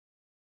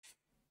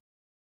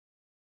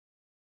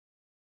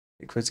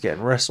 Pickford's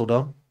getting wrestled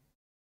on.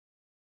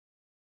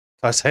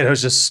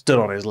 Caicedo's just stood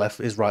on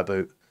his right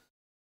boot.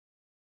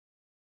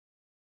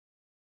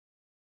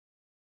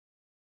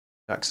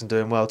 Jackson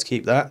doing well to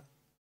keep that.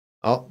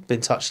 Oh,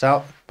 been touched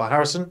out by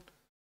Harrison.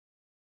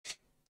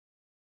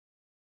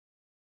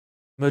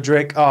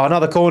 Mudryk. Oh,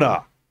 another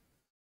corner.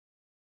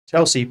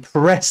 Chelsea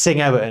pressing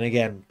Everton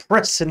again.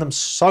 Pressing them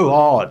so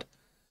hard.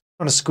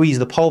 Trying to squeeze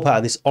the pulp out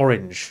of this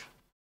orange.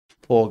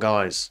 Poor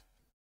guys.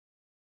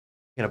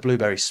 Getting a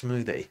blueberry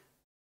smoothie.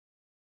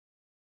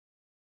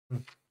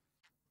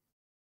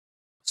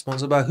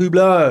 Sponsored by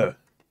Hublot.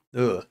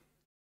 Ugh.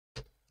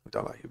 We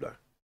don't like Hublot.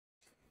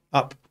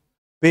 Up.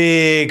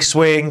 Big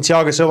swing.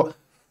 Thiago Silva.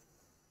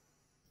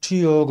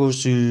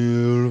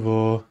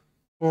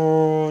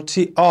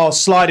 Oh,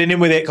 sliding in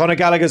with it. Conor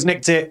Gallagher's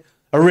nicked it.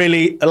 A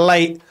really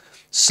late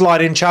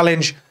sliding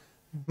challenge.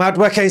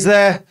 Madueke's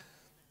there.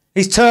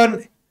 He's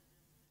turned.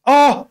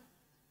 Oh!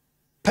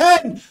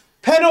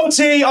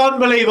 Penalty!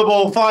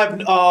 Unbelievable.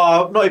 5.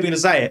 Oh, I'm not even going to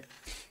say it.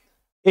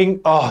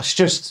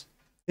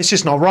 It's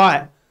just not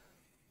right.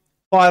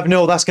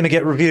 5-0. That's going to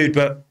get reviewed,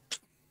 but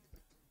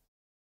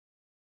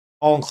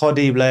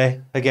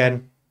incredible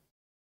again.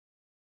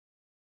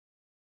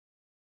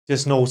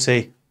 Just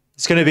naughty.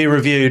 It's going to be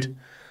reviewed.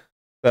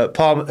 But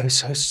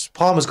Palmer's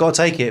got to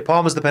take it.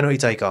 Palmer's the penalty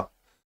taker.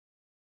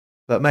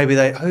 But maybe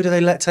who do they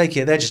let take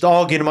it? They're just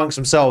arguing amongst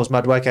themselves,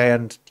 Madueke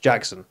and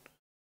Jackson.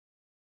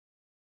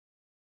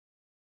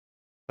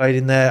 Played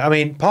in there. I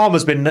mean,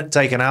 Palmer's been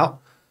taken out.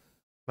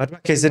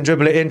 Madueke's then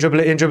dribble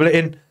it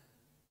in.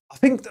 I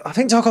think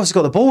Tarkov's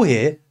got the ball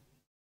here.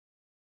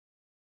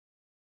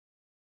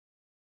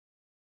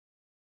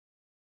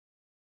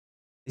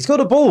 He's got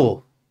a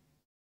ball.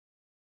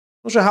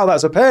 Not sure how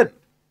that's a pen.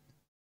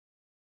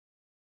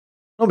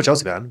 Not a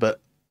Chelsea fan,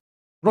 but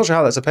I'm not sure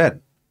how that's a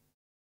pen.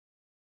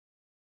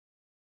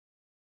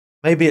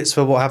 Maybe it's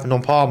for what happened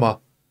on Palmer.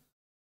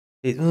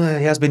 He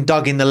has been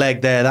dug in the leg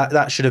there.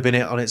 That should have been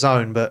it on its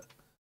own, but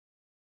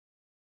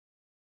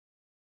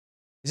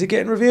Is it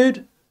getting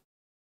reviewed?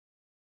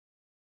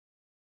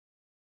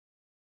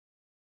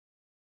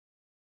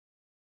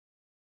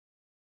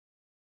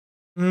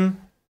 Hmm.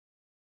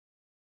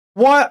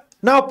 Why?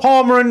 Now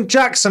Palmer and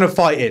Jackson are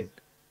fighting.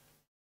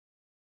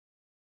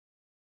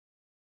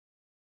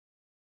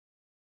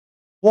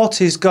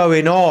 What is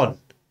going on?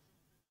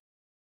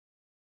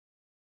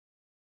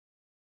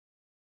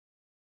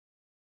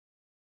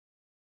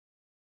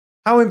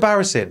 How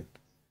embarrassing.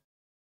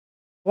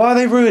 Why are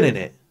they ruining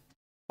it?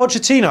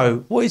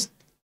 Pochettino, what is...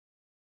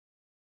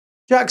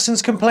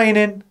 Jackson's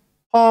complaining.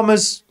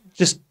 Palmer's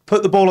just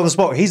put the ball on the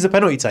spot. He's the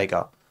penalty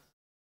taker.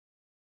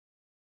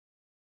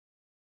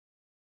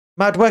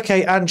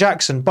 Madueke and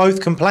Jackson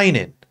both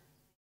complaining.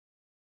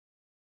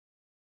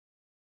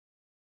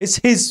 It's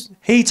his...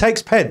 He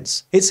takes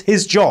pens. It's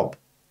his job.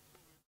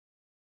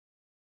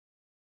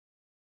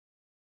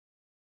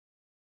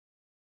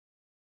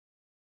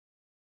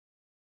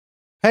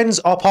 Pens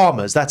are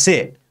Palmer's. That's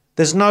it.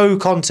 There's no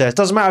contest.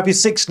 Doesn't matter if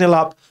you're 6-0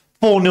 up,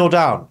 4-0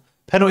 down.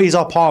 Penalties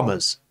are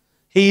Palmer's.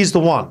 He's the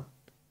one.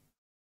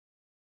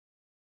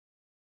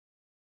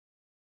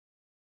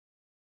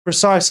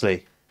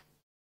 Precisely.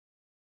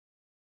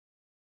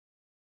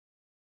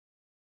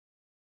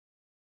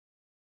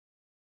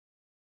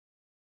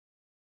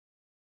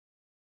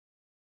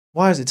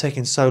 Why is it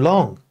taking so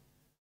long?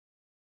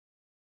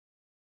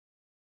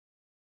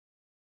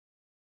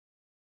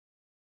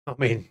 I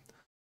mean,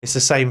 it's the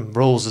same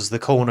rules as the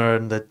corner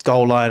and the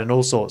goal line and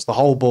all sorts. The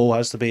whole ball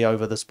has to be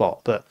over the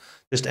spot, but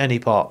just any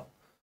part.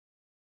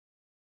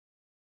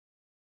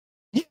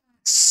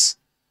 Yes!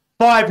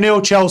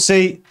 5-0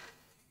 Chelsea.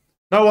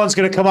 No one's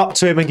going to come up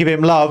to him and give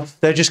him love.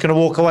 They're just going to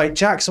walk away.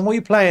 Jackson, what are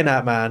you playing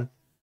at, man?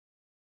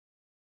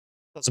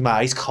 Doesn't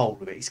matter. He's cold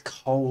with it. He's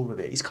cold with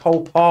it. He's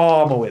cold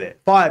Palmer with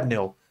it.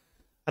 5-0.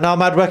 And now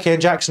Madueke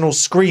and Jackson all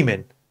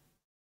screaming.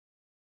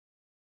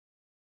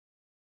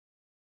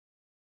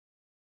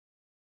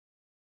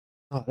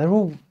 Oh, they're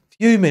all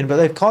fuming,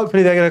 but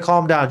hopefully they're going to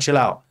calm down, chill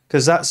out.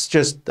 Because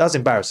that's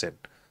embarrassing.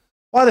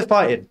 Why are they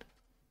fighting?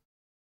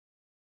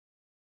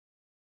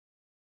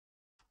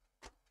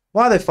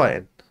 Why are they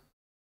fighting?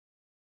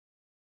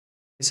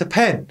 It's a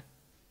pen.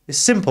 It's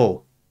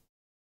simple.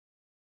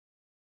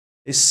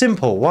 It's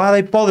simple. Why are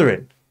they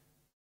bothering?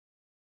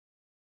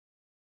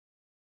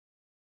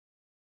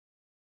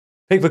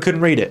 Pickford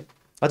couldn't read it.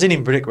 I didn't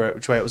even predict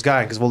which way it was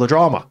going because of all the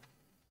drama.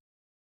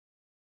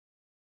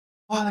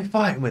 Why are they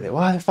fighting with it?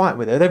 Why are they fighting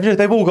with it?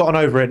 They've all gotten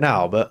over it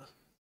now, but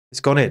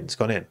it's gone in. It's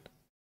gone in.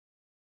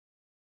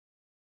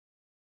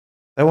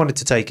 They wanted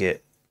to take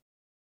it.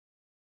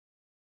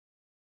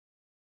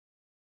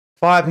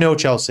 5-0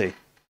 Chelsea.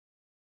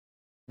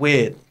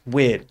 Weird.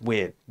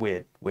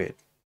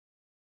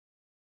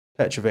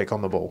 Petrovic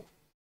on the ball.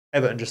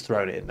 Everton just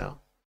thrown it in now.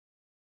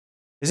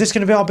 Is this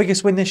going to be our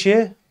biggest win this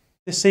year?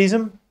 This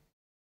season?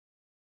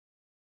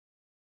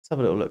 Let's have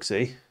a little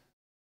look-see.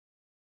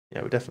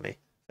 Yeah, we're definitely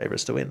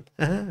favourites to win.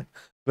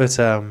 But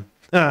I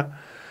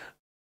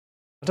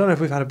don't know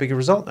if we've had a bigger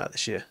result than that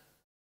this year.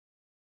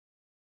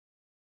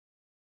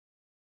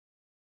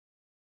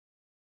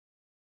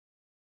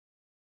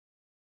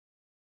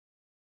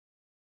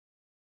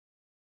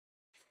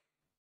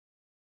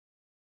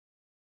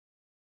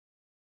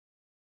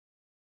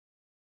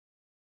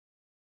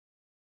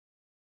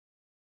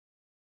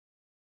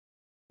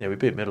 Yeah, we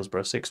beat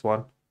Middlesbrough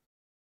 6-1.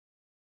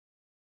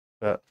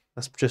 But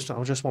I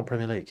just want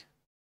Premier League.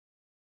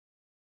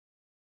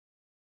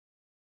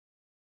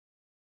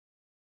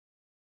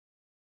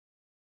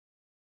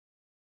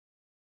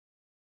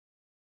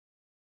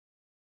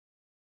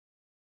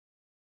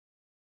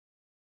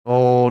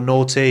 Oh,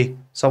 naughty.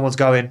 Someone's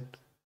going.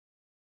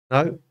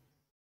 No?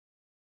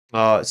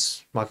 Oh,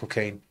 it's Michael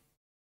Keane.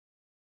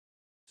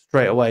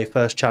 Straight away,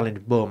 first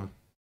challenge, boom.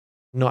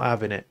 Not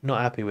having it. Not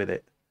happy with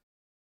it.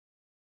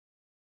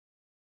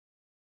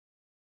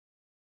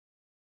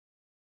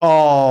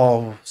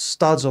 Oh,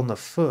 studs on the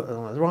foot.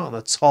 Right on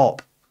the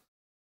top.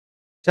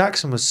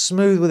 Jackson was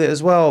smooth with it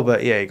as well,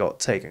 but yeah, he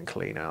got taken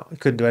clean out. He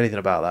couldn't do anything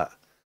about that.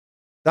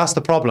 That's the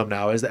problem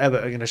now, is that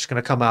Everton are just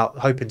going to come out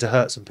hoping to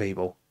hurt some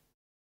people.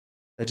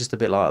 They're just a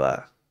bit like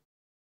that.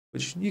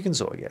 Which you can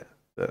sort of get.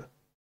 But...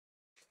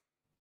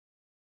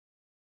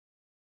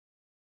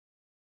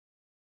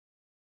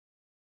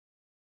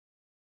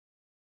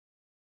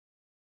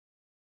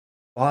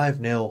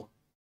 "5-0.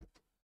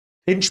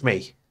 Pinch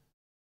me."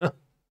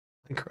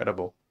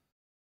 Incredible.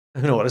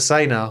 I don't know what to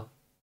say now.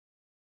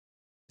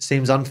 It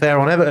seems unfair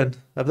on Everton.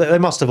 They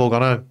must have all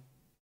gone home.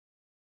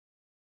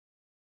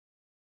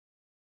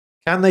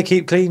 Can they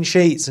keep clean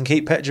sheets and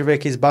keep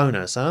Petrovic his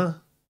bonus, huh?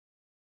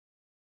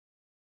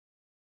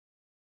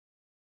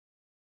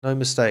 No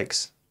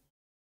mistakes.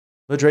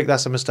 Mudryk,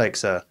 that's a mistake,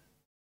 sir.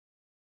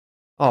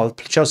 Oh,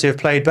 Chelsea have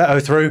played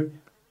Beto through.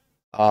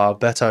 Oh,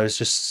 Beto is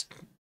just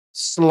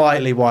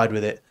slightly wide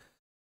with it.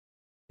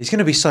 He's going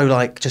to be so,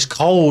 like, just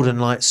cold and,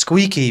 like,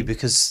 squeaky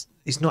because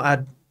he's not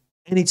had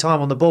any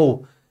time on the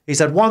ball. He's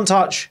had one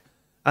touch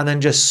and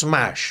then just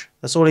smash.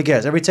 That's all he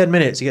gets. Every 10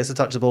 minutes, he gets to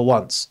touch the ball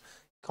once.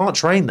 Can't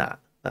train that.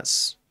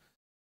 That's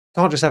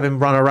Can't just have him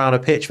run around a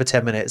pitch for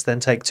 10 minutes, then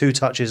take 2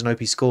 touches and hope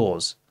he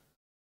scores.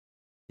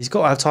 He's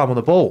got to have time on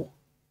the ball.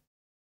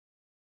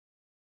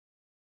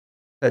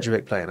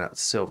 Petrovic playing out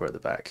Silva at the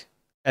back.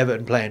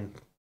 Everton playing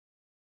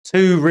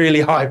 2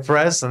 really high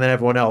press, and then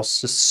everyone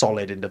else just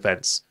solid in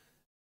defence.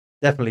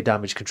 Definitely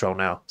damage control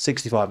now.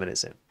 65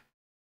 minutes in.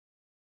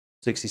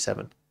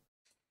 67.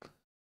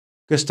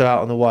 Gusto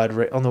out on the wide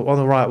on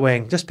the right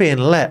wing, just being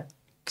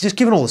just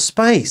giving all the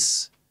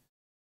space,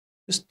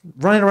 just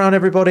running around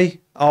everybody.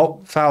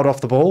 Oh, fouled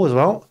off the ball as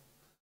well.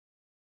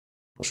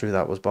 Not sure who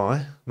that was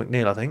by.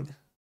 McNeil, I think.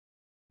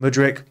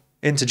 Mudryk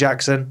into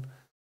Jackson.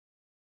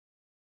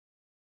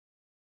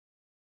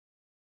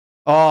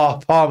 Oh,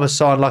 Palmer's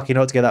so unlucky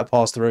not to get that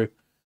pass through.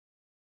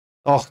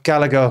 Oh,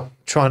 Gallagher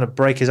trying to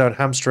break his own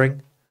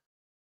hamstring.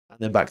 And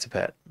then back to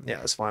Pet. Yeah,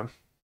 that's fine.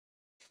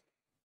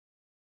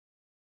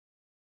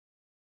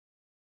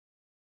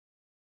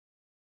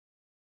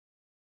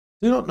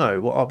 Do not know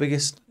what our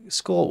biggest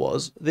score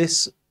was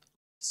this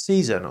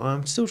season.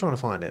 I'm still trying to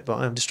find it, but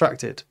I'm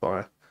distracted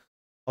by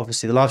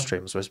obviously the live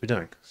stream I'm supposed to be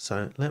doing.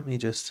 So let me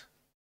just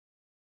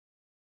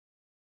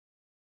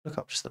look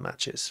up just the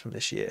matches from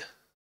this year.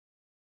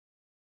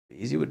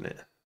 Be easy, wouldn't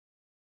it?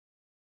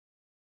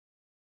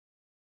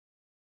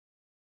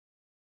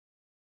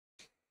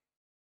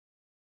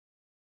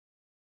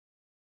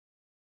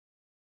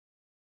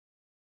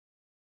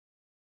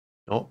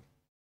 Not.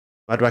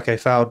 Madueke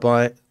fouled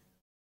by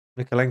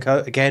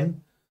Mikalenko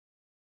again.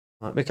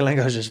 Right,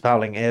 Mikalenko's just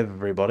fouling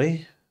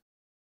everybody.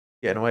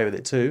 Getting away with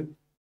it too.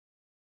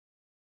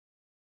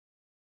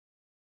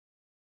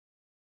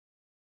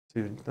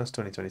 That's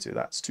 2022.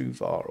 That's too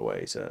far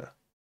away to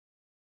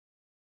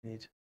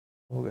need.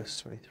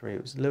 August 23.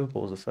 It was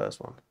Liverpool's the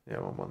first one. Yeah,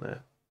 1-1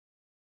 there.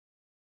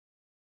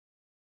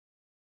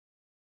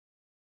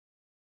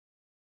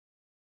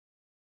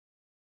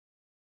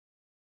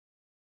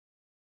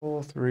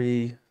 Four,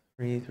 3,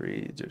 3,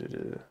 3.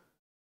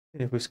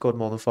 If we've scored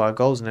more than 5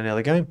 goals in any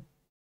other game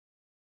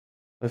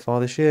so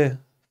far this year.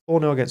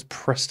 4-0 against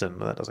Preston.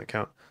 No, that doesn't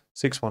count.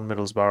 6-1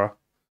 Middlesbrough.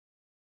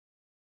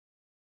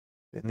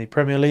 In the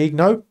Premier League,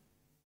 no.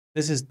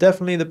 This is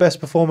definitely the best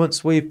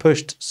performance we've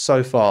pushed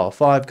so far.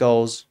 5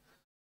 goals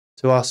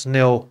to us,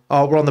 0.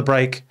 Oh, we're on the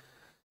break.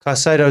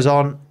 Caicedo's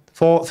on.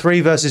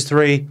 3 versus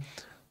 3.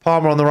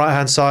 Palmer on the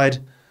right-hand side.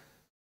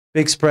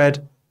 Big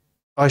spread.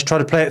 Oh, he's tried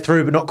to play it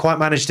through, but not quite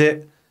managed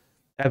it.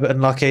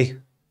 Everton lucky.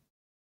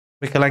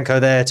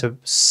 Mikalenko there to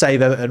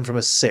save Everton from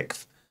a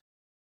 6th.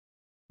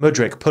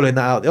 Mudryk pulling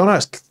that out. Oh, no,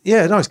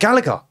 it's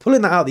Gallagher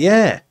pulling that out of the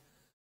air.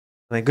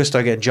 And then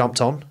Gusto getting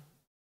jumped on.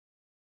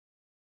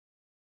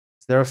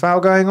 Is there a foul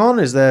going on?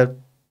 Is there...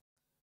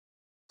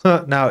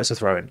 Now it's a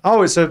throw-in.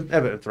 Oh, it's an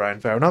Everton throw-in.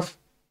 Fair enough.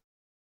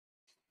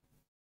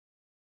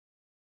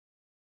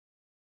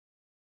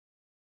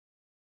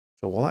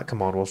 Sure what that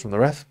command was from the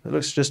ref. It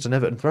looks just an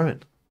Everton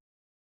throw-in.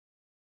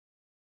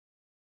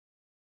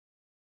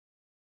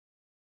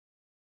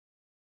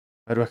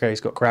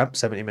 Madueke's got cramp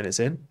 70 minutes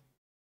in.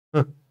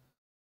 The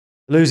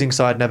losing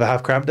side never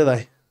have cramp, do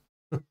they?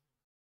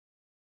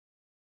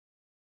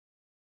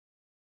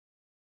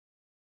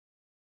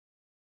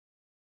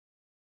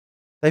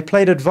 They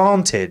played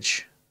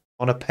advantage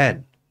on a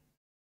pen.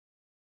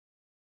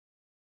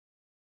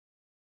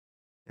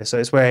 Yeah, so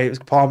it's where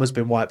Palmer's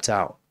been wiped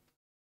out.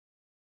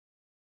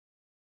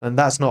 And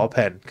that's not a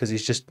pen because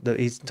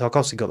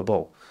Tarkovsky got the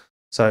ball.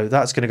 So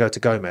that's going to go to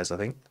Gomez, I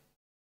think.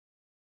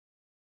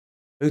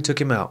 Who took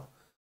him out?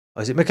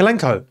 Oh, is it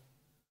Mikalenko?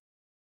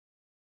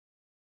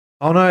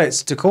 Oh no,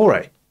 it's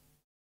Decore.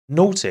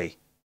 Naughty.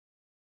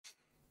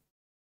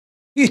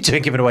 You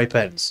doing giving away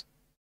pens?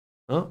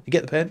 Oh, you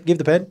get the pen? Give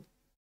the pen.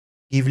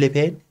 Give the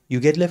pen. You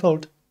get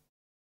leveled.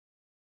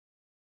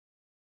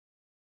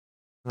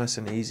 Nice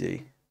and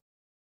easy.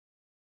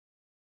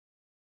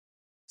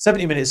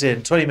 70 minutes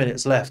in, 20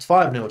 minutes left.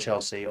 5-0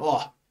 Chelsea.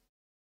 Oh,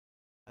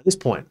 at this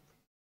point,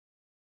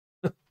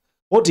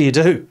 what do you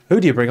do? Who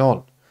do you bring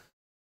on?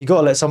 You got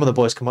to let some of the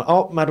boys come on.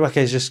 Oh,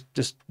 Madueke's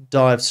just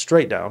dived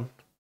straight down.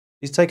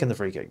 He's taken the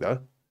free kick though.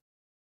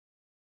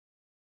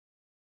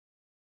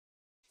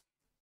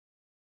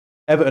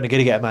 Everton are going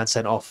to get a man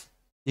sent off.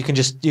 You can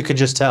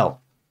just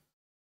tell.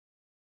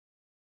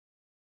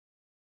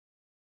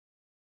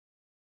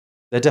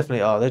 They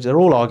definitely are. They're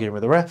all arguing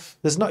with the ref.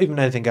 There's not even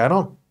anything going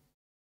on.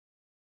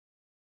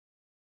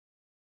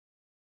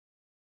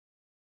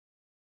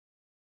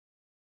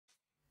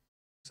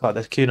 It's like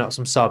they're queuing up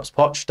some subs.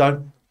 Poch,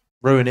 don't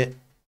ruin it.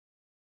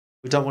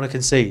 We don't want to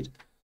concede.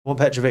 We want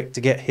Petrovic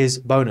to get his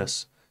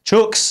bonus.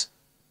 Chooks!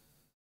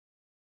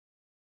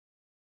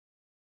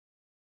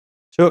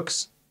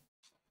 Chooks!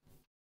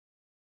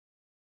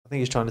 I think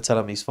he's trying to tell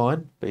him he's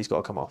fine, but he's got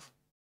to come off.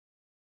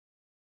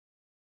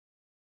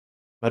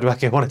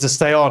 Madueke wanted to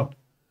stay on.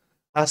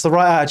 That's the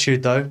right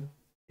attitude, though.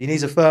 He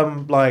needs a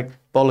firm,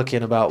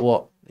 bollocking about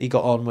what he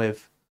got on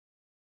with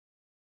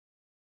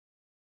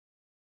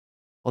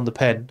on the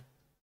pen.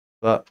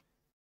 But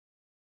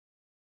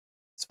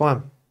it's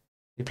fine.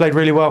 He played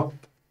really well.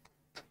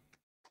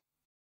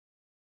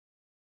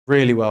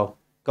 Really well.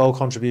 Goal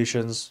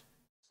contributions.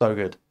 So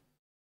good.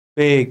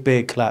 Big,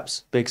 big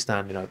claps. Big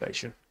standing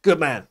ovation. Good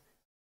man.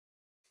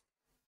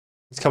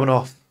 He's coming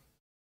off.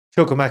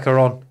 Chukwemeka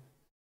on.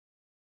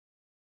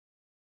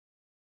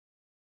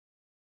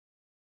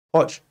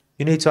 Watch.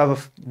 You need to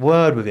have a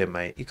word with him,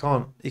 mate. You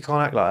can't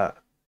act like that.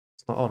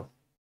 It's not on.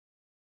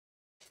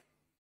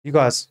 You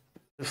guys,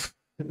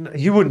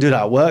 you wouldn't do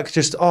that at work.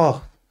 Just,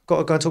 oh, got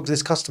to go and talk to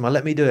this customer.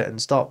 Let me do it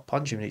and start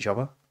punching each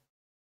other.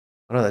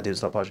 I know they didn't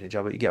start punching each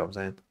other, but you get what I'm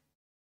saying.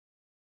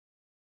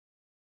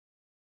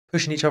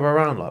 Pushing each other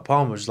around. Like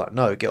Palmer was just like,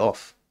 no, get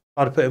off.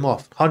 I'd have put him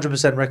off.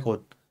 100% record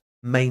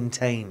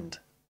maintained.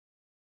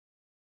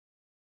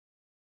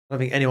 I don't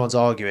think anyone's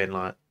arguing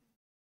like,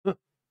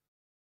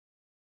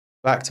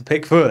 back to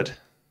Pickford.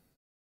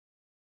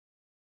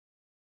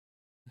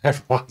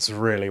 Everyone's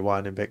really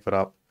winding Pickford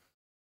up.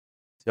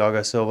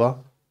 Thiago Silva.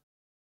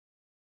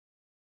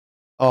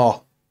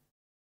 Oh.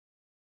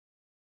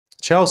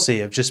 Chelsea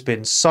have just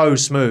been so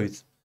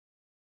smooth.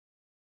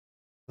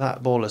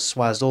 That ball has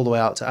swazzed all the way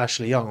out to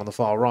Ashley Young on the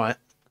far right.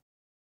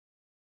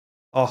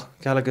 Oh,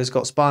 Gallagher's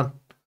got spun.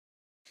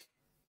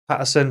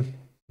 Patterson,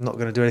 not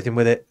going to do anything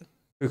with it.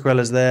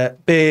 Cucurella's there.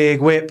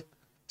 Big whip.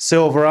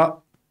 Silva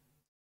up.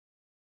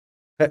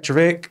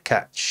 Petrovic.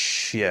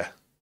 Catch. Yeah.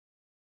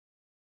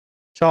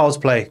 Charles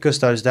play.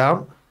 Gusto's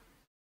down.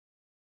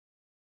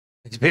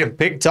 He's being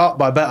picked up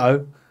by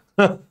Beto.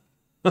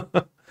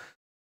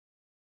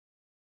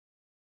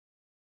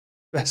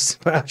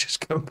 Best man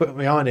just come put him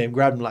behind him,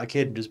 grabbed him like a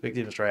kid and just picked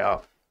him straight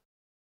up.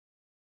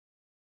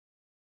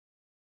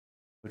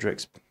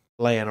 Woodrick's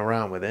playing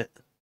around with it.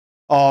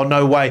 Oh,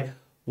 no way.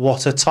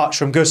 What a touch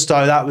from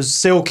Gusto. That was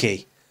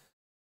silky.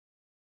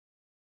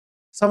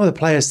 Some of the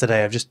players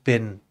today have just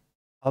been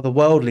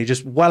otherworldly,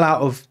 just well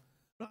out of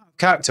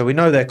character. We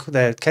know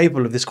they're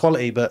capable of this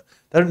quality, but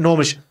they don't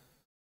normally...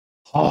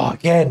 Oh,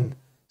 again.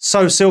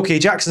 So silky.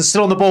 Jackson's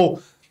still on the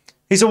ball.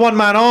 He's a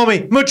one-man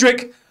army.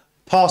 Mudryk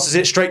passes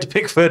it straight to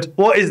Pickford.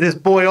 What is this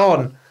boy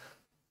on?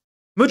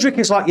 Mudryk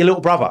is like your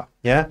little brother,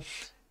 yeah?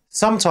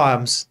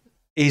 Sometimes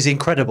he's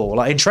incredible.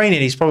 Like in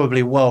training, he's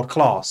probably world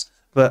class.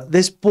 But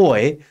this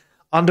boy,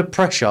 under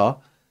pressure,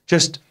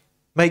 just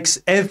makes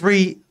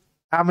every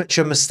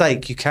amateur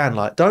mistake you can.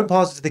 Like, don't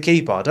pass it to the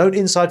keeper. Don't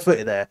inside foot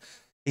it there.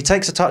 He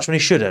takes a touch when he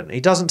shouldn't.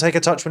 He doesn't take a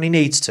touch when he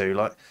needs to.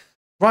 Like,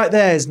 right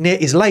there is near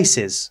his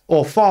laces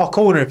or far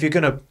corner if you're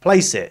going to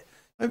place it.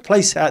 Don't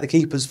place it at the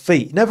keeper's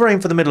feet. Never aim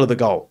for the middle of the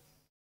goal.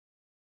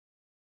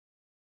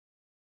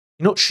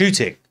 You're not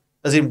shooting,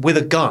 as in with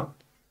a gun.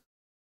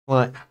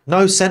 Like,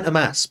 no centre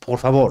mass, por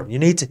favor. You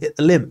need to hit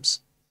the limbs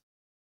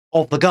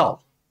of the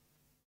goal.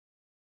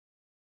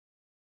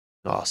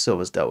 Oh,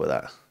 Silva's dealt with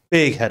that.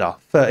 Big header.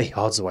 30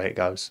 yards away it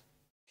goes.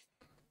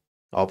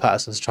 Oh,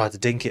 Patterson's tried to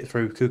dink it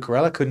through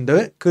Cucurella. Couldn't do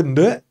it. Couldn't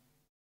do it.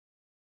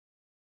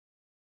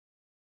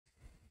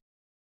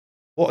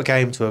 What a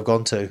game to have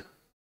gone to.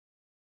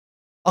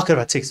 I could have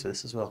had tickets for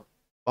this as well.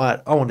 I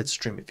wanted to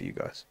stream it for you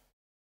guys.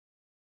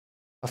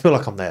 I feel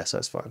like I'm there, so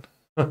it's fine.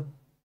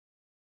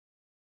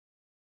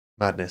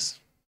 Madness.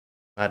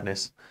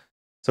 Madness.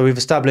 So we've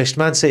established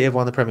Man City have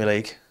won the Premier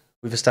League.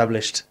 We've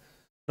established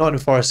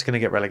Nottingham Forest are going to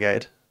get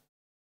relegated.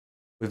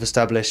 We've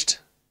established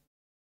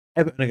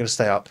Everton are going to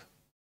stay up.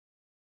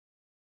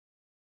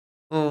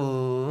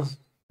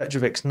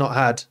 Petrovic's not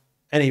had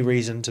any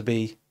reason to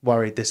be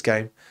worried this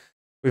game.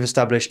 We've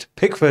established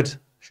Pickford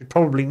should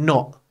probably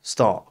not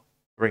start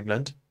for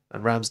England,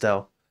 and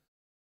Ramsdale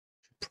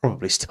should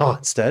probably start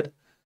instead.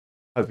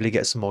 Hopefully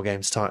get some more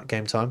game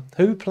time.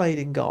 Who played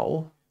in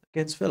goal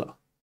against Villa?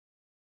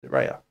 Is it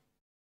Raya?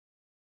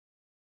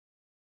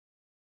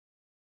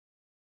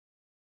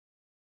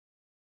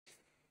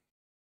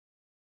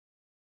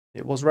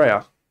 It was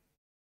Raya.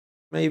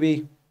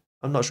 Maybe.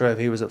 I'm not sure if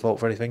he was at fault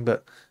for anything,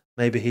 but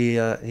maybe he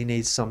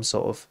needs some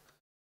sort of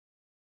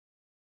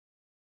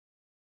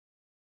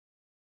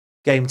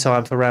game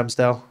time for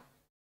Ramsdale.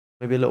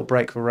 Maybe a little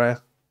break for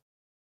Raya.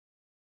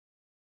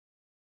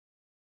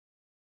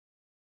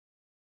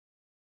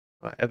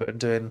 Right, Everton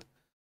doing...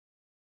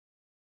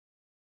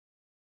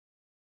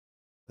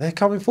 They're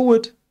coming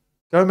forward.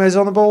 Gomez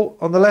on the ball,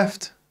 on the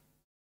left.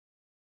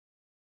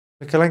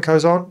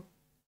 Mikalenko's on.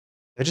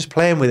 They're just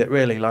playing with it,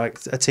 really, like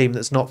a team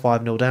that's not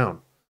 5-0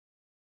 down.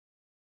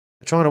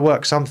 They're trying to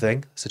work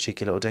something. It's a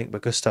cheeky little dink,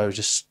 but Gusto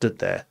just stood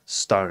there,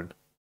 stone.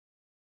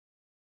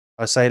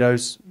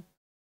 Caicedo's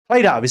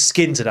played out of his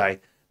skin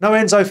today. No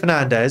Enzo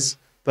Fernandez,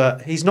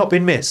 but he's not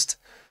been missed.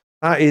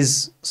 That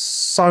is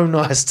so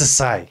nice to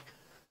say.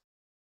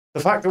 The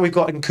fact that we've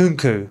got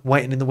Nkunku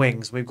waiting in the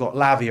wings, we've got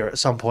Lavia at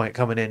some point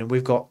coming in, and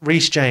we've got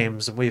Reece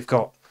James, and we've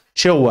got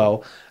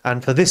Chilwell,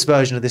 and for this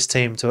version of this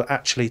team to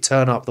actually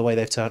turn up the way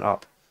they've turned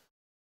up,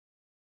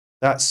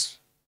 it's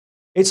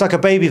like a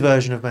baby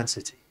version of Man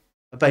City.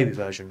 A baby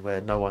version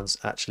where no one's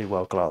actually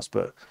world class,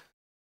 but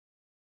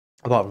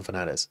apart from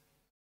Fernandez.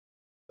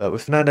 But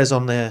with Fernandez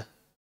on there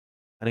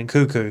and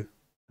Nkunku, and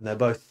they're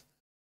both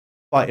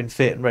fighting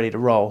fit and ready to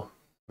roll,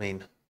 I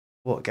mean,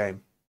 what a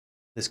game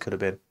this could have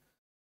been.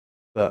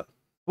 But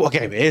what a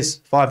game it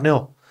is.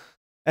 5-0.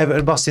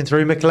 Everton busting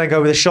through.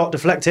 Mikalenko with a shot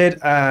deflected.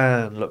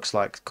 And looks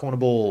like corner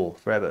ball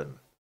for Everton.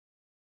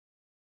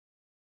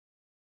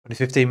 Only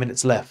 15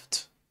 minutes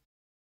left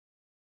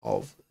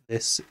of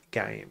this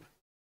game,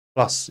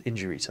 plus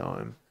injury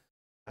time.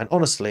 And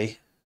honestly,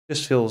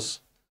 just feels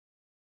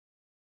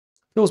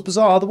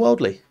bizarre,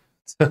 otherworldly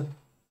to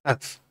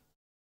have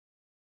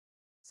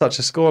such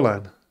a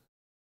scoreline.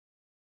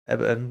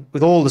 Everton,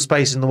 with all the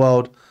space in the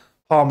world,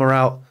 Palmer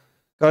out,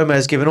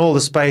 Gomez given all the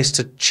space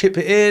to chip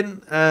it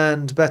in,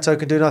 and Beto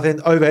can do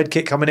nothing. Overhead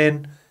kick coming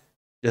in,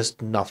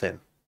 just nothing.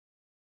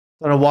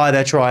 Don't know why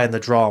they're trying the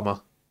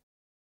drama.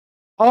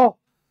 Oh,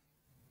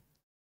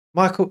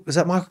 is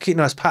that Michael Keaton?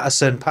 No, it's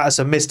Patterson.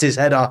 Patterson missed his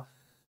header.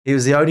 He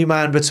was the only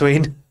man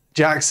between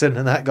Jackson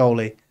and that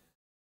goalie.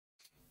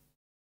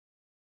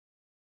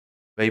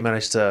 But he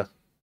managed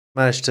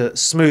to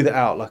smooth it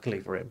out, luckily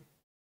for him.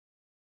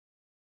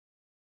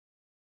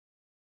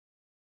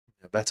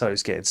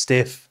 Beto's getting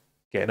stiff,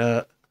 getting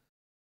hurt.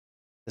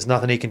 There's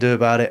nothing he can do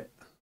about it.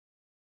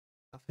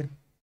 Nothing.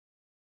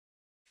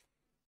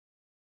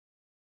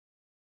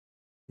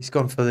 He's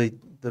gone for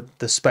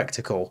the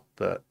spectacle,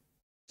 but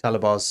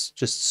Talibar's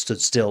just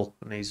stood still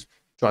and he's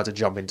tried to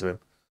jump into him.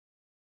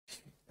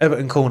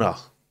 Everton corner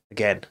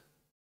again.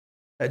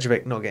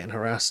 Petrovic not getting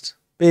harassed.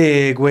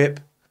 Big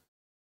whip.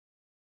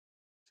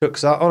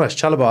 Chuks up. Oh no, it's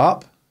Chalabar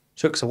up.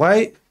 Chuks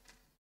away.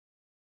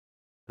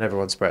 And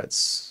everyone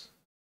spreads.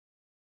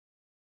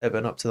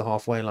 Everton up to the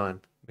halfway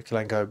line.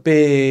 Mikolenko,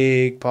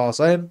 big pass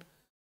in.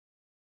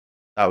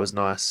 That was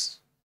nice.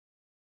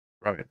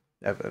 Right,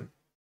 Everton.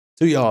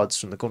 2 yards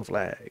from the corner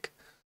flag.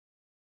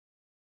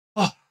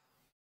 Oh.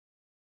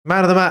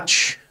 Man of the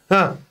match.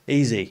 Huh.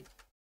 Easy.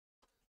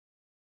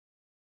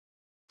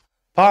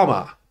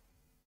 Palmer.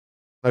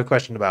 No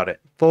question about it.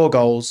 4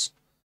 goals.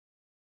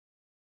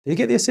 Did he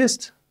get the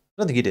assist?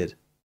 I don't think he did.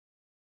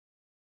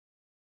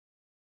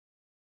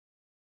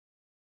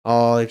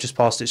 Oh, they've just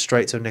passed it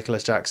straight to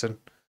Nicholas Jackson.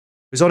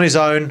 Who's on his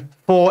own.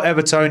 4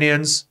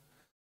 Evertonians.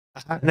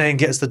 And then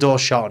gets the door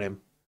shut on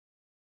him.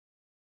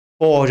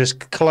 4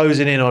 just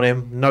closing in on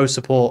him. No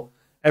support.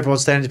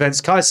 Everyone's staying in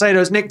defence.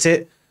 Caicedo's nicked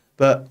it.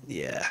 But,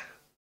 yeah.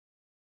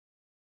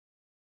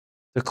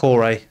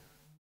 Decore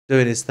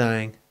doing his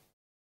thing.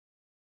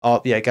 Oh,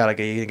 yeah,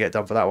 Gallagher, you're going to get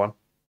done for that one.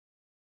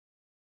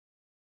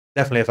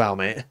 Definitely a foul,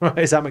 mate.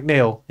 Is that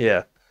McNeil?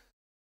 Yeah.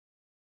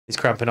 He's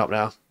cramping up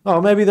now. Oh,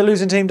 maybe the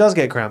losing team does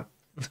get cramped.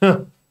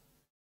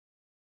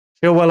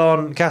 Chilwell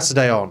on,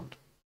 Cassidy on.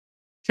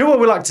 Chilwell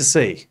we like to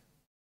see.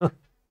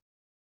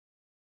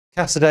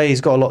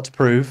 Cassidy's got a lot to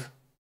prove.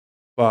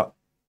 But,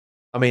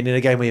 I mean, in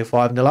a game where you're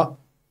 5-0 up,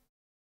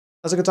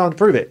 that's a good time to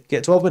prove it.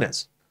 Get 12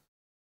 minutes.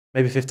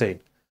 Maybe 15.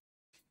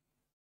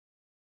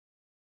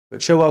 But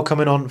Chilwell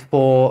coming on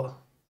for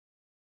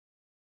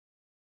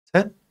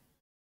 10?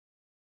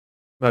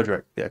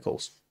 Modric, yeah, of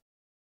course.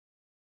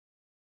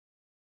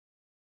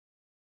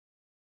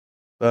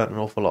 Burnt an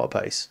awful lot of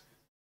pace.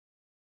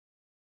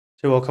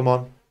 Chilwell, come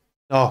on.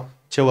 Oh,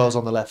 Chilwell's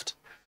on the left.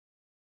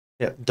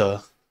 Yep,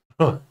 duh.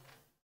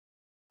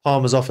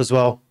 Palmer's off as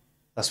well.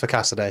 That's for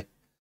Cassidy.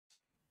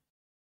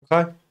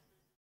 Okay.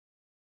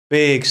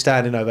 Big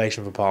standing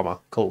ovation for Palmer.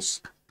 Of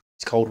course.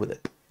 He's cold with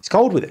it. He's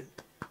cold with it.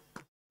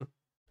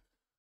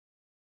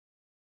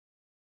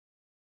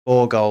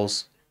 4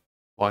 goals.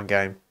 1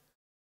 game.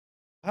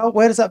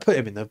 Where does that put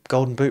him in the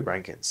Golden Boot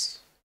rankings?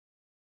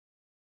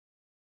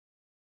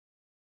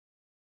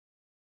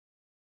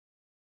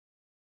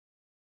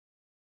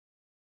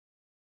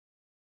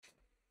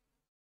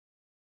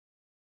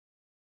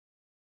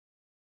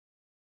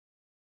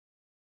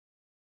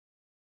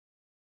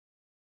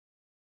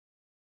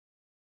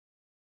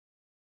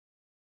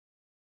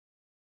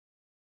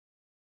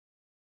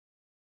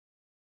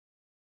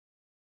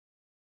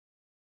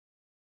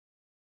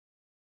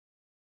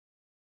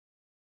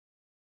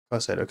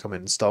 Caicedo come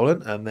in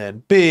stolen, and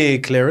then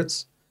big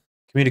clearance.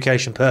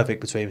 Communication perfect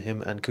between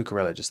him and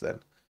Cucurella just then.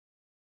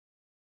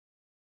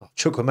 Oh,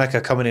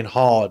 Chukwuemeka coming in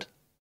hard.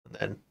 And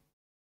then,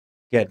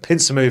 again,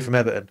 pincer move from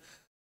Everton.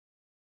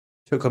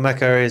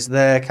 Chukwuemeka is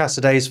there.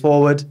 Cassidy's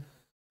forward.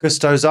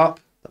 Gusto's up.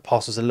 That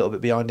pass was a little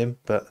bit behind him,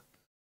 but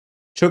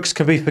Chuks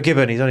can be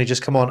forgiven. He's only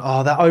just come on.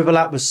 Oh, that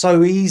overlap was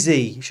so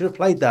easy. You should have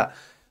played that.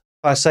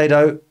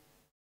 Caicedo.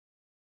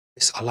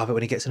 I love it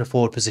when he gets in a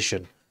forward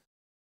position.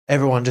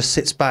 Everyone just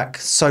sits back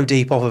so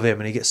deep off of him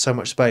and he gets so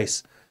much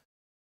space.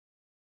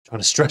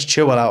 Trying to stress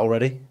Chilwell out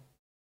already.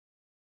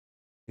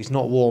 He's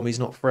not warm, he's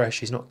not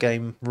fresh, he's not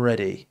game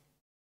ready.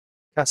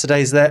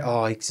 Cassidy's there.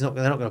 Oh, they're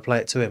not going to play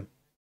it to him.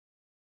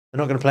 They're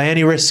not going to play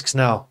any risks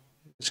now.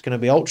 It's going to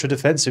be ultra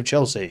defensive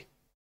Chelsea.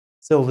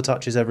 Silver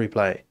touches every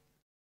play.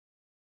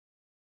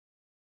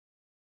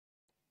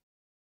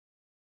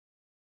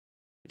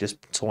 Just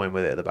toying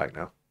with it at the back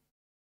now.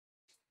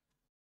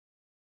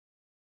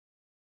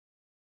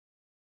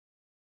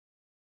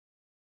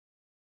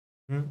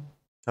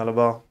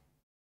 Chalabar.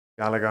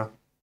 Gallagher.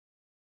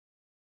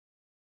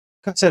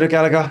 Caicedo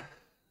Gallagher.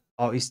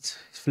 Oh, he's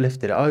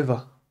lifted it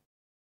over.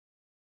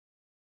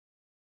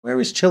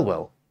 Where is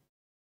Chilwell?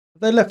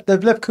 They've left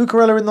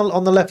Cucurella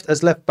on the left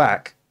as left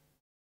back.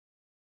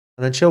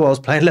 And then Chilwell's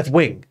playing left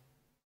wing.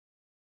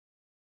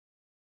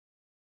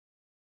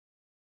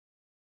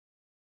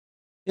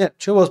 Yeah,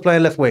 Chilwell's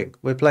playing left wing.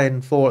 We're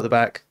playing four at the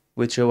back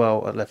with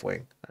Chilwell at left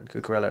wing and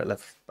Cucurella at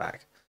left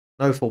back.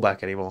 No full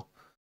back anymore.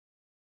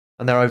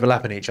 And they're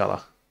overlapping each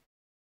other.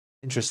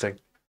 Interesting.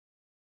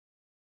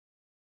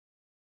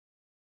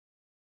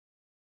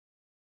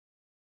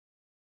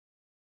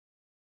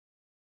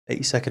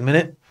 82nd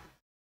minute.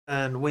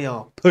 And we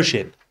are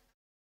pushing.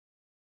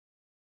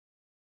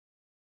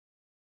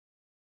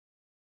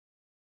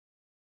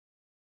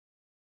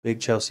 Big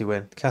Chelsea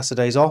win.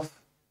 Cassaday's off.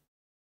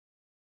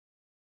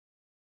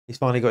 He's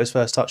finally got his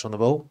first touch on the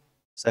ball.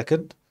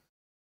 Second.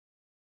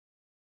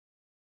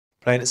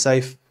 Playing it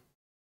safe.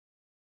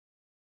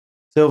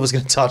 Silva's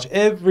going to touch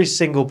every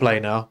single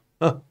play now.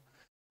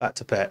 Back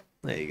to Pet.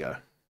 There you go.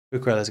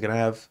 Cucurella's going to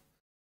have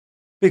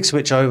big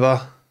switch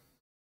over.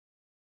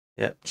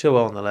 Yep,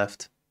 Chilwell on the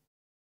left.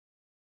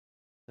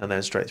 And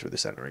then straight through the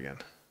centre again.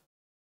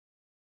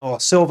 Oh,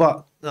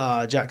 Silva.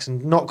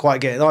 Jackson not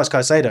quite getting. Nice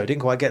Caicedo.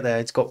 Didn't quite get there.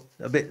 It's got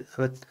a bit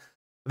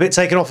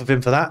taken off of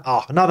him for that.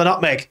 Oh, another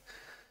nutmeg.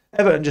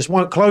 Everton just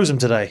won't close them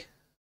today.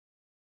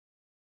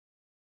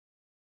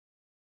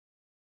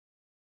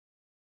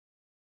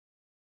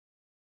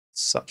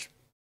 Such.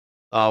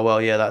 Oh,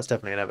 well, yeah, that's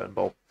definitely an Everton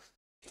ball.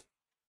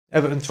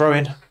 Everton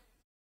throw-in.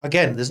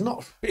 Again, there's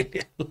not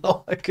really a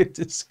lot I could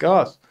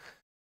discuss.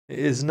 It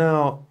is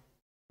now...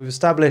 We've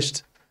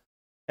established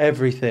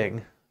everything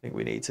I think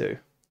we need to. I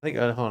think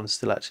Erling Haaland's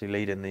still actually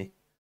leading the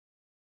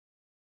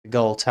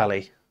goal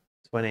tally.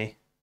 20. I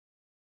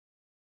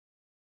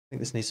think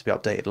this needs to be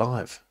updated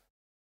live.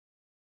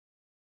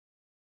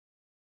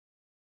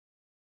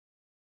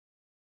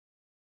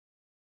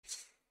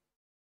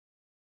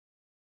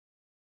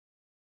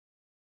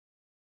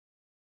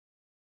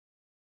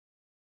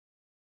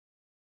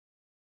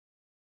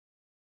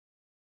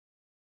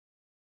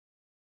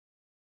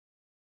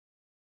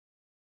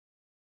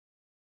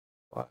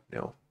 Wow,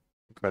 no.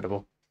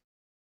 Incredible.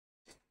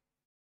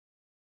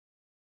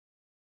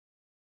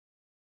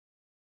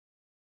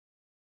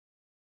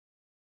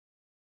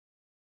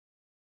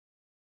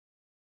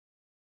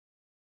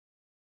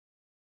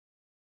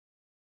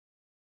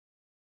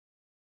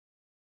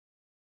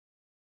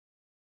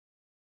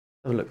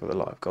 Have a look at the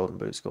live Golden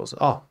Boot scores.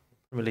 Oh,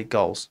 Premier League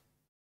goals.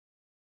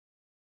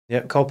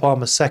 Yep, Cole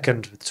Palmer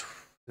second with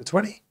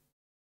 20.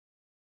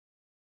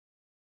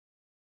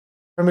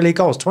 Premier League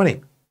goals,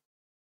 20.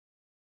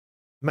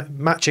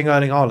 Matching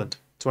Erling Haaland,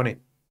 20.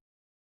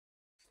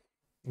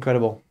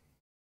 Incredible.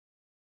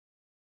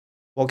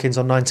 Watkins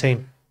on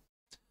 19.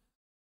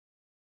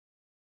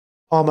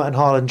 Palmer and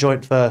Haaland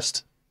joint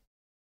first.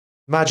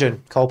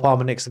 Imagine Cole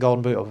Palmer nicks the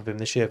Golden Boot off of him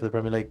this year for the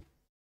Premier League.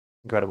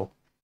 Incredible.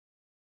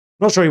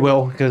 Not sure he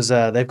will because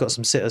they've got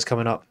some sitters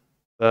coming up.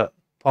 But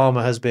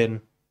Palmer has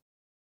been...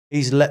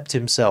 He's leapt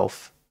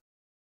himself,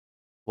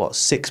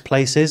 6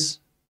 places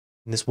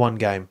in this one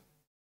game.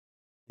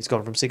 He's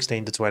gone from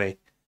 16 to 20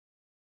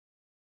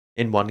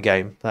 in one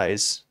game. That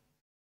is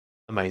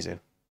amazing.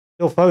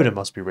 Phil Foden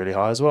must be really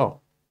high as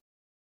well.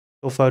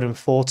 Phil Foden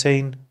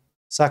 14.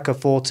 Saka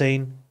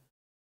 14.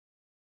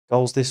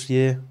 Goals this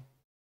year.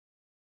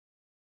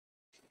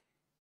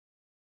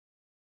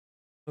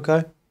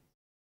 Okay.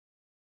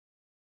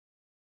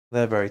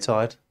 They're very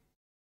tired.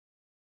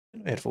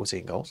 They had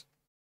 14 goals.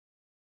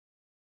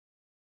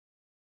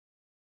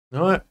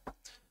 All right.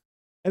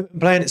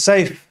 Playing it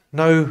safe.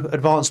 No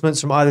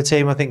advancements from either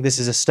team. I think this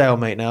is a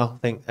stalemate now. I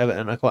think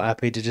Everton are quite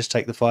happy to just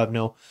take the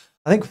 5-0.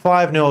 I think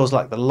 5-0 is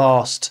like the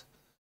last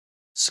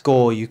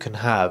score you can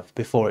have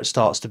before it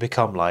starts to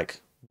become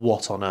like,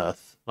 what on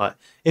earth? Like,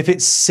 if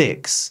it's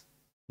 6-0,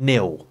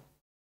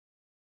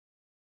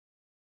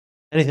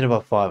 anything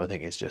above 5, I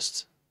think is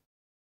just...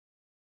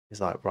 It's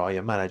like, right,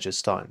 your manager's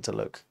starting to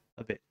look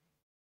a bit...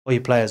 Or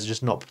your players are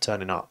just not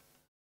turning up.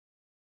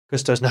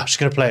 Gusto's now just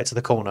going to play it to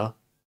the corner.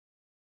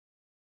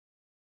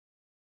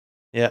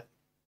 Yeah,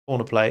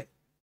 corner play.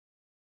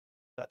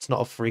 That's not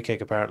a free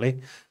kick,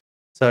 apparently.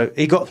 So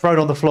he got thrown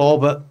on the floor,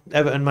 but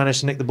Everton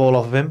managed to nick the ball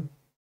off of him.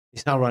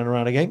 He's now running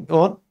around again.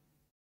 Go on.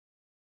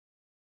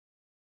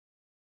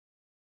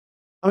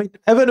 I mean,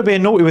 Everton are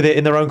being naughty with it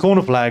in their own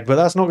corner flag, but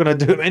that's not going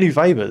to do him any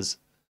favours.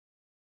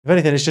 If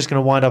anything, it's just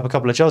going to wind up a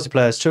couple of Chelsea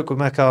players.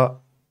 Chukwuemeka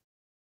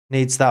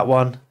needs that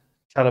one.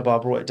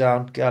 Chalobah brought it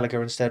down.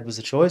 Gallagher instead was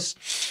the choice.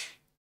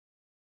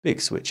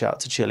 Big switch out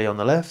to Chile on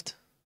the left.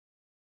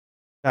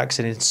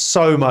 Jackson in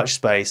so much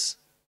space.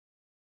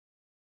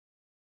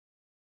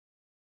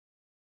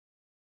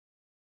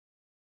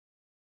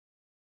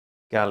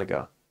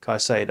 Gallagher.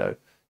 Caicedo.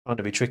 Trying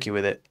to be tricky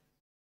with it.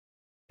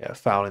 Yeah,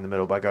 foul in the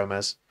middle by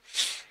Gomez.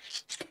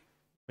 I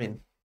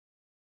mean,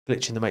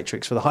 glitching the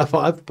matrix for the high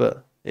five,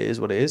 but it is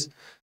what it is.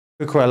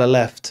 Cucurella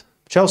left.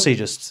 Chelsea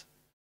just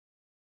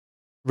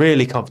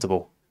really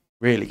comfortable.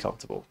 Really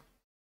comfortable.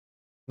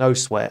 No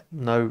sweat.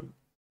 No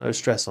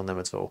stress on them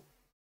at all.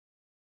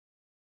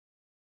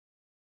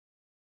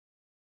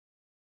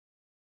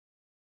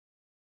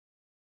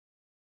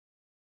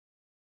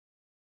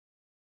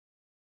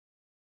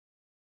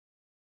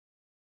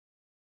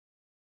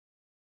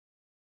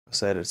 I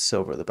said it's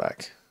Silver at the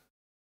back.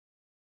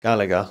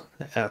 Gallagher.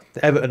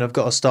 Everton have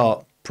got to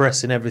start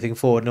pressing everything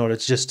forward in order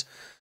to just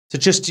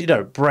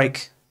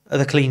break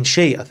the clean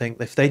sheet. I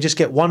think if they just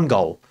get one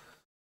goal,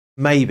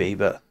 maybe,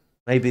 but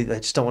maybe they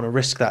just don't want to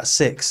risk that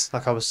 6.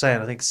 Like I was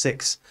saying, I think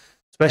 6,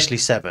 especially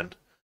 7,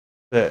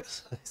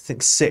 but I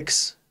think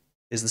 6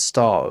 is the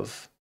start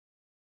of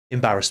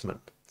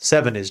embarrassment.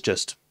 7 is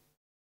just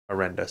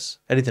horrendous.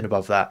 Anything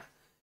above that,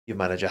 your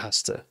manager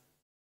has to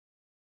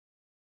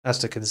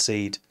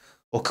concede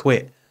or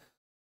quit.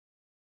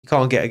 You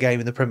can't get a game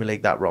in the Premier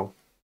League that wrong.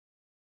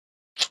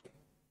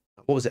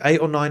 What was it, 8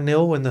 or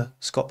 9-0 when the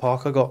Scott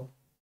Parker got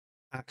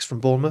axed from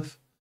Bournemouth?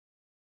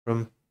 I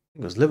think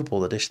it was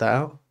Liverpool that dished that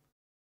out.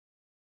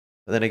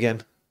 But then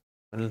again,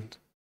 when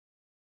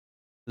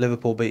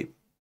Liverpool beat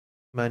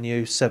Man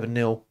U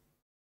 7-0,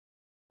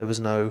 there was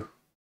no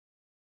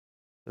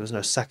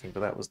sacking,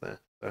 but that was there.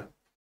 So,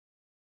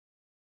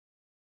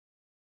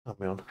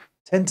 I'm on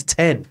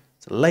 10-10.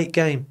 It's a late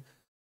game.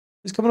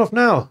 Who's coming off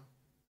now?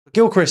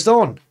 Gilchrist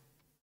on.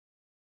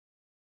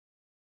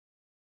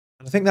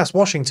 And I think that's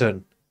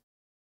Washington.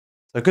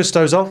 So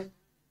Gusto's off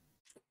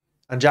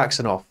and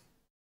Jackson off.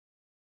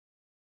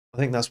 I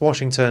think that's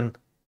Washington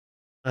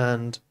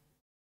and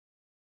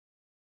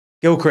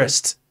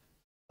Gilchrist,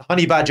 the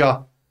Honey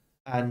Badger,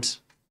 and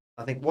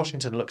I think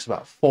Washington looks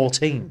about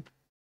 14.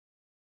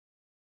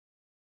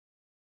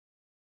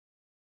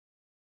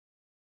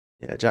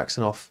 Yeah,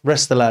 Jackson off.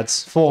 Rest the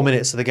lads. 4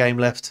 minutes of the game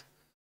left.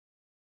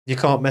 You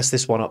can't mess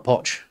this one up,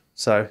 Poch.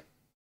 So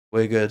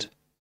we're good.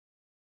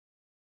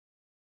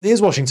 Here's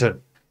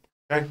Washington.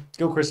 Okay,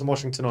 Gilchrist and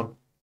Washington on.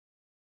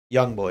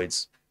 Young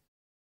boys.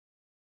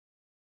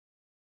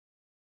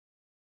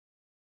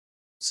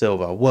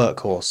 Silva,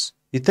 workhorse.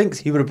 You'd think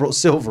he would have brought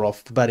Silva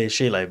off for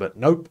Badiashile, but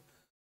nope.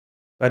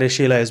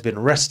 Badiashile has been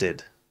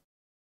rested.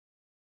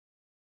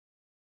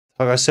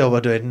 Thiago Silva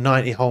doing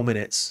 90 whole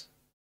minutes.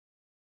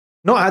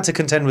 Not had to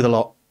contend with a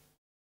lot.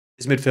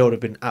 His midfield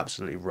have been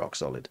absolutely rock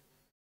solid.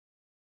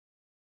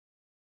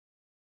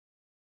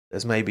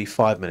 There's maybe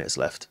 5 minutes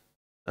left.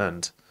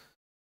 And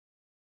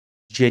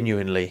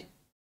genuinely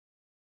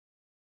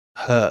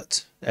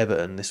hurt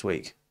Everton this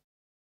week.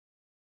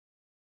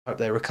 Hope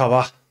they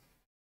recover.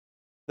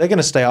 They're going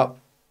to stay up.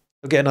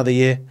 They'll get another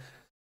year.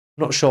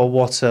 Not sure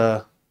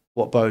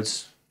what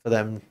bodes for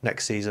them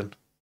next season.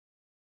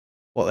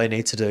 What they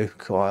need to do.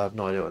 Cool, I have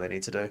no idea what they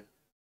need to do.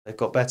 They've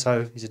got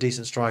Beto. He's a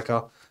decent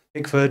striker.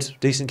 Pickford,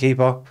 decent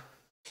keeper.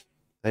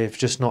 They've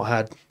just not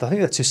had... I think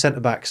they're 2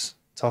 centre-backs.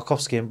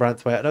 Tarkowski and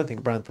Branthwaite. I don't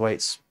think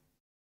Branthwaite's...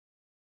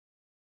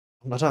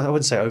 I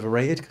wouldn't say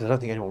overrated, because I don't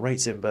think anyone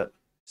rates him, but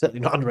certainly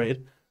not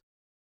underrated.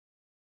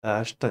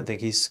 I just don't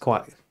think he's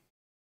quite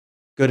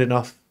good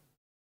enough.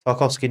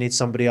 Tarkowski needs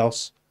somebody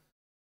else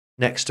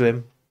next to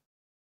him.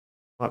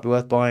 Might be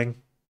worth buying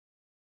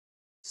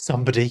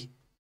somebody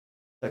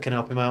that can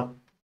help him out.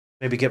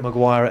 Maybe get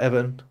Maguire at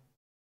Everton.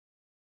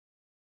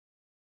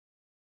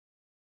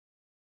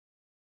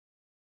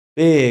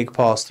 Big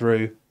pass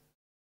through.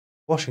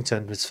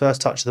 Washington, his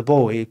first touch of the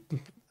ball, he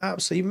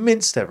absolutely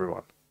minced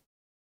everyone.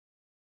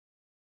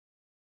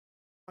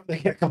 They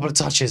get a couple of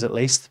touches at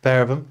least, a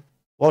pair of them.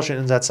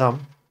 Washington's had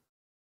some.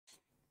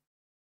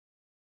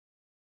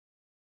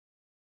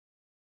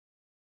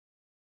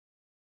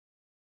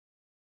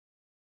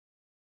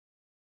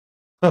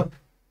 Huh.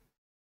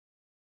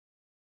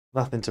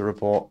 Nothing to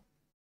report.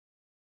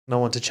 No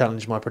one to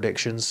challenge my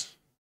predictions.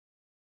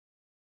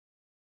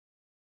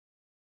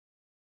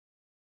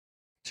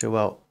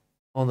 Chilwell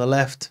on the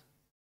left.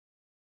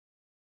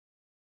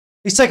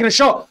 He's taking a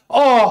shot.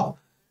 Oh!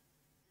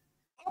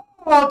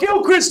 Oh,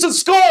 Gilchrist has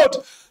scored!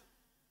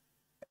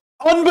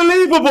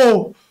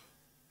 Unbelievable!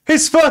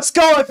 His first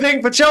goal, I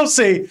think, for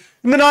Chelsea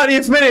in the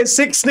 90th minute,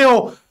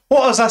 6-0.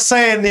 What was I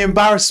saying? The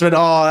embarrassment.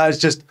 Oh, that was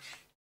just...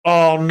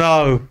 Oh,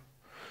 no.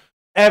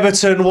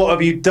 Everton, what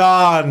have you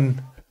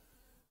done?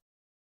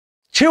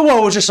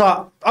 Chilwell was just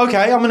like,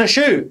 okay, I'm going to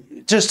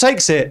shoot. Just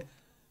takes it.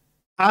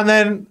 And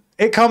then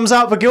it comes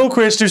out for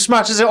Gilchrist, who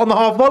smashes it on the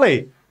half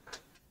volley.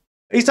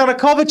 He's done a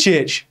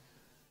Kovacic.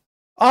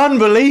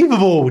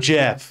 Unbelievable,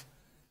 Jeff.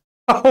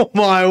 Oh,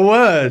 my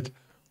word.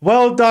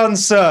 Well done,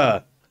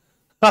 sir.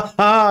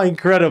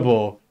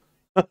 Incredible.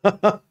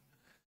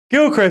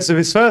 Gilchrist with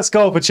his first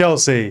goal for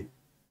Chelsea.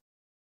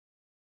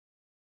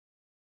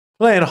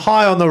 Playing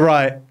high on the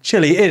right.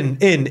 Chile in.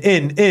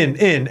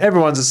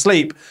 Everyone's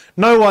asleep.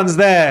 No one's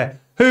there.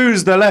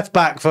 Who's the left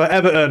back for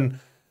Everton?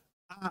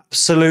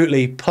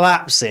 Absolutely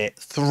plaps it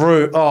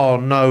through. Oh,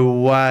 no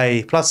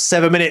way. Plus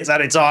 7 minutes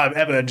at a time.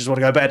 Everton just want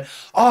to go to bed.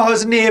 Oh, it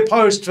was near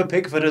post for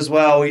Pickford as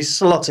well. He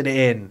slotted it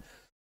in.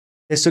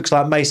 This looks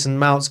like Mason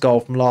Mount's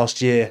goal from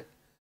last year.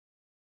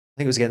 I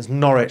think it was against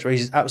Norwich, where he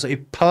just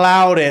absolutely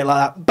ploughed it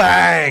like that.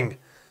 Bang!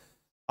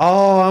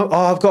 Oh,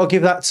 I've got to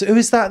give that to... Who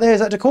is that there?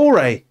 Is that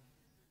Decore?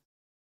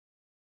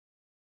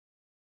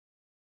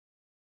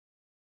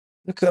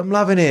 Look at him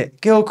loving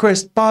it.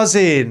 Gilchrist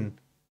buzzing.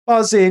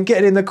 Buzzing,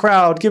 getting in the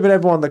crowd, giving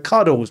everyone the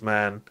cuddles,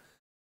 man.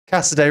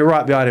 Cassidy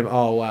right behind him.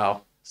 Oh,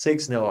 wow.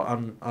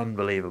 6-0.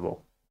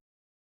 Unbelievable.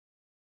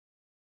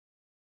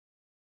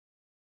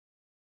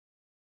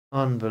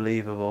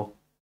 Unbelievable.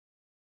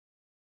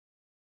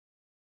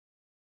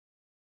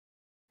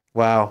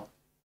 Wow.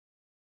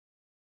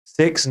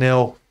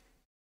 6-0.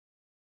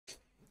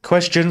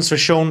 Questions for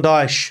Sean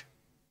Dyche?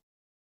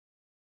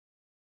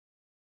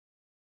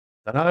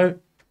 Don't know.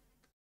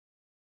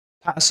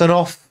 Patterson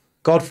off.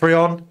 Godfrey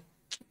on.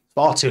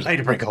 Far too late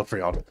to bring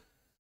Godfrey on.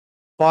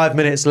 5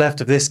 minutes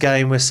left of this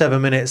game. We're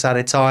 7 minutes at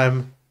a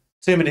time.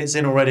 2 minutes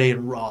in already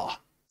and raw.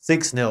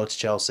 6-0 to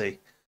Chelsea.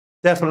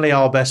 Definitely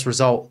our best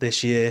result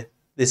this year,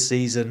 this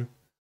season,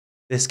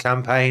 this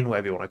campaign,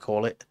 whatever you want to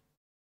call it.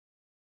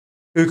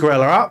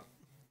 Cucurella up.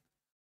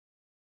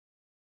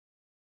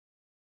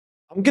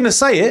 I'm going to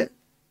say it.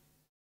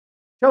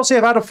 Chelsea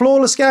have had a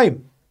flawless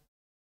game.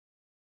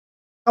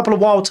 A couple of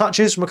wild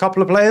touches from a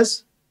couple of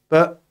players,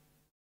 but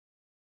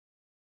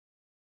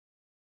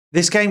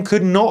this game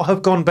could not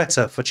have gone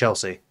better for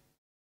Chelsea.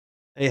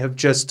 They have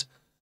just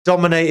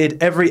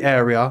dominated every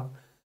area,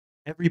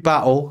 every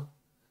battle,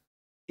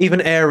 even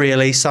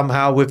aerially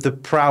somehow with the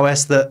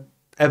prowess that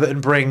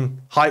Everton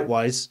bring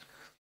height-wise,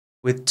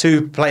 with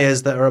two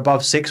players that are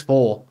above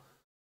 6'4".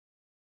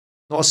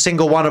 Not a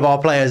single one of our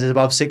players is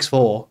above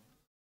 6'4".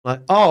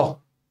 Like, oh,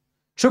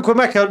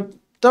 Chukwuemeka,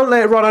 don't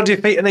let it run under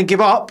your feet and then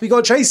give up. You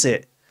got to chase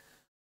it.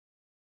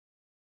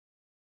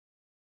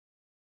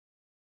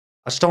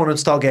 I just don't want to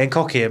start getting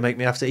cocky and make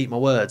me have to eat my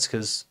words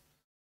because,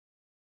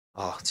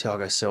 oh,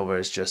 Thiago Silva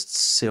is just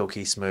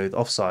silky smooth.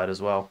 Offside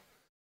as well.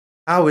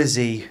 How is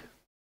he?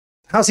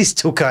 How's he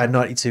still going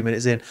 92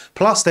 minutes in?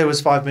 Plus there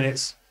was 5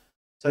 minutes.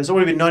 So it's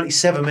already been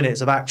 97 minutes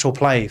of actual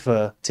play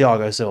for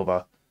Thiago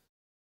Silva.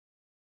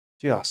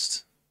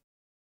 Just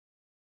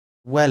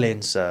well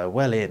in, sir.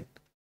 Well in.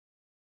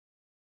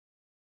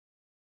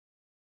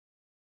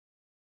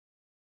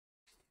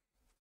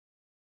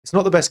 It's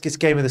not the best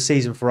game of the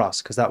season for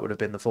us because that would have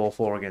been the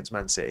 4-4 against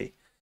Man City.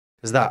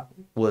 Because that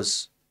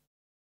was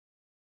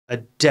a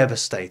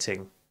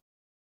devastating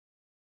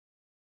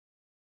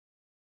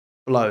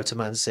blow to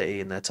Man City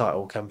in their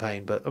title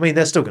campaign. But, I mean,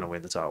 they're still going to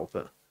win the title.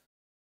 But,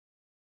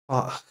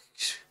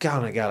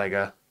 Gunnar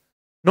Gallagher.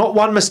 Not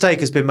one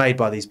mistake has been made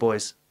by these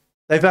boys.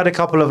 They've had a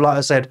couple of, like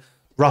I said,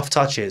 rough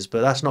touches.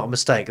 But that's not a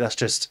mistake. That's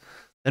just,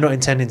 they're not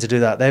intending to do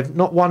that. They've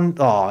not one.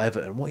 Oh,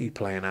 Everton, what are you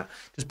playing at?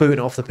 Just booting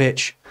it off the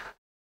pitch.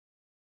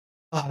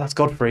 Oh, that's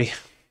Godfrey.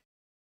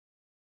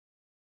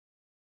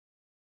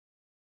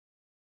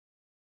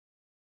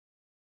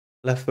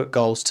 Left foot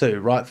goals 2,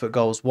 right foot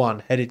goals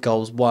 1, headed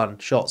goals 1,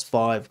 shots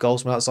 5,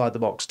 goals from outside the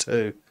box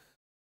 2.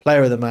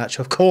 Player of the match,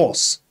 of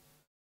course.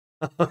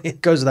 It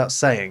goes without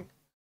saying.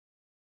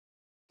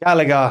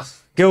 Gallagher,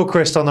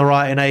 Gilchrist on the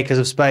right in acres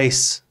of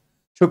space.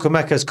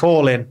 Chukwuemeka's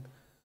calling,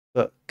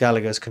 but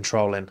Gallagher's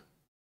controlling.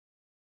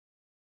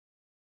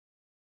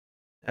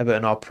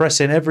 Everton are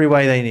pressing every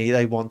way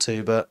they want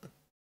to, but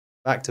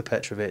back to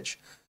Petrovic.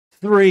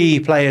 3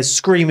 players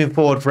screaming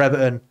forward for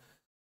Everton.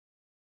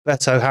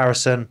 Beto,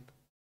 Harrison.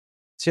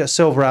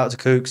 Silver out to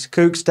Cooks.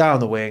 Cooks down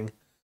the wing.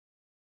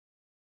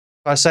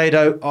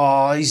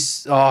 Caicedo.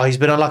 He's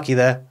been unlucky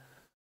there.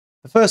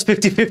 The first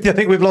 50-50, I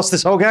think we've lost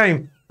this whole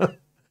game.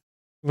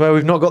 Where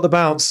we've not got the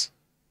bounce.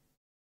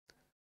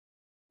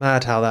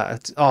 Mad how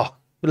that... Oh,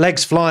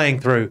 legs flying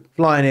through.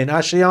 Flying in.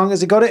 Ashley Young,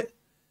 has he got it?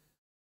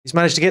 He's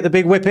managed to get the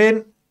big whip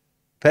in.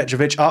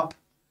 Petrovic up.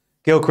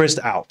 Gilchrist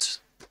out.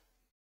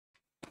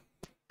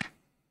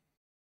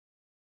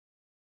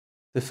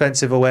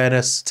 Defensive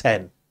awareness,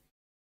 10.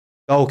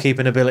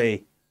 Goalkeeping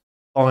ability,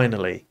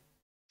 finally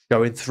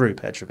going through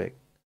Petrovic.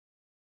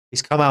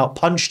 He's come out,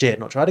 punched it,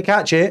 not tried to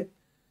catch it.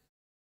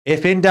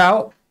 If in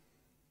doubt,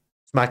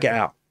 smack it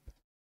out.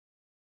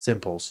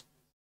 Simples.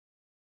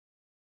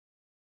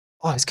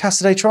 Oh, it's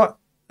Cassidy try.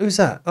 Who's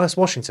that? Oh, it's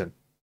Washington.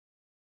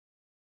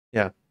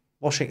 Yeah,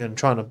 Washington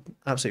trying to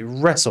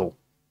absolutely wrestle.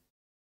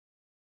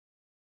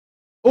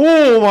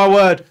 Oh, my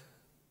word.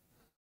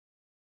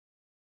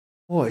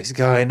 What is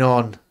going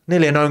on?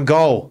 Nearly an own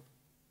goal.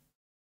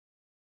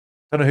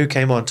 I don't know who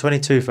came on.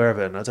 22 for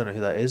Everton. I don't know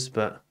who that is,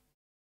 but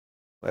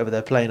whatever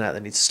they're playing at, they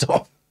need to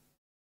stop.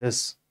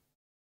 Let's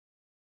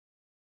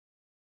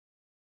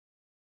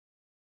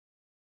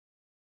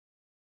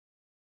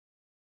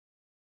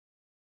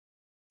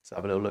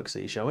have a little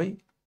look-see, shall we?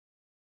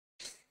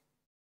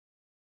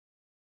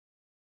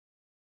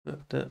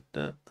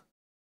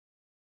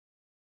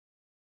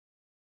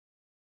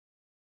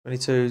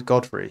 22 is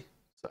Godfrey.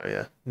 So,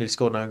 yeah, nearly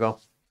scored no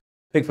goal.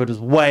 Pickford was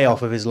way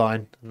off of his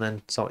line, and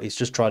then he's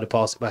just tried to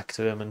pass it back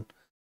to him and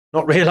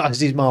not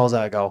realised he's miles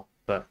out of goal.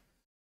 But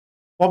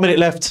 1 minute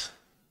left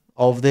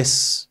of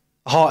this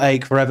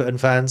heartache for Everton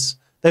fans.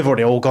 They've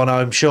already all gone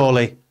home,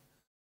 surely.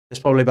 There's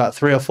probably about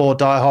 3 or 4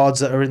 diehards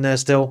that are in there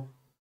still.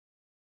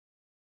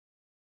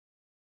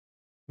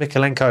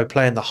 Mikalenko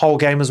playing the whole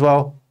game as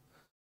well.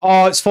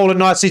 Oh, it's fallen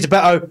nicely to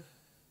Beto.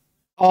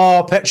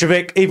 Oh,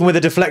 Petrovic, even with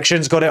the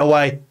deflections, got it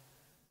away.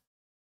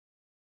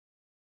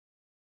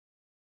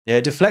 Yeah,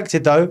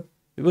 deflected though.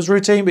 It was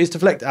routine, but it's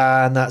deflected.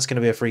 And that's going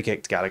to be a free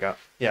kick to Gallagher.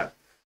 Yeah.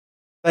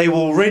 They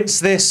will rinse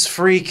this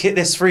free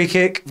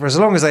kick for as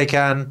long as they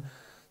can.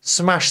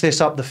 Smash this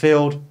up the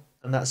field.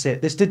 And that's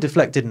it. This did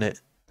deflect, didn't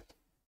it?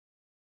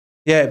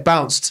 Yeah, it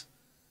bounced.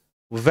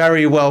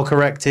 Very well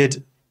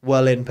corrected.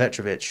 Well in,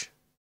 Petrovic.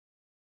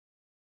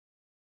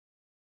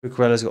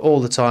 Cucurella's got all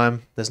the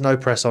time. There's no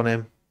press on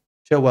him.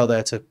 Chilwell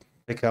there to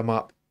pick him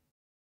up.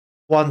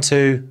 1-2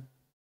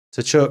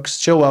 to Chuks.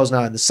 Chilwell's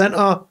now in the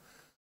centre.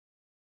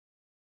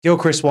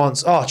 Gilchrist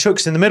wants... Oh,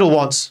 Chuks in the middle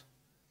once.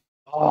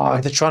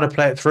 Oh, they're trying to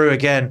play it through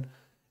again.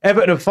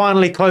 Everton have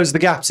finally closed the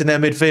gaps in their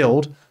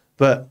midfield,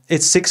 but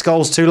it's 6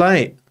 goals too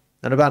late.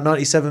 And about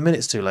 97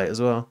 minutes too late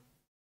as well.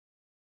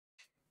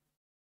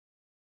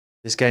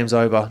 This game's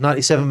over.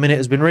 97 minute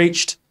has been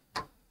reached.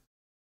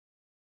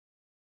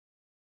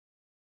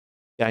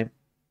 Game.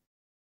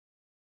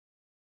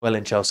 Well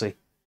in, Chelsea.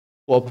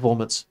 What a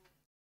performance.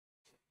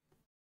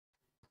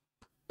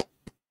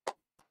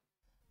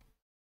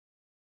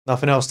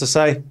 Nothing else to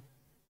say. If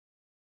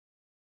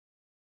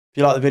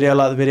you like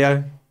the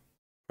video.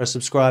 Press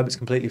subscribe. It's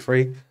completely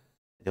free.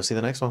 You'll see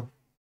the next one.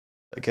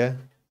 Take care.